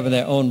having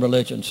their own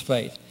religion's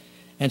faith.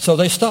 And so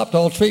they stopped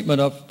all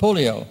treatment of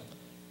polio.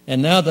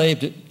 And now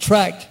they've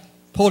tracked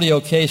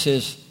polio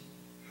cases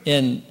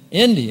in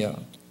India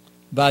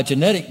by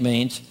genetic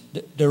means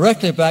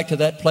directly back to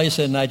that place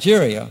in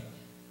Nigeria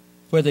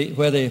where the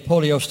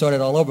polio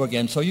started all over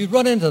again. So you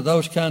run into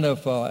those kind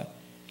of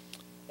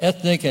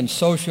ethnic and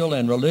social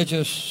and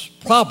religious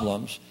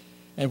problems.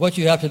 And what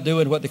you have to do,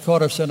 and what the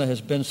Carter Center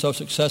has been so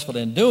successful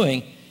in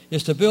doing,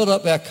 is to build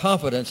up their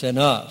confidence in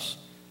us.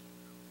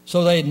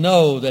 So they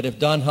know that if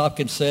Johns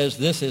Hopkins says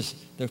this is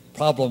the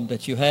problem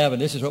that you have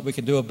and this is what we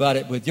can do about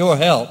it with your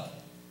help,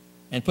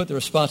 and put the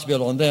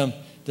responsibility on them,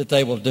 that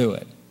they will do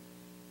it.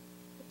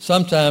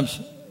 Sometimes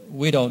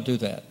we don't do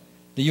that.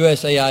 The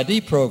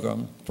USAID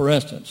program, for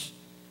instance,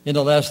 in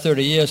the last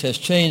 30 years has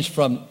changed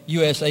from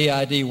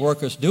USAID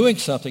workers doing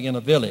something in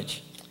a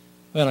village,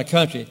 in a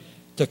country,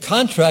 to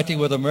contracting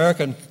with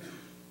American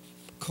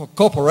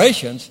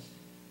corporations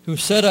who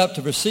set up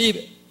to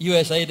receive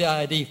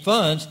USAID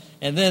funds,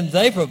 and then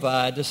they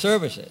provide the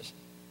services.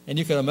 And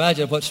you can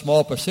imagine what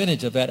small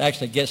percentage of that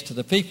actually gets to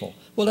the people.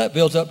 Well, that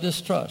builds up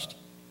distrust.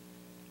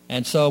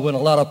 And so when a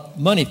lot of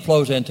money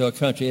flows into a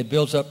country, it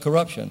builds up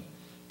corruption.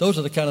 Those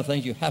are the kind of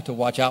things you have to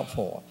watch out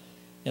for.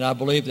 And I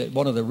believe that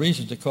one of the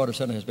reasons the Carter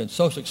Center has been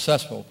so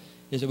successful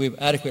is that we've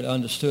adequately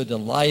understood the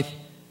life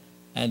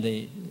and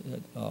the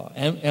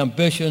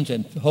ambitions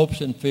and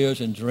hopes and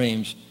fears and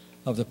dreams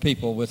of the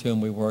people with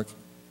whom we work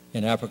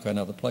in Africa and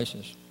other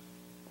places.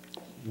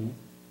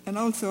 And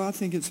also I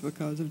think it's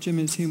because of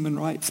Jimmy's human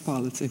rights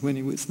policy when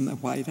he was in the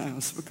White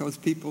House, because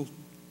people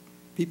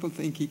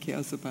think he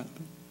cares about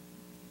them.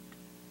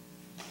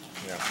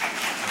 Yeah.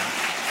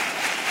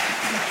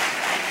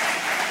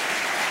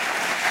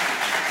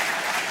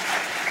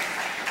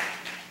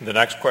 The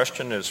next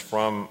question is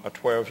from a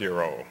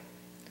 12-year-old.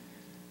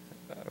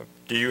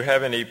 Do you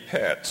have any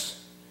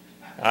pets?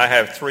 I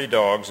have 3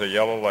 dogs, a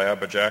yellow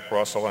lab, a Jack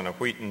Russell, and a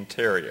Wheaton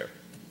Terrier.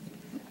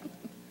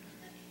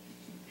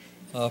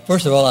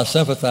 First of all, I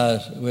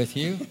sympathize with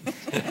you.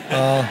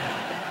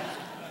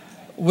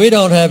 We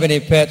don't have any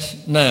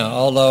pets now,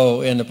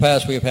 although in the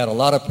past we've had a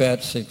lot of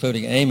pets,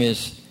 including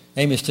Amy's.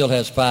 Amy still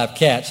has 5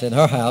 cats in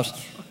her house,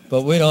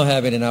 but we don't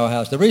have any in our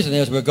house. The reason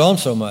is we're gone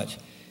so much.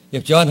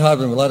 If John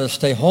Hardman would let us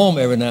stay home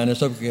every now and then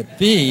so we could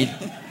feed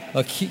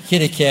a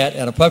kitty cat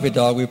and a puppy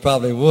dog, we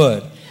probably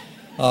would.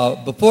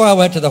 Before I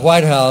went to the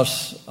White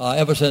House,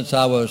 ever since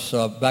I was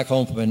back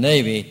home from the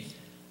Navy,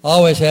 I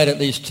always had at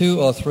least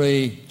 2 or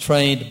 3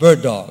 trained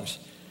bird dogs.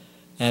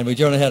 And we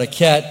generally had a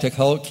cat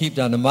to keep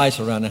down the mice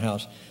around the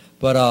house.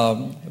 But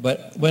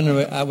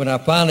when I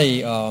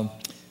finally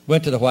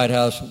went to the White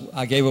House,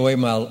 I gave away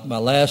my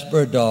last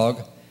bird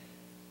dog.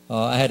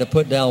 I had to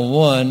put down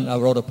one. I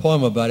wrote a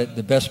poem about it,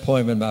 the best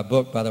poem in my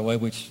book, by the way,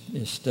 which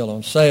is still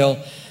on sale.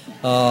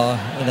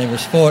 The name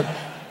was Fort.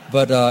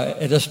 But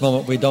at this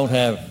moment, we don't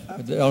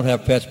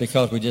have pets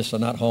because we just are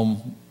not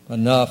home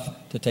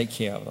enough to take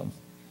care of them.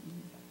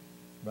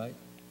 Right?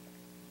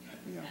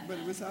 But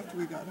it was after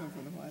we got home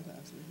from the White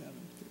House we had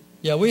them too.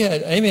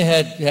 Yeah, Amy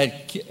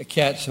had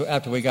cats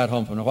after we got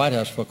home from the White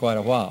House for quite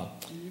a while.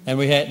 And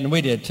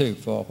we did too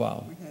for a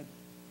while. We had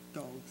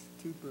dogs,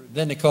 2 birds.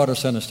 Then the Carter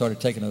Center started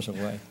taking us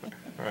away.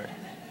 Right.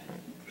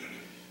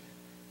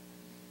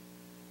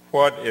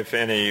 What, if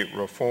any,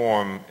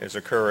 reform is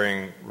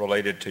occurring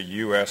related to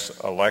U.S.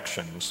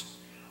 elections,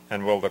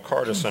 and will the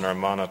Carter Center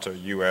monitor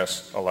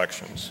U.S.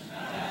 elections?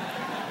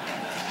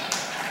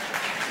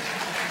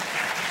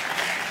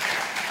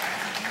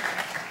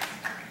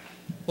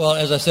 Well,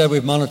 as I said,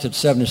 we've monitored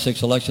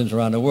 76 elections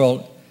around the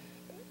world.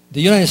 The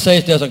United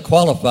States doesn't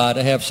qualify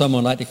to have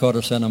someone like the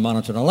Carter Center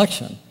monitor an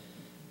election.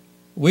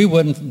 We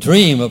wouldn't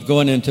dream of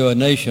going into a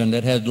nation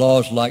that had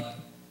laws like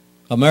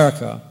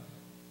America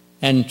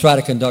and try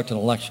to conduct an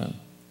election.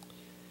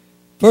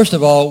 First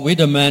of all, we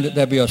demand that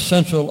there be a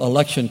central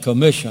election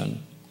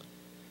commission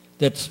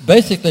that's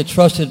basically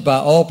trusted by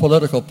all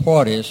political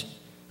parties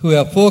who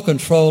have full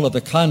control of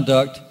the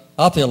conduct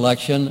of the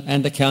election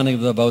and the counting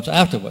of the votes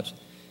afterwards.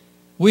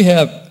 We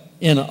have,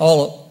 in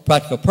all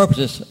practical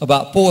purposes,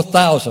 about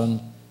 4,000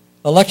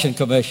 election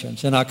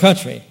commissions in our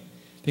country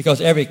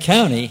because every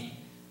county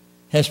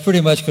has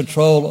pretty much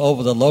control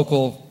over the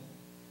local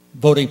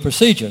voting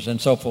procedures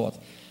and so forth.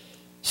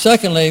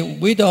 Secondly,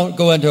 we don't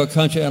go into a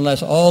country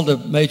unless all the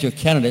major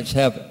candidates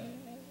have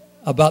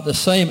about the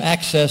same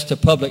access to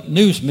public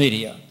news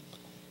media.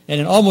 And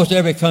in almost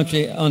every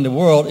country in the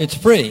world, it's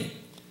free.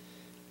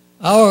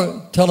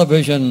 Our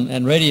television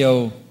and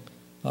radio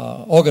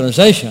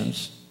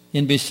organizations,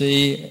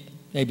 NBC,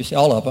 ABC,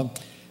 all of them,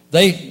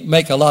 they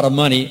make a lot of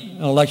money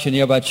an election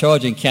year by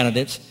charging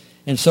candidates.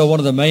 And so one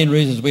of the main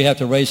reasons we have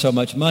to raise so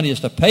much money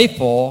is to pay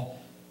for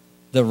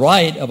the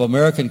right of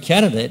American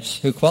candidates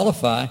who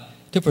qualify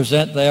to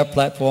present their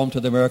platform to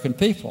the American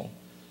people.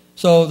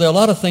 So there are a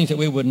lot of things that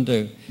we wouldn't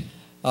do.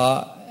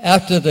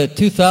 After the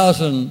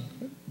 2000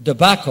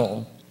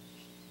 debacle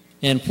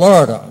in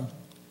Florida,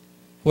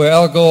 where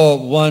Al Gore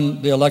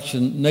won the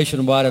election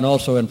nationwide and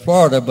also in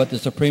Florida, but the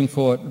Supreme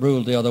Court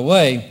ruled the other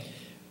way,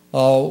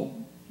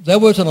 there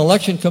was an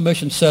election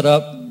commission set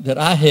up that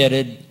I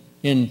headed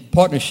in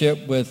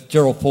partnership with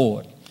Gerald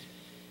Ford.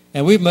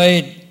 And we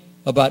made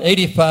about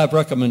 85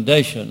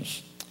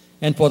 recommendations.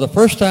 And for the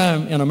first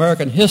time in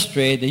American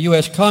history, the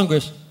U.S.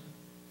 Congress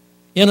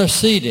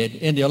interceded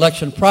in the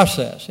election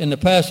process. In the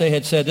past, they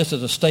had said this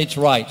is a states'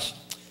 rights.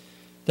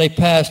 They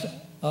passed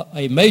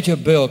a major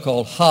bill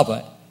called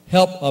HAVA,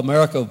 Help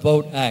America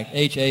Vote Act,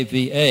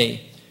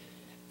 H-A-V-A,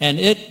 and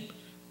it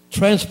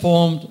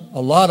transformed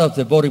a lot of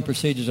the voting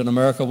procedures in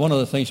America. One of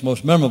the things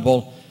most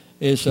memorable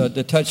is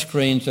the touch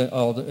screens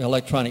or the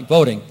electronic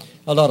voting.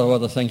 A lot of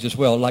other things as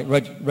well, like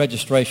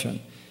registration.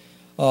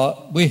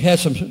 We had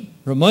some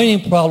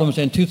remaining problems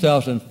in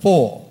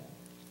 2004.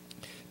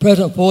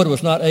 President Ford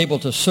was not able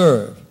to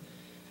serve,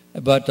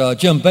 but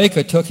Jim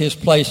Baker took his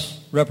place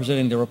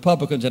representing the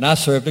Republicans, and I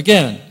served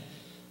again.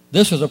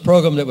 This was a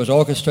program that was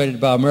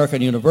orchestrated by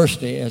American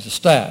University as a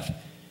staff,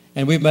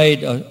 and we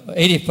made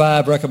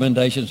 85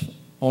 recommendations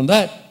on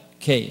that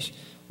case.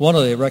 One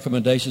of the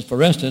recommendations,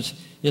 for instance,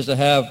 is to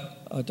have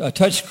a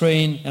touch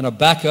screen and a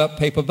backup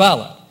paper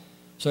ballot.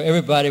 So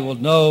everybody will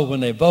know when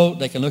they vote,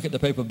 they can look at the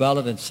paper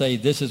ballot and say,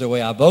 this is the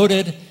way I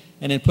voted,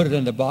 and then put it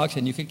in the box,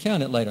 and you can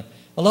count it later.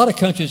 A lot of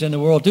countries in the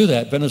world do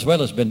that.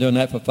 Venezuela's been doing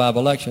that for 5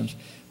 elections.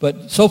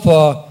 But so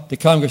far, the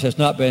Congress has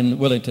not been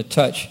willing to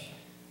touch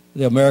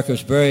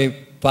America's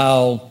very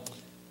foul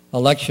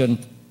election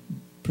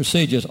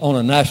procedures on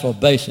a national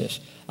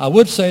basis. I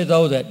would say,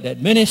 though, that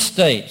many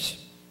states,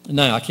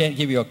 now I can't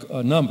give you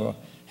a number,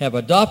 have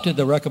adopted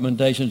the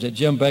recommendations that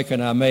Jim Baker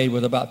and I made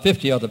with about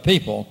 50 other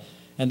people,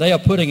 and they are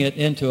putting it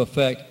into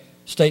effect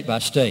state by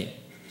state.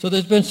 So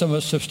there's been some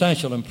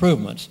substantial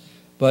improvements.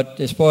 But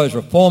as far as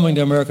reforming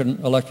the American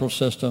electoral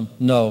system,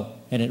 no,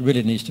 and it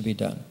really needs to be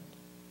done.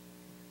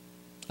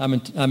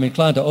 I'm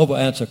inclined to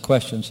over-answer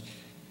questions,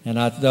 and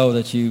I know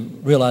that you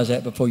realized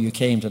that before you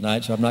came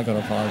tonight, so I'm not going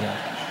to apologize.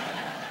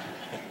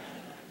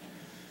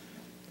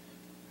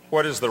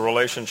 What is the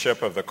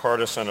relationship of the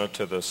Carter Center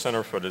to the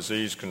Center for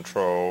Disease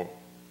Control,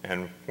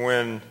 and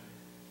when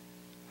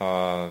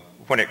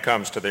it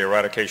comes to the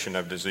eradication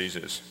of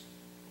diseases?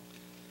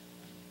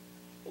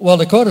 Well,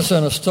 the Carter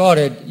Center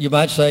started, you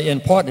might say,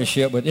 in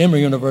partnership with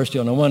Emory University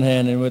on the one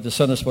hand and with the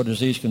Centers for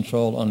Disease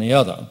Control on the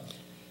other.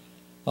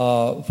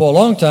 For a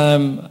long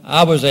time,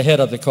 I was the head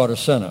of the Carter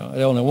Center,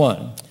 the only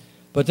one.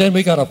 But then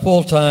we got a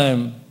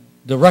full-time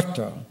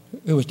director,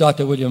 who was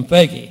Dr. William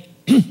Fagey,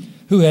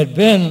 who had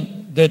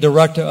been the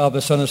director of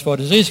the Centers for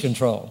Disease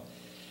Control.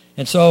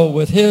 And so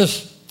with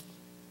his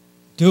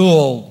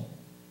dual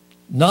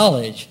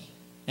knowledge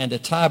and the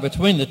tie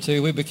between the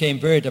two, we became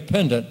very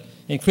dependent,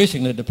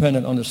 increasingly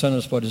dependent on the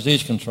Centers for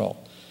Disease Control.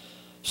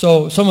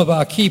 So some of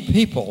our key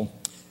people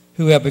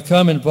who have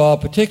become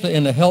involved, particularly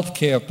in the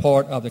healthcare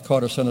part of the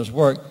Carter Center's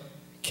work,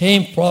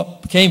 came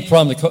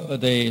from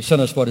the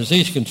Centers for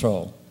Disease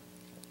Control.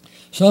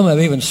 Some have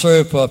even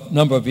served for a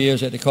number of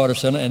years at the Carter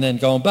Center and then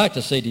gone back to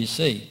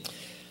CDC.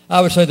 I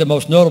would say the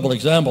most notable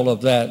example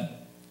of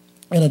that,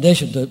 in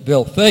addition to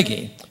Bill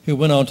Fagey, who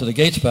went on to the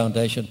Gates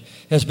Foundation,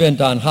 has been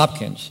Don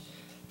Hopkins.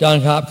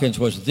 Don Hopkins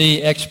was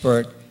the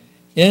expert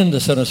in the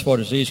Centers for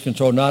Disease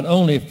Control, not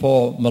only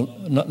for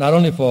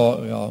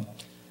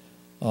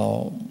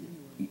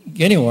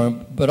guinea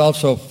worm, but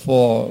also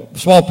for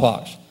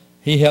smallpox.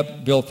 He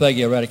helped Bill Foege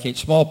eradicate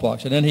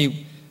smallpox, and then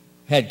he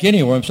had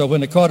guinea worm. So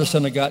when the Carter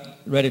Center got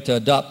ready to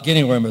adopt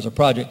guinea worm as a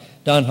project,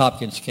 Don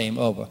Hopkins came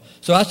over.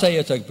 So I say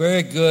it's a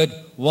very good,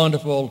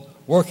 wonderful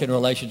working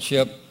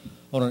relationship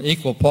on an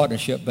equal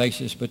partnership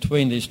basis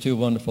between these two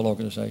wonderful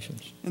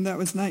organizations. And that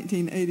was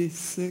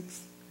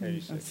 1986,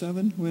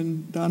 7,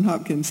 when Don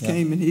Hopkins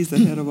came, and he's the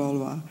head of all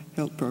of our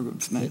health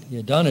programs now.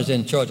 Yeah, Don is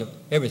in charge of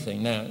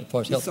everything now as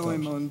far as health saw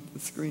programs. him on the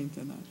screen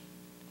tonight.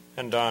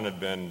 And Don had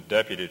been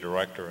deputy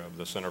director of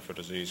the Center for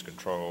Disease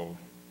Control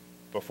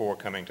before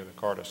coming to the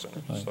Carter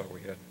Center, Right. so we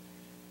had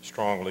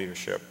strong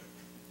leadership.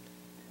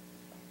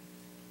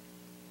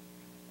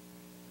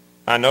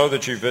 I know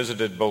that you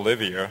visited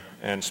Bolivia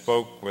and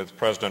spoke with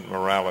President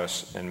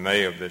Morales in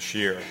May of this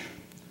year.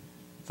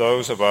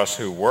 Those of us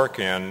who work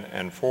in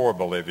and for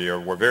Bolivia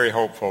were very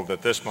hopeful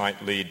that this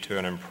might lead to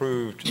an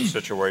improved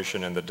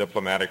situation in the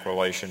diplomatic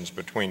relations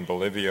between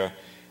Bolivia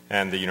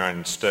and the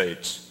United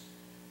States.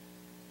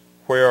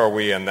 Where are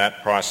we in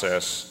that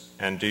process,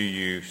 and do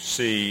you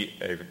see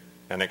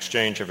an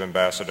exchange of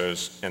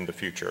ambassadors in the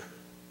future?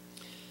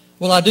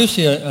 Well, I do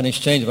see an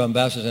exchange of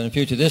ambassadors in the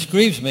future. This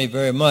grieves me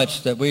very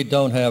much that we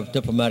don't have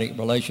diplomatic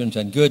relations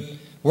and good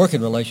working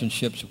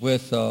relationships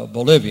with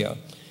Bolivia.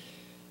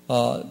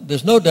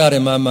 There's no doubt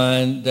in my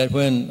mind that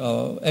when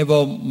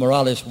Evo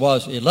Morales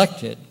was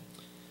elected,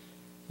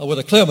 with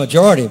a clear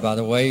majority, by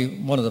the way,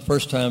 one of the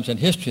first times in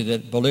history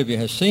that Bolivia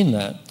has seen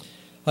that,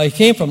 he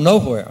came from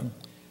nowhere.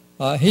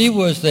 He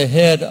was the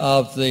head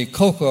of the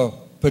coca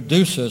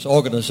producers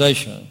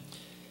organization,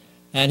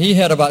 and he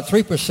had about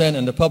 3%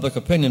 in the public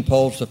opinion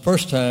polls the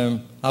first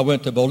time I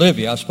went to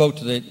Bolivia. I spoke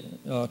to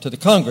the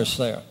Congress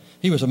there.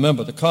 He was a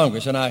member of the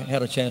Congress, and I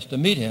had a chance to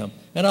meet him,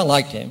 and I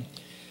liked him.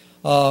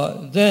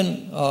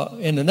 Then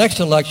in the next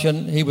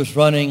election, he was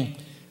running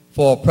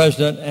for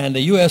president, and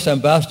the U.S.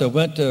 ambassador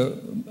went to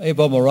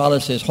Evo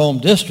Morales' home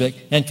district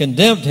and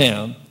condemned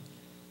him,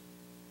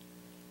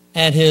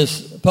 and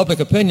his public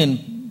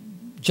opinion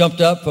jumped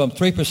up from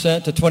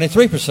 3% to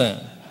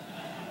 23%.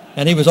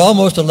 And he was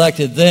almost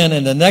elected then.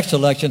 In the next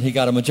election, he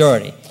got a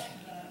majority.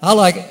 I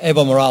like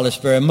Evo Morales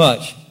very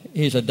much.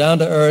 He's a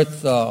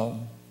down-to-earth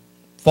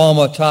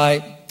farmer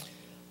type,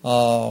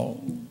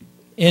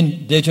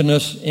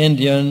 indigenous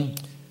Indian.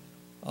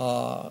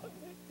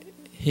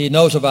 He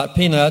knows about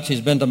peanuts.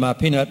 He's been to my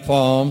peanut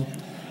farm.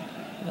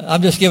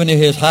 I'm just giving you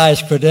his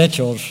highest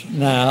credentials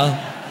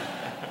now.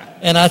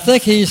 And I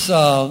think he's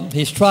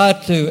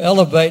tried to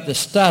elevate the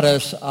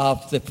status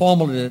of the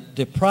formerly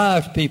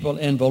deprived people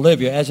in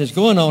Bolivia, as is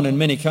going on in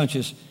many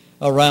countries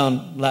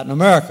around Latin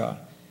America,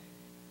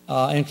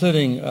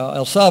 including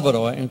El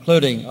Salvador,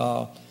 including,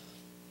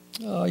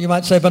 you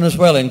might say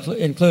Venezuela,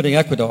 including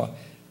Ecuador,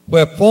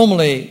 where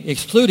formerly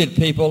excluded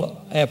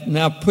people have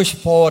now pushed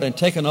forward and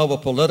taken over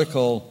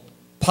political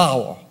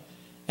power.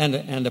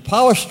 And the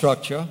power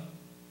structure,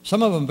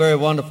 some of them very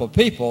wonderful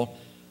people,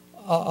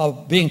 are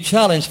being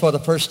challenged for the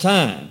first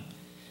time.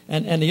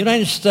 And the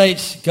United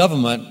States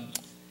government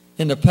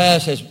in the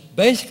past has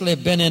basically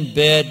been in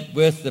bed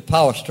with the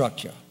power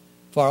structure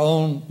for our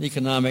own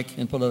economic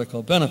and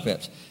political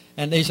benefits.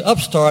 And these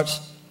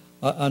upstarts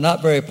are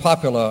not very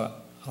popular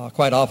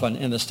quite often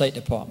in the State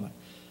Department.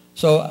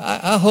 So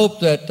I hope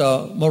that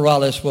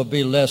Morales will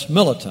be less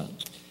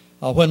militant.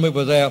 When we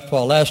were there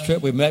for our last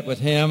trip, we met with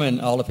him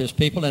and all of his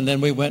people, and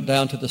then we went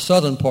down to the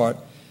southern part,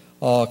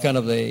 kind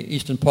of the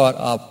eastern part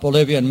of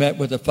Bolivia, and met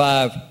with the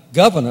 5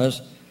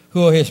 governors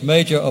who are his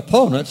major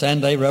opponents,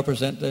 and they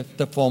represent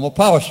the former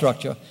power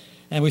structure.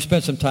 And we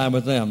spent some time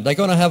with them. They're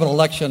going to have an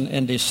election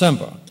in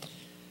December,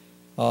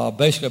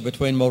 basically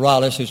between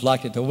Morales, who's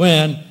likely to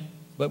win,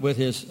 but with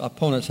his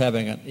opponents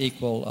having an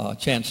equal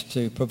chance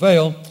to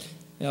prevail,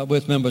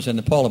 with members in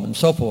the parliament and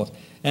so forth.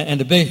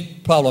 And the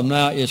big problem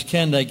now is,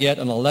 can they get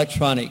an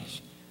electronic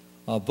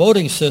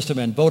voting system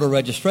and voter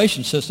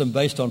registration system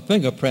based on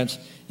fingerprints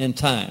in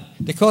time?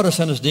 The Carter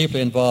Center is deeply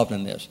involved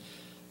in this.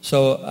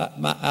 So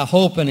I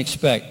hope and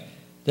expect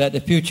that the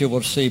future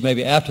will see,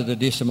 maybe after the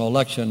December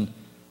election,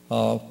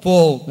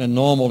 full and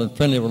normal and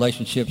friendly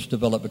relationships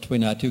develop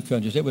between our two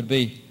countries. It would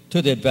be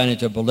to the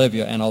advantage of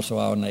Bolivia and also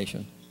our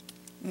nation.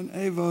 And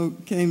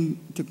Evo came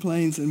to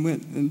Plains and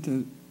went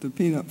into the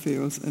peanut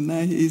fields, and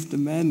now he's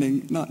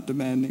not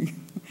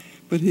demanding,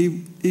 but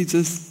he's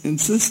just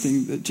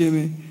insisting that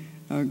Jimmy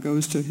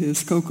goes to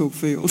his cocoa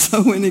field.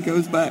 So when he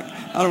goes back,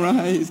 I don't know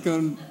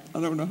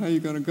how you're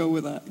going to go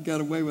with that,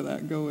 get away with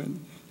that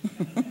going.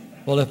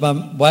 Well, if my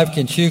wife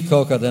can chew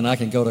coca, then I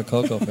can go to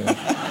cocoa field.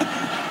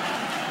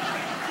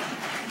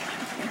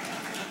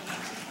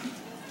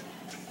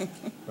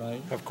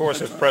 Right. Of course,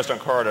 if President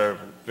Carter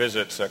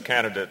visits a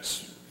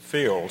candidate's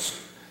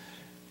fields,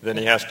 then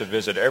he has to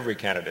visit every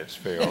candidate's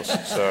fields.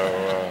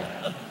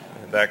 So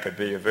that could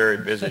be a very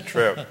busy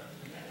trip.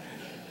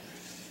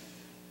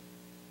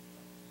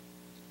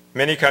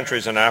 Many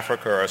countries in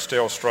Africa are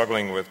still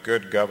struggling with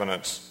good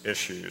governance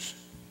issues.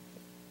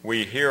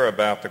 We hear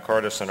about the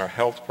Carter Center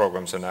health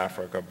programs in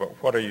Africa,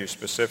 but what are you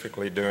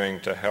specifically doing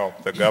to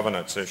help the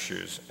governance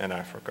issues in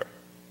Africa?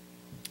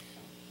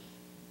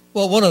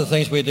 Well, one of the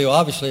things we do,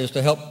 obviously, is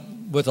to help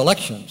with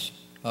elections.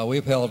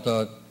 We've held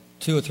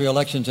 2 or 3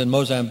 elections in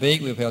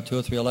Mozambique. We've held 2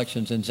 or 3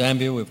 elections in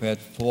Zambia. We've had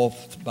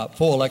about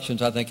 4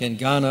 elections, I think, in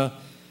Ghana.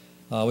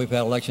 We've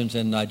had elections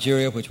in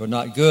Nigeria, which were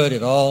not good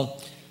at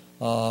all.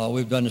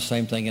 We've done the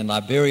same thing in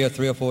Liberia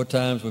 3 or 4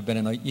 times. We've been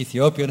in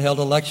Ethiopia and held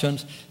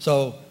elections.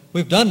 So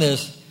we've done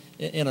this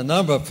in a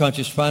number of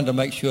countries, trying to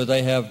make sure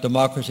they have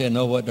democracy and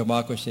know what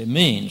democracy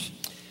means.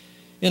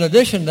 In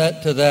addition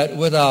to that,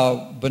 with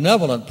our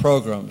benevolent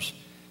programs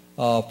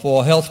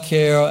for health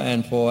care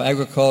and for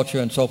agriculture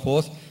and so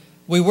forth,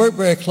 we work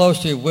very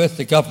closely with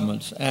the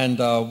governments, and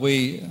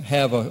we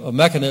have a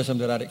mechanism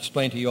that I'd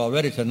explained to you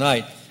already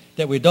tonight,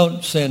 that we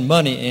don't send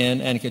money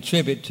in and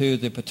contribute to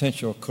the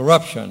potential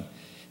corruption.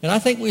 And I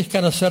think we've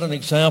kind of set an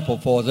example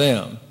for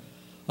them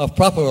of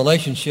proper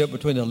relationship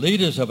between the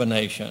leaders of a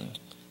nation,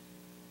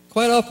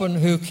 quite often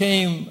who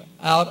came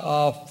out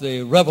of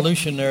the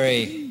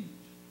revolutionary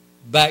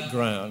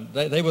background.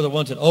 They were the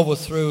ones that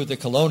overthrew the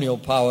colonial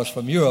powers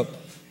from Europe,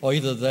 or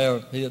either they're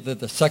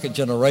the second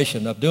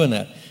generation of doing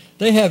that.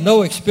 They have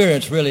no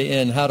experience really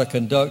in how to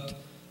conduct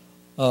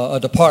a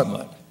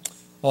department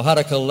or how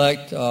to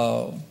collect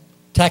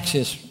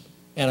taxes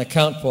and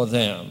account for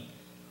them,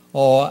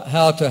 or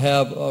how to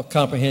have a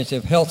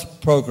comprehensive health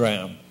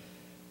program,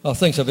 or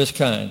things of this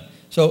kind.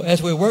 So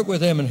as we work with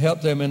them and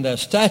help them in their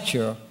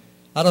stature,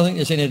 I don't think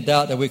there's any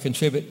doubt that we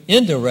contribute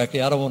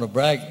indirectly, I don't want to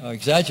brag or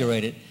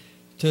exaggerate it,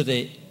 to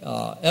the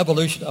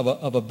evolution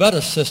of a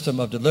better system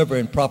of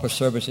delivering proper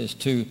services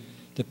to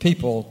the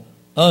people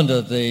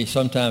under the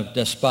sometimes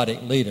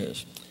despotic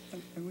leaders.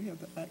 And we have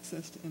the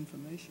access to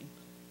information.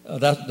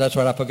 That's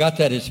right. I forgot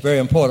that. It's very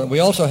important. We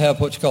also have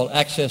what's called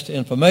access to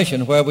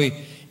information, where we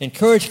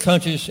encourage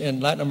countries in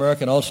Latin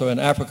America and also in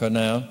Africa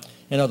now,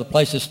 and other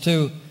places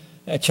too,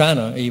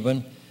 China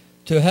even,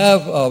 to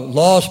have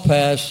laws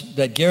passed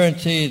that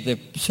guarantee the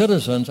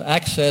citizens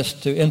access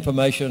to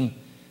information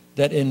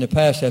that in the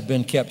past have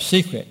been kept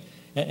secret.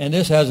 And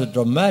this has a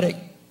dramatic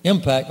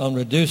impact on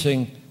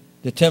reducing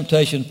the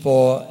temptation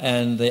for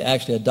and the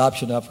actual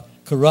adoption of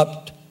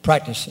corrupt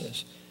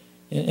practices.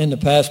 In the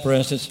past, for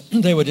instance,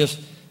 they would just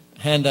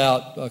hand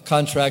out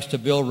contracts to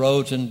build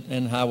roads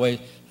and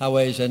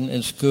highways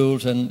and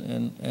schools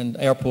and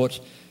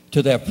airports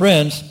to their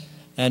friends,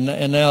 and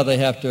now they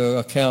have to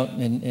account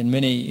in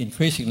many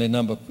increasingly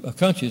number of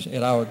countries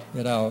at our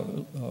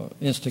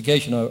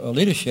instigation or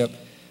leadership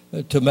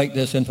to make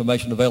this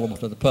information available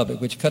to the public,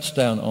 which cuts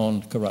down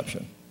on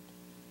corruption.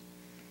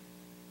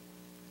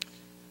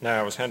 Now,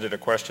 I was handed a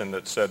question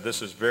that said,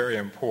 this is very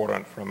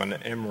important from an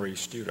Emory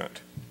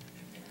student,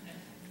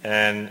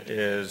 and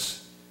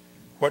is,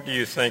 what do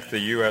you think the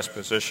U.S.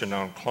 position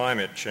on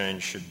climate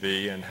change should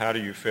be, and how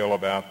do you feel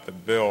about the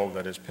bill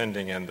that is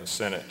pending in the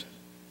Senate?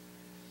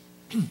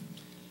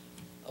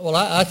 Well,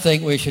 I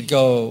think we should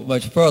go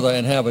much further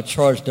and have a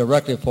charge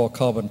directly for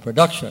carbon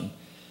production.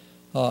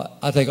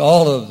 I think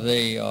all of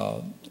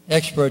the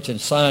experts and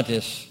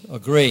scientists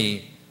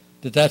agree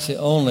that that's the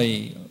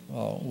only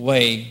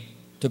way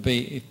to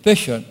be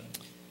efficient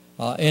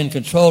in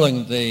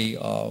controlling the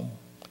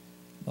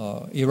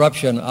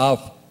eruption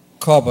of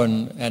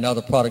carbon and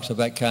other products of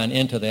that kind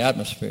into the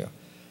atmosphere.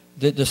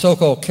 The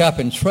so-called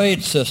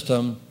cap-and-trade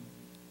system,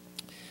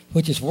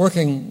 which is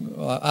working,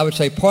 I would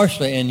say,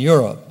 partially in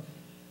Europe,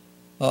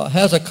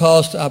 has a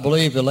cost, I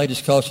believe the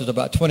latest cost is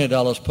about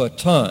 $20 per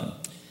ton.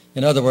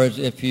 In other words,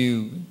 if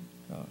you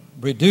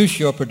reduce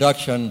your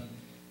production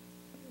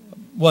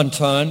 1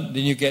 ton,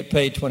 then you get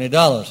paid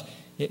 $20.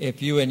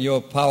 If you and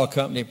your power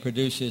company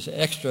produces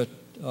extra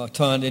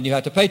ton, then you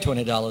have to pay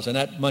 $20, and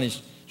that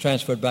money's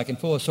transferred back and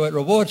forth. So it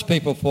rewards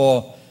people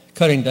for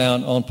cutting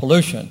down on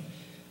pollution.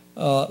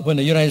 When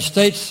the United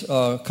States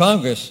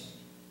Congress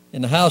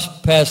in the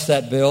House passed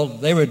that bill,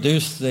 they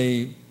reduced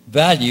the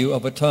value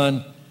of a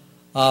ton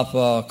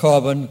of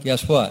carbon,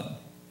 guess what?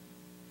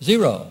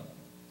 0.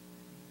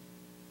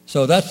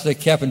 So that's the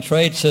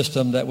cap-and-trade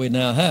system that we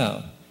now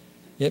have.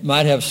 It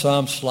might have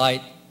some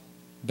slight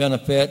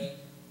benefit,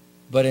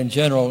 but in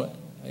general,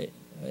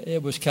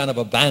 it was kind of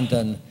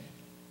abandoned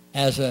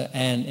as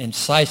an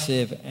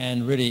incisive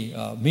and really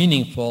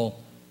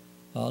meaningful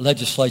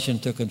legislation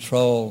to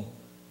control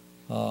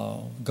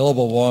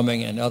global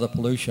warming and other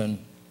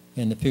pollution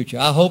in the future.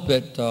 I hope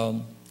that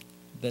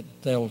that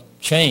they'll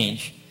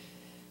change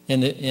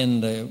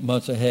in the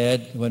months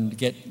ahead when we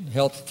get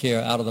health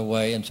care out of the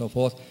way and so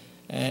forth,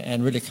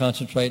 and really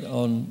concentrate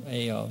on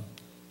a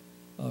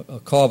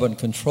carbon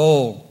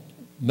control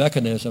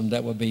mechanism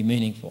that would be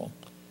meaningful.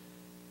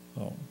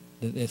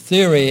 The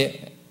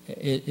theory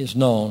is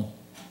known.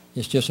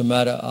 It's just a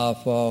matter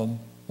of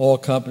oil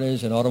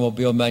companies and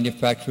automobile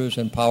manufacturers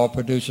and power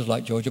producers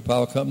like Georgia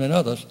Power Company and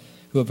others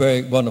who are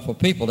very wonderful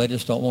people. They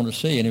just don't want to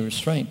see any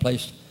restraint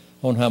placed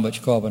on how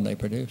much carbon they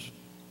produce.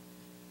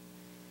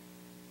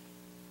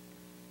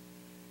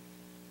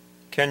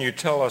 Can you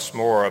tell us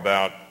more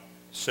about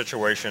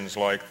situations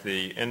like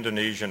the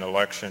Indonesian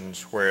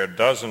elections where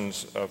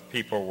dozens of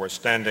people were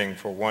standing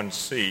for one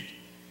seat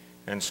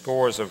and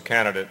scores of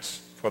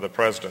candidates for the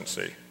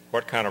presidency?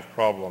 What kind of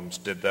problems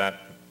did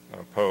that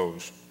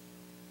pose?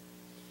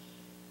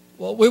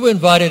 Well, we were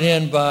invited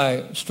in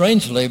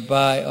strangely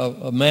by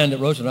a man that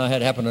Rose and I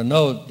had happened to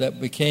know that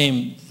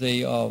became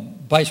the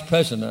vice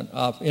president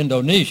of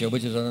Indonesia,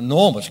 which is an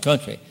enormous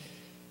country,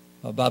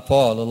 by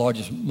far the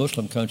largest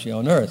Muslim country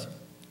on earth.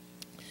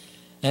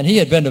 And he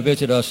had been to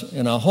visit us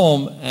in our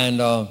home,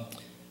 and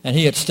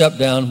he had stepped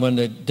down when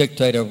the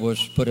dictator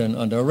was put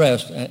under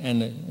arrest,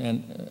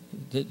 and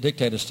the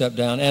dictator stepped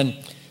down,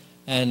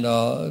 and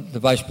the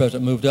vice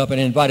president moved up and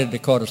invited the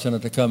Carter Center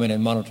to come in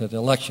and monitor the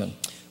election.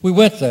 We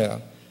went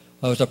there.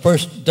 It was the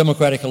first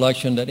democratic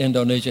election that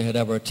Indonesia had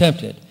ever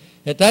attempted.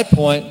 At that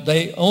point,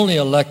 they only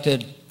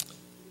elected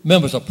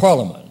members of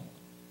parliament,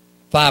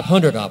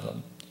 500 of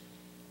them.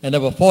 And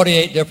there were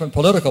 48 different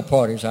political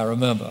parties, I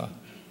remember,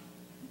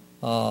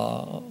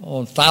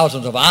 on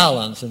thousands of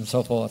islands and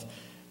so forth.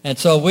 And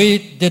so we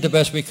did the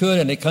best we could,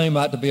 and it came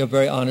out to be a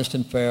very honest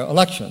and fair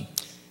election.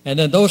 And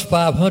then those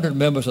 500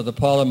 members of the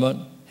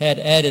parliament had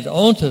added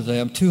onto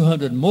them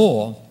 200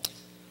 more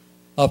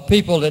of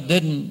people that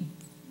didn't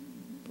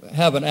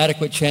have an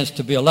adequate chance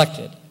to be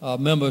elected,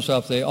 members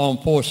of the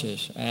armed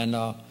forces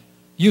and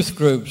youth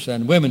groups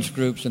and women's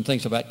groups and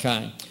things of that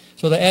kind.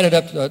 So they added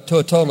up to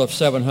a total of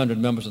 700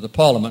 members of the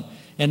parliament,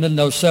 and then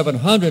those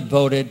 700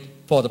 voted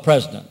for the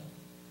president.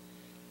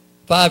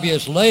 5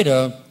 years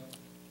later,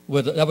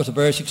 that was a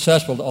very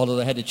successful, although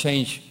they had to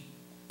change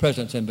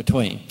presidents in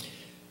between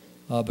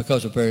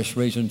because of various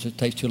reasons. It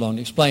takes too long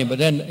to explain. But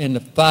then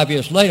 5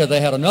 years later,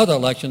 they had another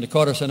election. The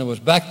Carter Center was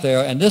back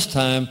there, and this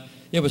time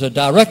it was a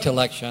direct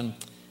election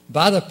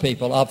by the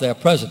people of their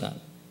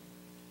president.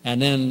 And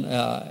then,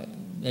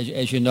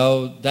 as you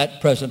know,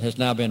 that president has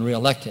now been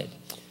reelected.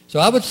 So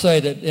I would say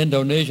that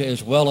Indonesia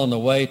is well on the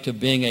way to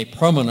being a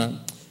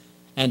permanent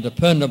and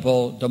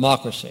dependable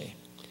democracy.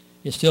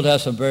 It still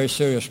has some very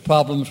serious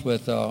problems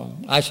with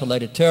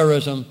isolated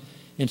terrorism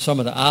in some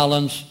of the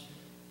islands.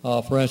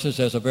 For instance,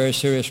 there's a very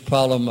serious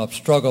problem of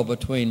struggle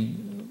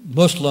between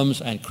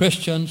Muslims and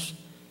Christians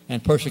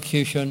and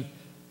persecution.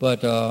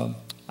 But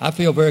I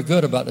feel very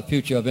good about the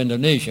future of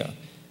Indonesia.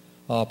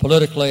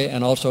 Politically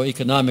and also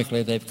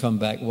economically, they've come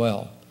back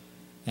well.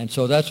 And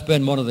so that's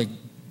been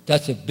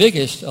that's the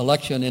biggest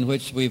election in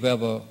which we've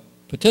ever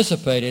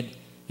participated,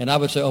 and I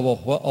would say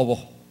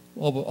overall,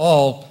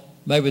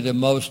 maybe the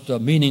most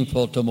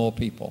meaningful to more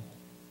people.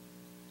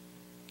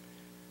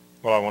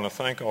 Well, I want to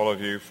thank all of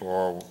you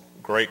for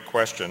great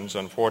questions.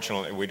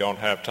 Unfortunately, we don't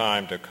have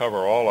time to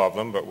cover all of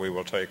them, but we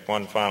will take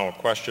one final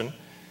question.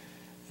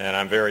 And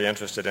I'm very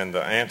interested in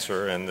the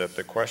answer, and that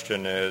the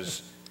question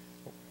is,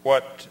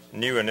 what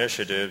new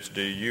initiatives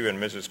do you and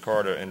Mrs.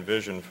 Carter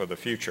envision for the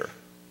future?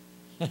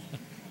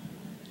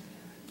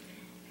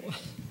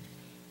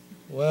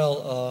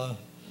 Well,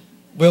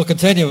 we'll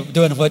continue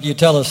doing what you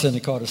tell us in the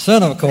Carter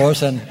Center, of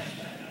course. And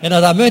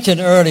as I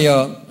mentioned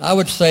earlier, I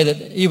would say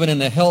that even in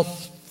the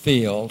health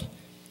field,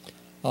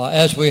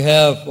 as we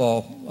have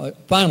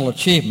final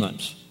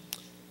achievements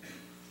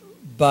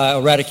by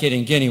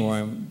eradicating guinea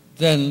worm,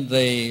 then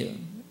the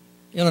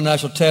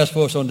International Task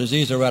Force on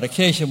Disease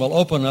Eradication will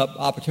open up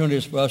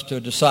opportunities for us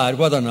to decide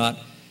whether or not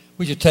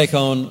we should take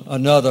on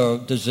another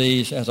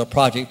disease as a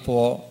project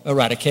for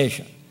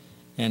eradication.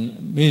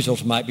 And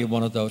measles might be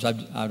one of those. I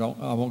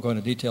won't go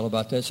into detail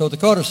about that. So the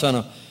Carter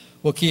Center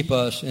will keep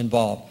us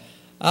involved.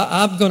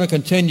 I'm going to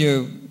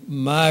continue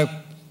my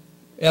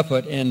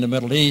effort in the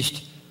Middle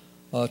East,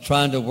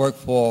 trying to work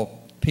for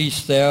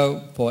peace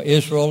there for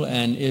Israel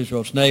and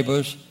Israel's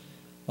neighbors.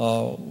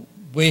 I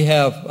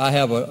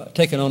have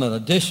taken on an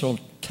additional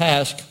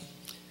task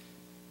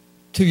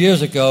 2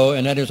 years ago,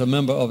 and that is a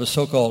member of the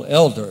so-called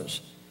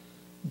elders.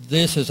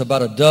 This is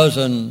about a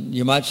dozen,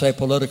 you might say,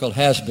 political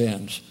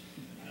has-beens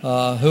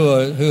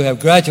who have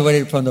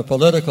graduated from the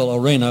political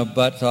arena,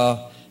 but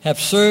have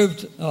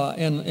served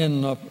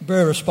in a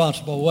very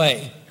responsible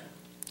way.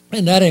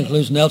 And that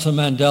includes Nelson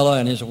Mandela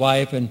and his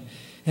wife, and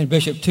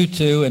Bishop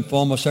Tutu, and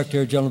former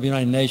Secretary General of the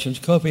United Nations,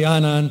 Kofi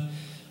Annan,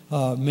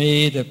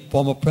 me, the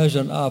former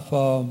president of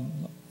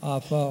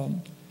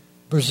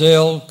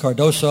Brazil,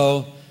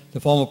 Cardoso, the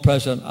former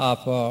president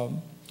of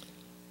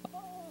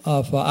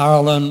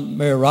Ireland,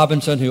 Mary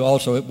Robinson, who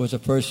also was the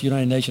first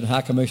United Nations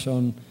High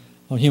Commissioner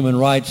on Human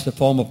Rights, the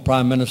former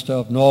Prime Minister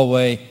of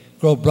Norway,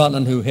 Gro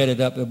Brundtland, who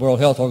headed up the World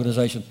Health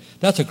Organization.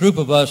 That's a group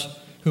of us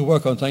who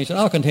work on things, and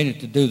I'll continue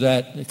to do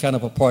that on kind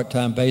of a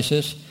part-time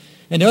basis.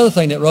 And the other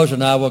thing that Rosa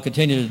and I will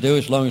continue to do,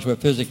 as long as we're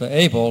physically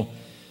able,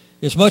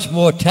 is much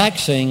more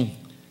taxing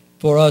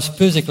for us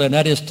physically, and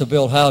that is to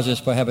build houses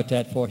for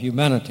Habitat for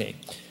Humanity.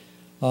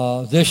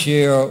 This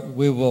year,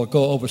 we will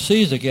go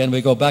overseas again.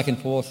 We go back and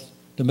forth,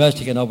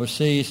 domestic and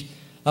overseas.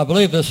 I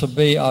believe this will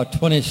be our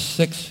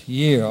 26th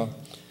year.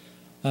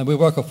 And we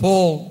work a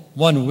full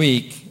 1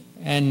 week,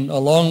 and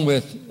along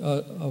with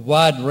a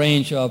wide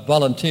range of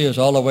volunteers,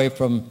 all the way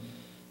from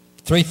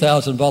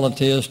 3,000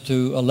 volunteers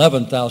to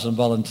 11,000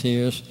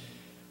 volunteers,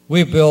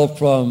 we built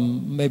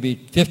from maybe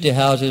 50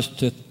 houses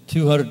to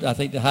 200, I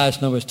think the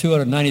highest number is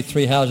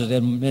 293 houses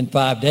in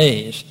 5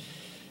 days.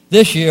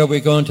 This year we're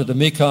going to the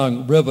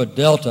Mekong River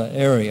Delta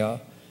area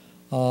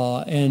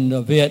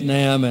in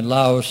Vietnam and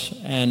Laos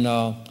and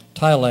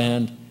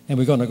Thailand, and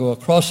we're going to go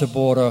across the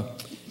border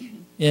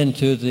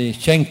into the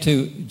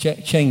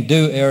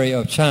Chengdu area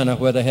of China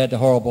where they had the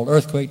horrible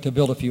earthquake to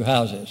build a few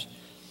houses.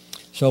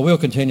 So we'll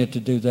continue to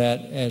do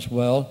that as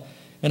well.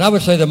 And I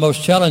would say the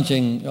most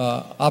challenging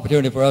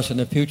opportunity for us in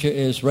the future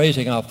is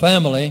raising our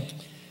family.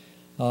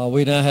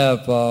 We now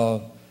have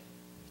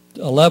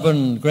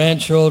 11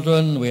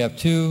 grandchildren. We have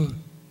 2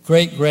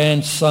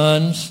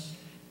 great-grandsons.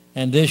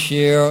 And this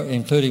year,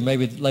 including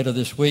maybe later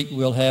this week,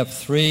 we'll have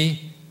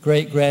 3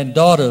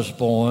 great-granddaughters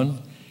born.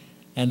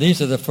 And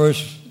these are the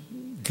first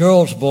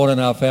girls born in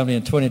our family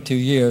in 22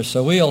 years.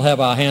 So we'll have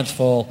our hands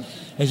full,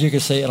 as you can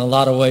see, in a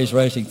lot of ways,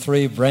 raising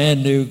 3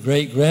 brand new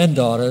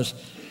great-granddaughters,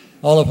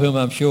 all of whom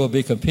I'm sure will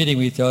be competing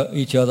with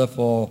each other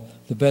for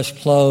the best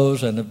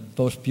clothes and the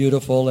most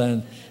beautiful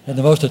and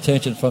the most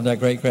attention from their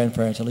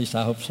great-grandparents. At least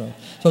I hope so.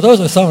 So those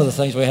are some of the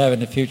things we have in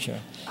the future.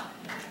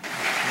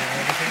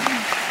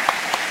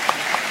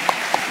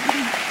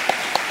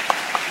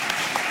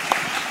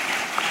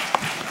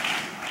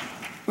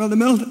 Well, the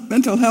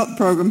mental health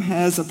program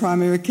has a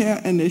primary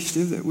care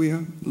initiative that we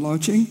are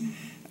launching,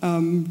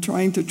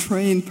 trying to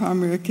train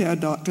primary care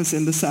doctors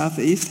in the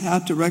Southeast how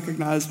to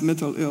recognize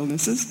mental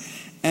illnesses,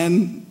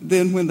 and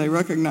then when they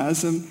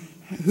recognize them,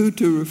 who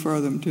to refer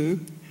them to.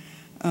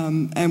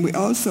 And we're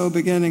also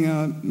beginning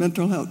a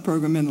mental health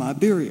program in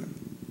Liberia.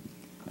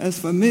 As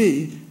for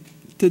me,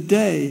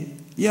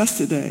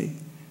 yesterday,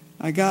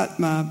 I got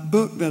my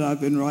book that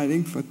I've been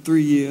writing for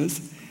 3 years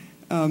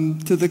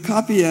to the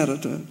copy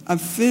editor. I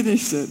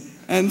finished it,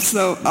 and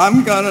so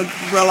I'm going to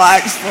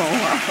relax for a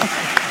while.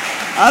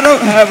 I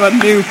don't have a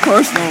new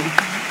personal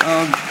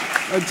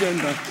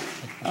agenda.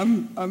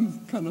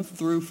 I'm kind of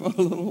through for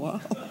a little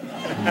while.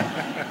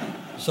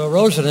 So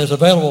Rosalynn is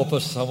available for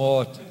some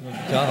more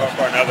jobs.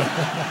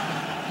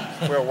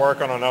 We'll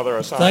work on another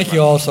assignment. Thank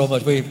you all so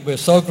much. We're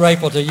so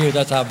grateful to you.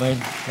 That's our main.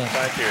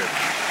 Thank you.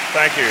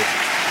 Thank you.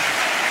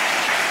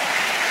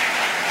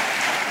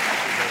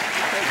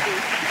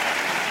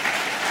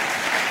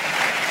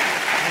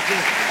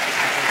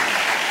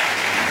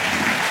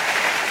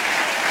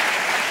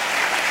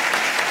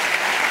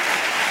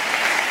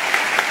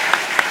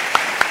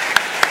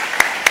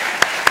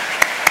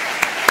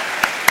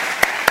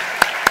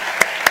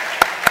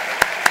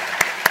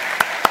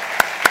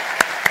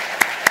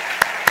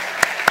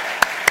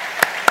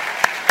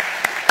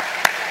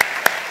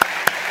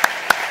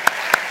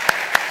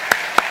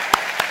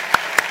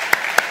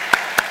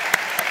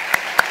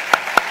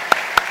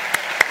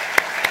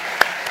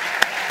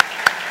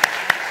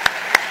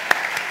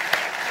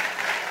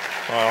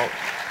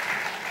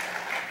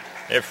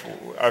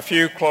 A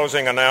few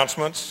closing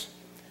announcements.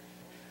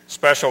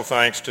 Special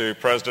thanks to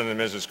President and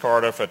Mrs.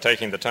 Carter for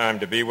taking the time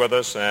to be with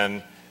us,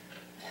 and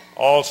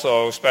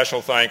also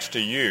special thanks to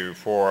you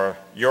for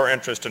your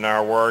interest in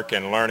our work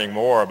and learning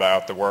more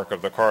about the work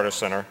of the Carter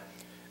Center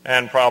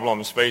and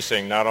problems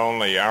facing not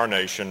only our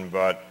nation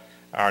but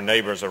our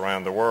neighbors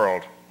around the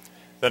world.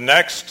 The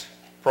next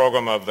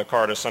program of the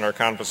Carter Center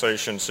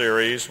Conversation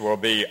Series will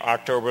be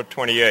October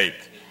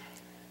 28th,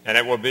 and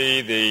it will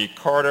be the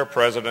Carter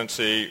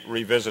Presidency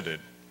Revisited.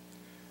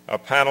 A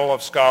panel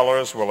of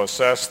scholars will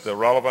assess the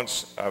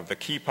relevance of the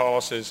key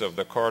policies of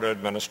the Carter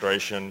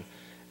administration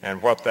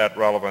and what that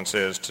relevance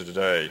is to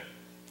today.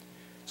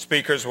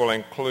 Speakers will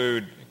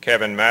include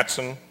Kevin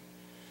Mattson,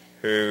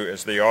 who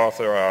is the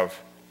author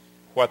of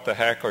What the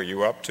Heck Are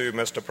You Up To,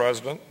 Mr.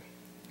 President?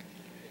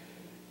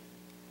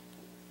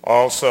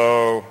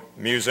 Also,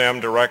 Museum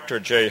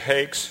Director Jay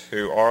Hakes,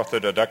 who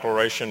authored a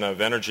Declaration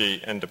of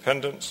Energy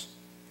Independence,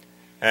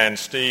 and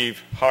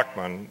Steve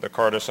Hardman, the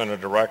Carter Center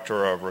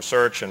Director of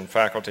Research and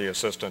Faculty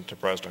Assistant to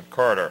President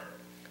Carter.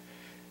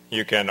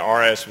 You can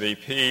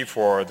RSVP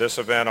for this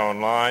event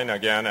online,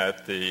 again,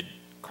 at the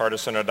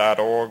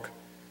cartercenter.org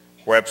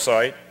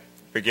website,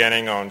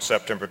 beginning on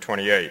September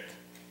 28th.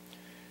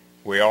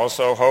 We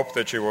also hope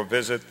that you will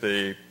visit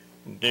the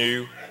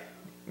new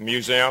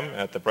museum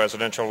at the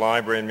Presidential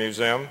Library and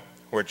Museum,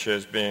 which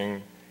is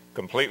being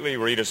completely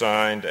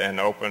redesigned and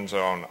opens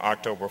on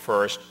October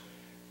 1st,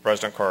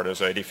 President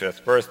Carter's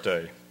 85th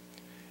birthday.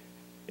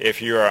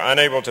 If you are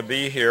unable to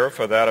be here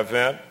for that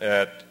event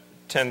at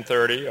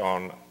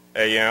 10:30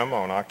 a.m.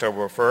 on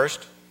October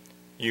 1st,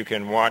 you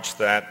can watch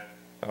that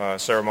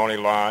ceremony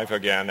live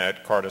again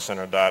at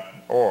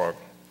cartercenter.org.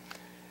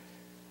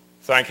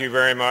 Thank you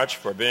very much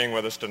for being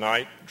with us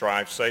tonight.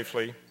 Drive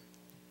safely.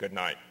 Good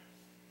night.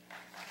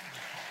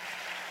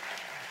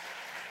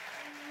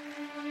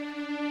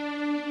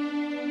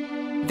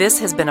 This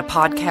has been a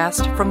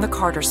podcast from the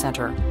Carter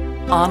Center.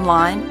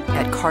 Online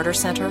at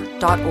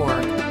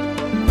cartercenter.org.